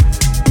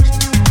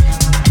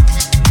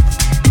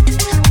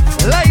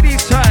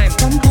 Ladies time.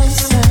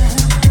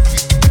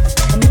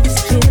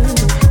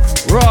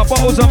 Raw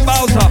bottles and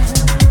Bowser.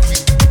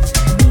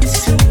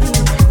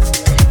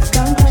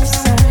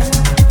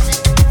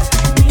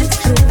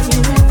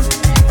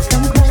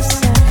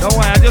 Don't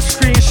worry, I just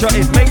screenshot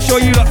it. Make sure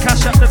you lot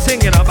cash up the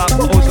thing, you know, about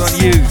bottles on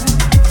you.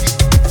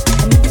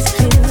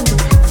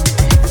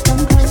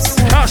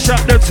 Cash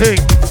up the thing.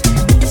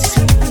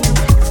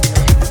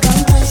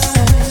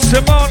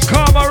 Simone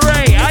Karma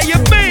Ray, how you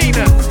mean?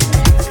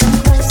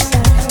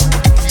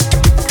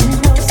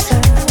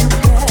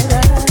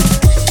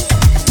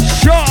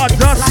 Shard,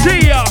 I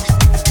see ya.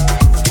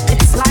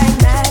 It's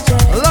like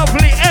magic.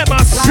 Lovely Emma,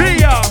 see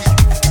ya.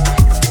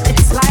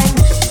 It's like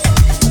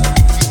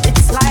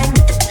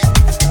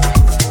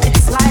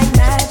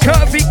magic.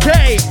 Curvy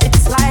K.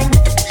 It's like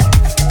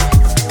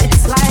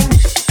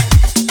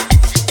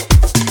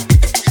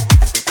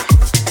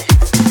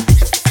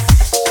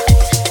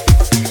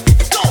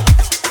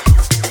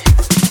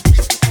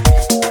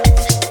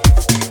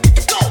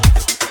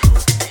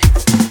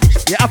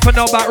You have to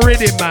know about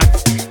rhythm, man.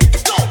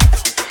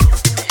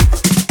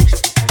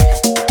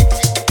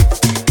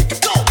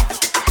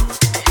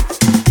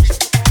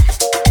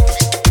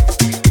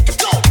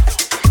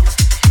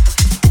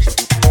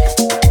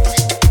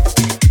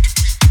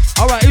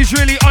 Alright, who's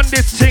really on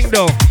this thing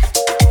though?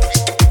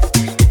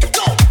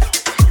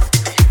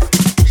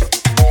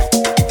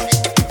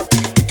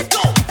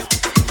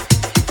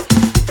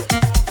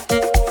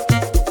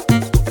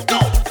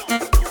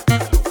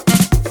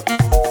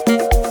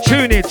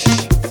 Tunage.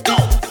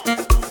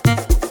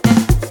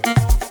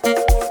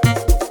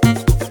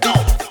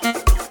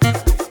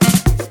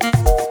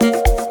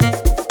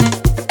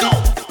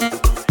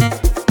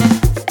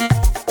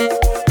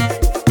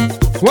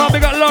 Well, we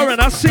got Lauren,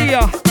 I see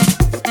ya.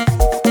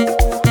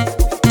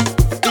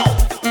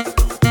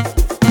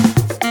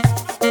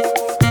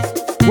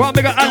 Well,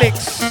 we got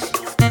Alex.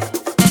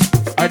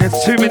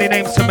 there's too many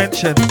names to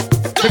mention.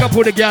 Pick up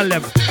all the gal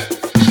them.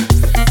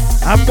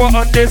 And what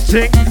on this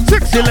thing?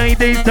 Sexy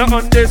ladies, they're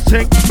on this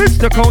thing.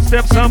 Mr. Cold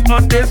Steps, I'm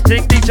on this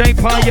thing. DJ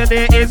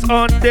Pioneer is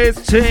on this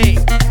thing.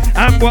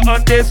 And what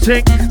on this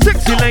thing?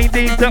 Sexy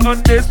ladies, they're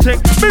on this thing.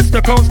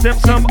 Mr. Cold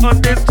Steps, I'm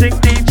on this thing.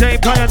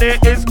 DJ Pioneer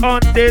is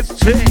on this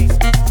thing.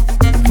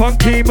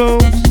 Funky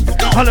moves.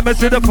 Holla me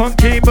see the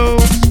funky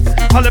moves.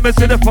 Holla me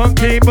see the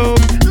funky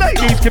moves.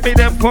 Ladies, give me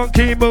them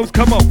funky moves.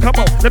 Come on, come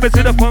on. Let me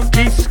see the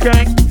funky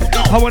skank.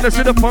 I wanna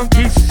see the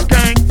funky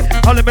skank.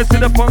 Holla me see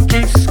the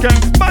funky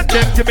skank. Man,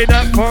 them give me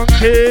that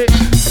funky.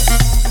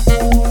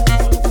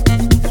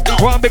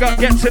 One big up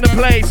gets in the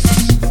place.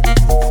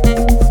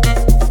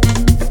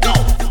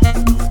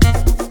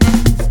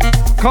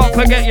 Can't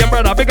forget your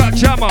brother. Big up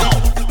Jammer.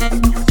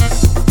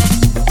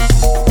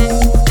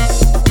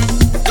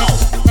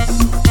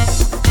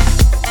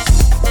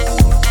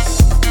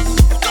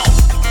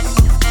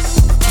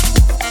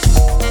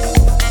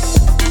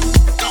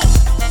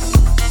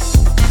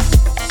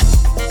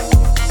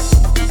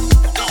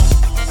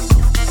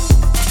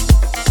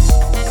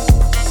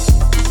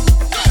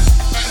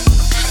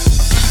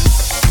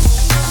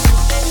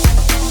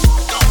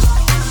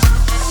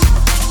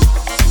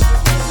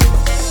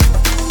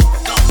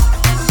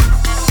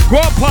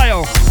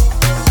 Pile.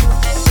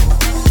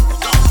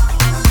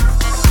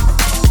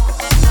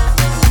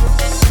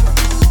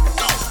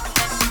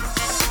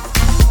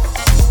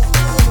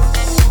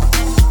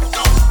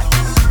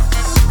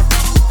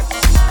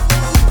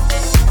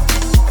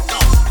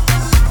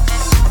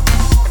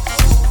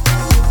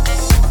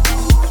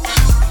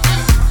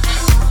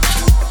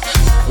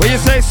 What you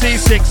say,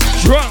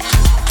 C6? Drunk.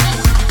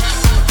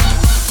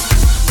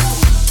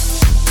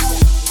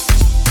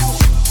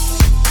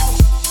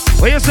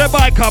 What you say,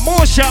 biker?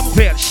 More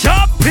champagne.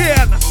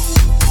 Champagne!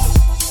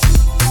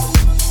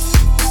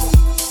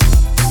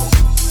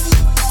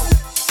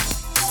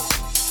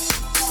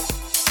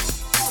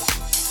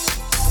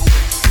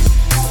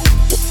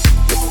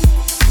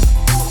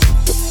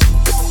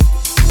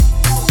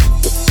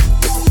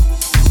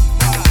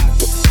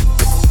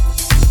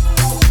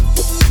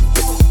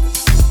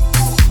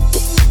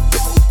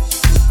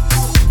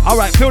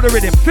 Alright, feel the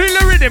rhythm. Feel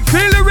the rhythm.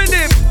 Feel the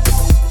rhythm.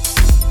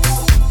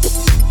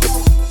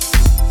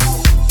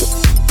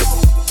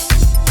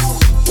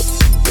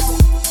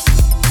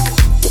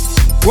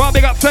 Well,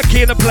 big up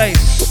Fecky in the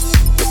place.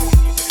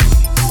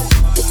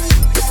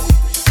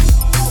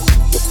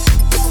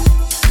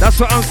 That's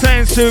what I'm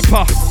saying,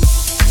 super.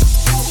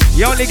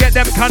 You only get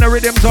them kind of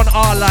rhythms on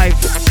our live.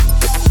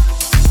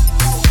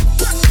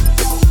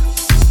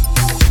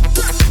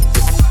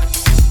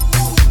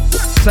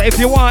 So if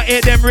you want to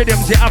hear them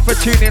rhythms, you have to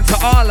tune into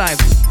our live.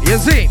 You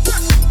see?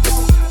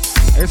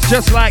 It's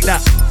just like that.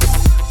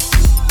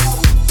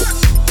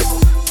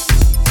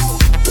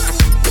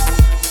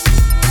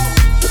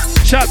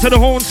 Shout to the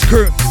Horns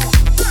crew.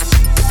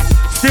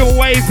 Still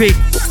wavy.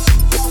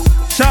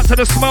 Shout to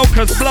the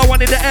smokers. Blow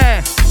one in the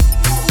air.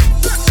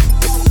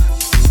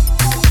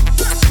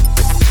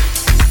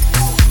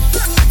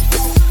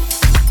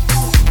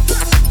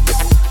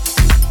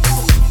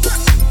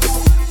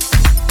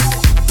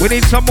 We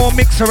need some more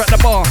mixer at the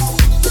bar.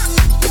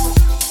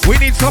 We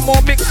need some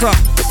more mixer.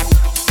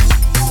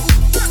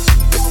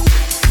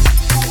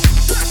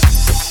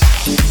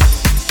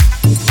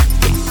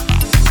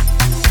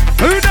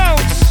 Who knows?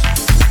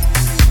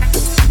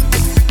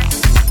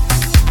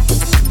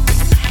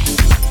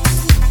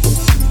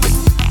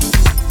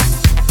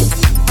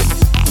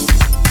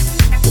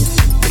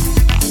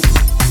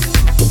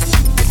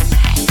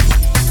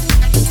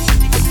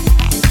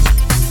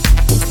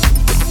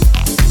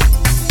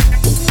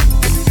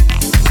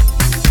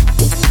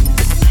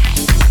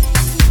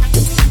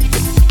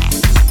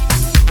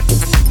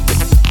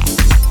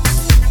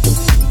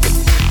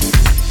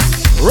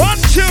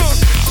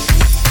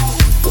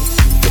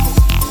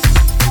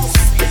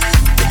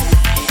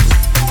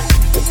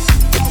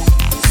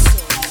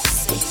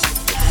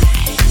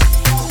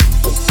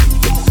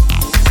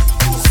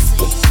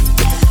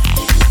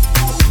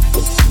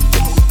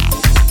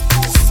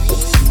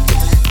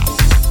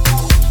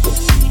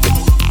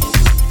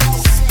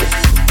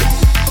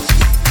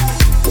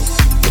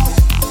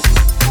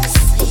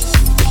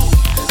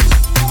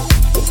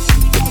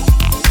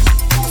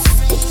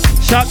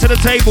 Shout to the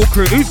table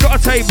crew. Who's got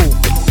a table?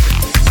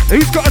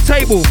 Who's got a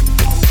table?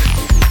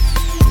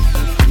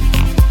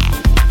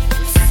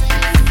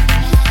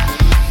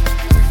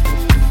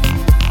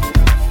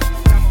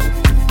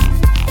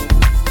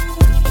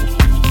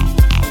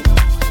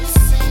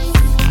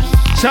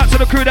 Shout to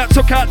the crew that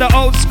took out the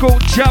old school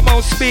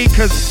Jamo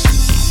speakers.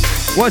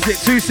 Was it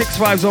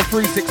 265s or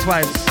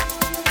 365s?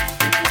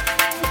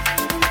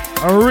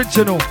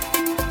 Original.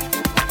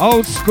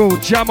 Old school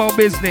Jamo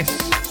business.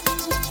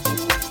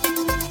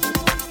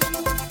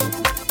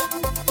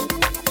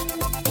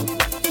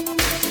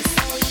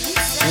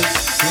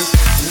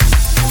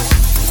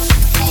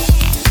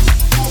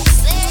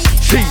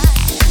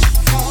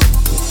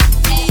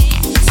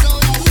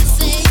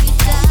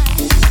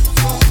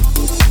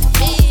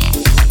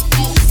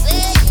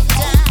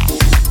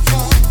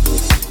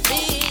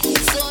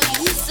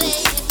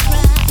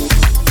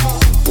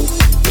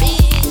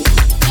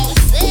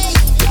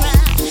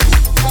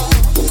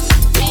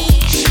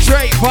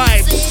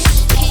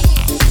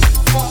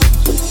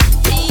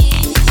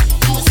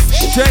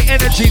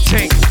 energy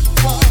thing.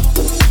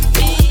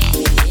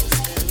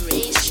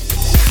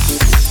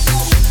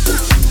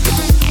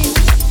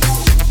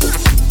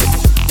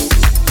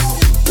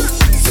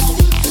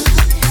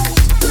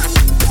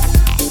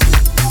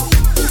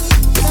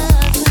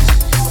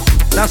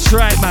 That's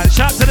right, man.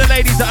 Shout to the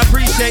ladies that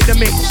appreciate the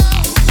mix.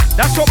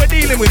 That's what we're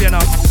dealing with, you know.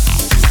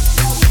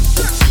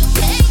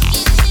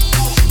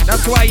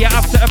 That's why you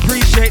have to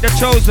appreciate the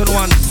chosen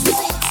ones.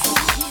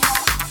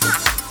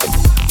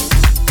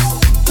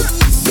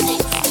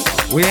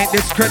 We ain't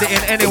discrediting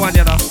anyone,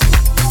 you know.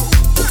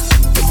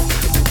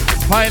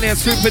 Pioneer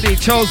Super D,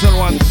 chosen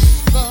ones.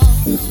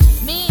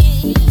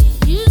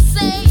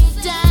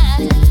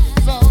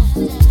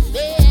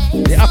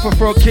 The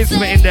Afro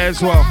Kismet in there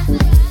as well.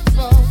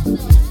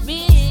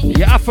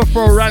 The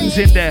Afro runs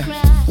in there.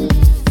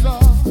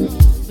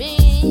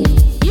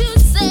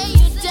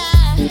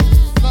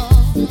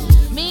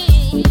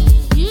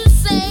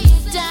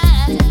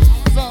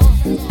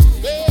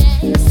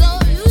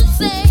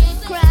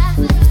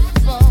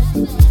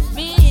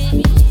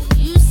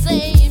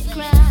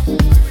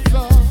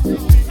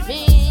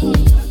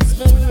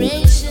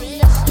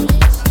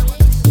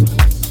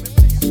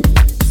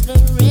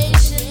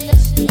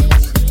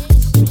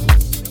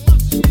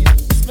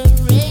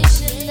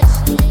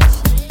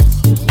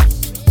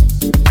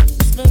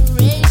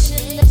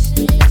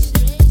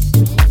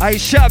 I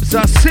Shabs,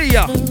 I see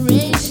ya.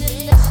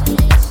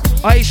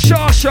 I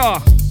Shasha.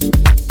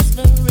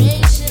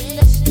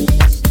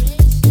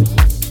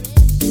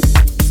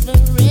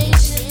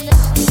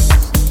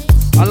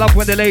 I love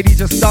when the lady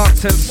just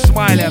dances and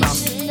smile at her.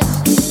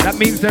 That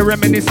means they're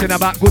reminiscing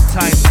about good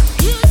times.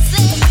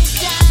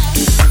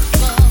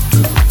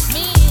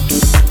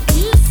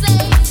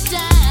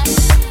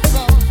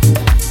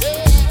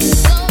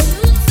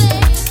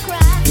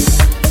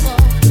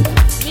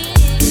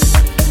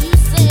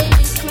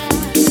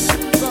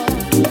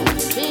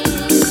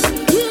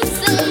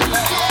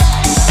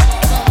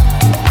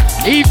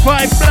 E5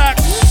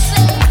 Blacks.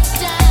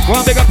 Go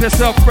and big up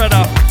yourself,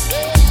 brother.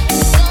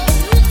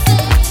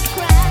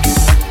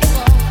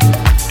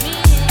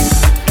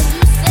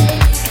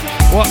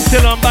 What,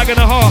 still on bag and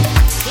a half?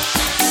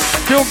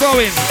 Still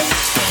going.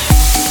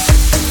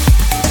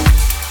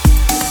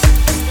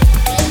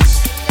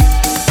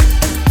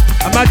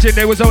 Imagine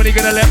they was only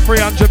gonna let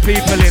 300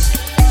 people in.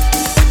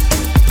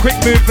 Quick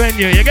move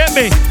venue, you get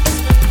me?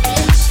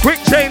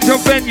 Quick change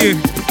of venue.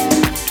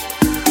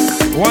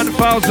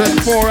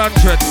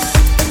 1,400.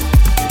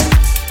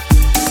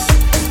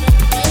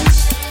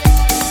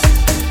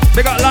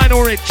 Big up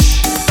Lionel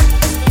Rich.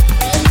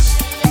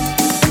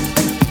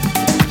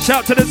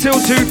 Shout to the Till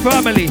 2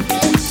 family.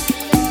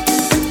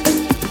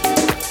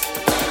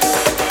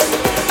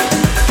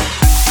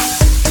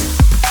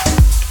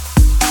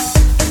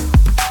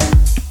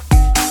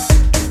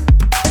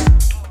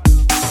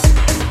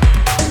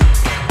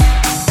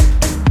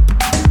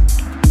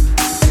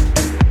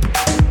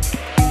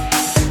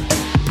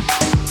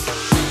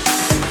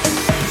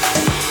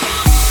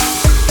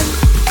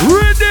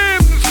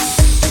 Rhythms.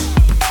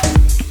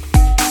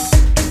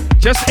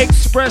 Just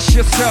express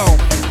yourself.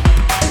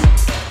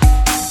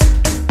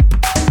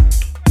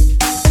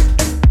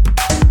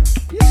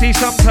 See,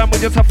 sometimes we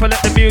just have to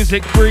let the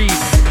music breathe.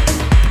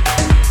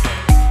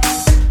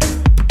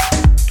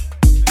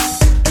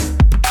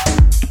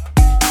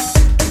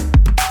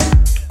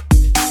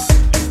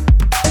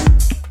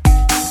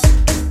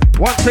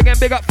 Once again,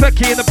 big up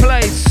Fecky in the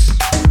place.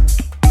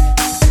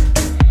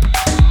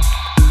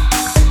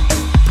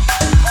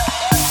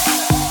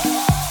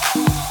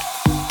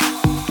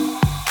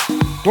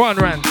 Go on,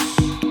 Rance.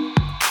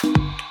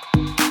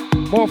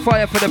 More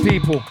fire for the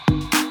people.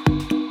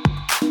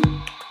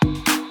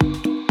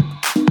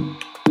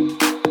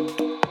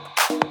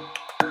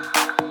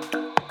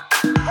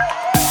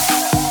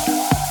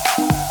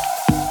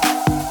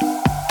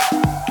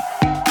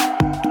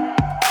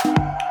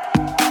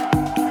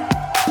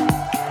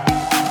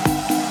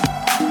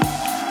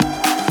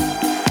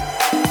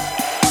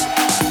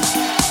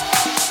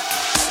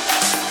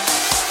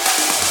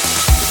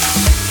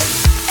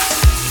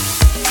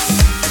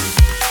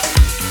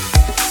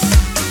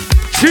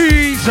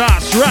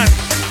 Jesus, Rance.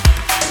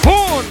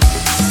 Horns.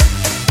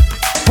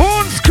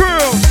 Horns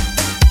crew.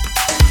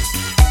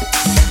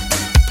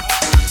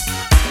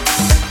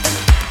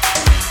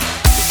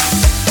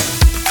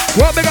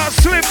 What we got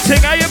Slim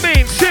Ting, how you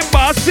mean? Simba,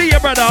 I see you,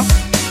 brother.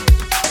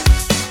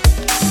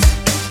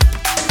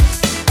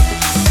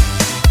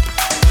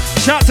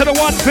 Shout to the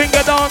One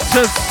Finger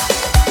Dancers.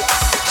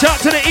 Shout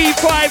to the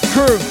E5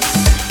 crew.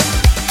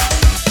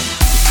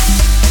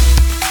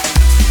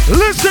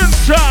 Listen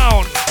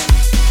sound.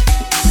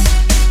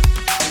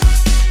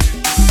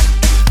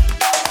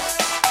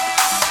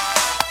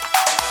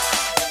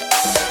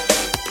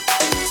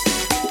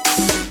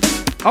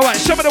 Alright,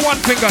 show me the one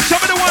finger. Show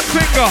me the one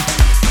finger.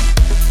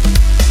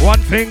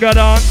 One finger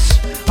dance.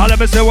 Let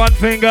me say one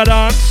finger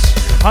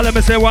dance. Let me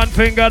say one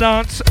finger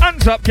dance.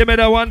 Hands up, give me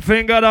the one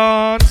finger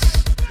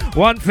dance.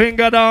 One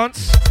finger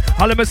dance.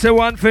 Let me say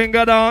one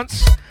finger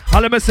dance.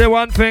 Let me say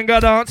one finger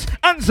dance.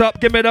 Hands up,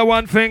 give me the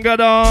one finger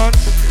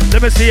dance.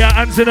 Let me see your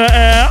hands in the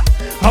air.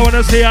 I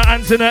wanna see your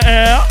hands in the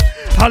air.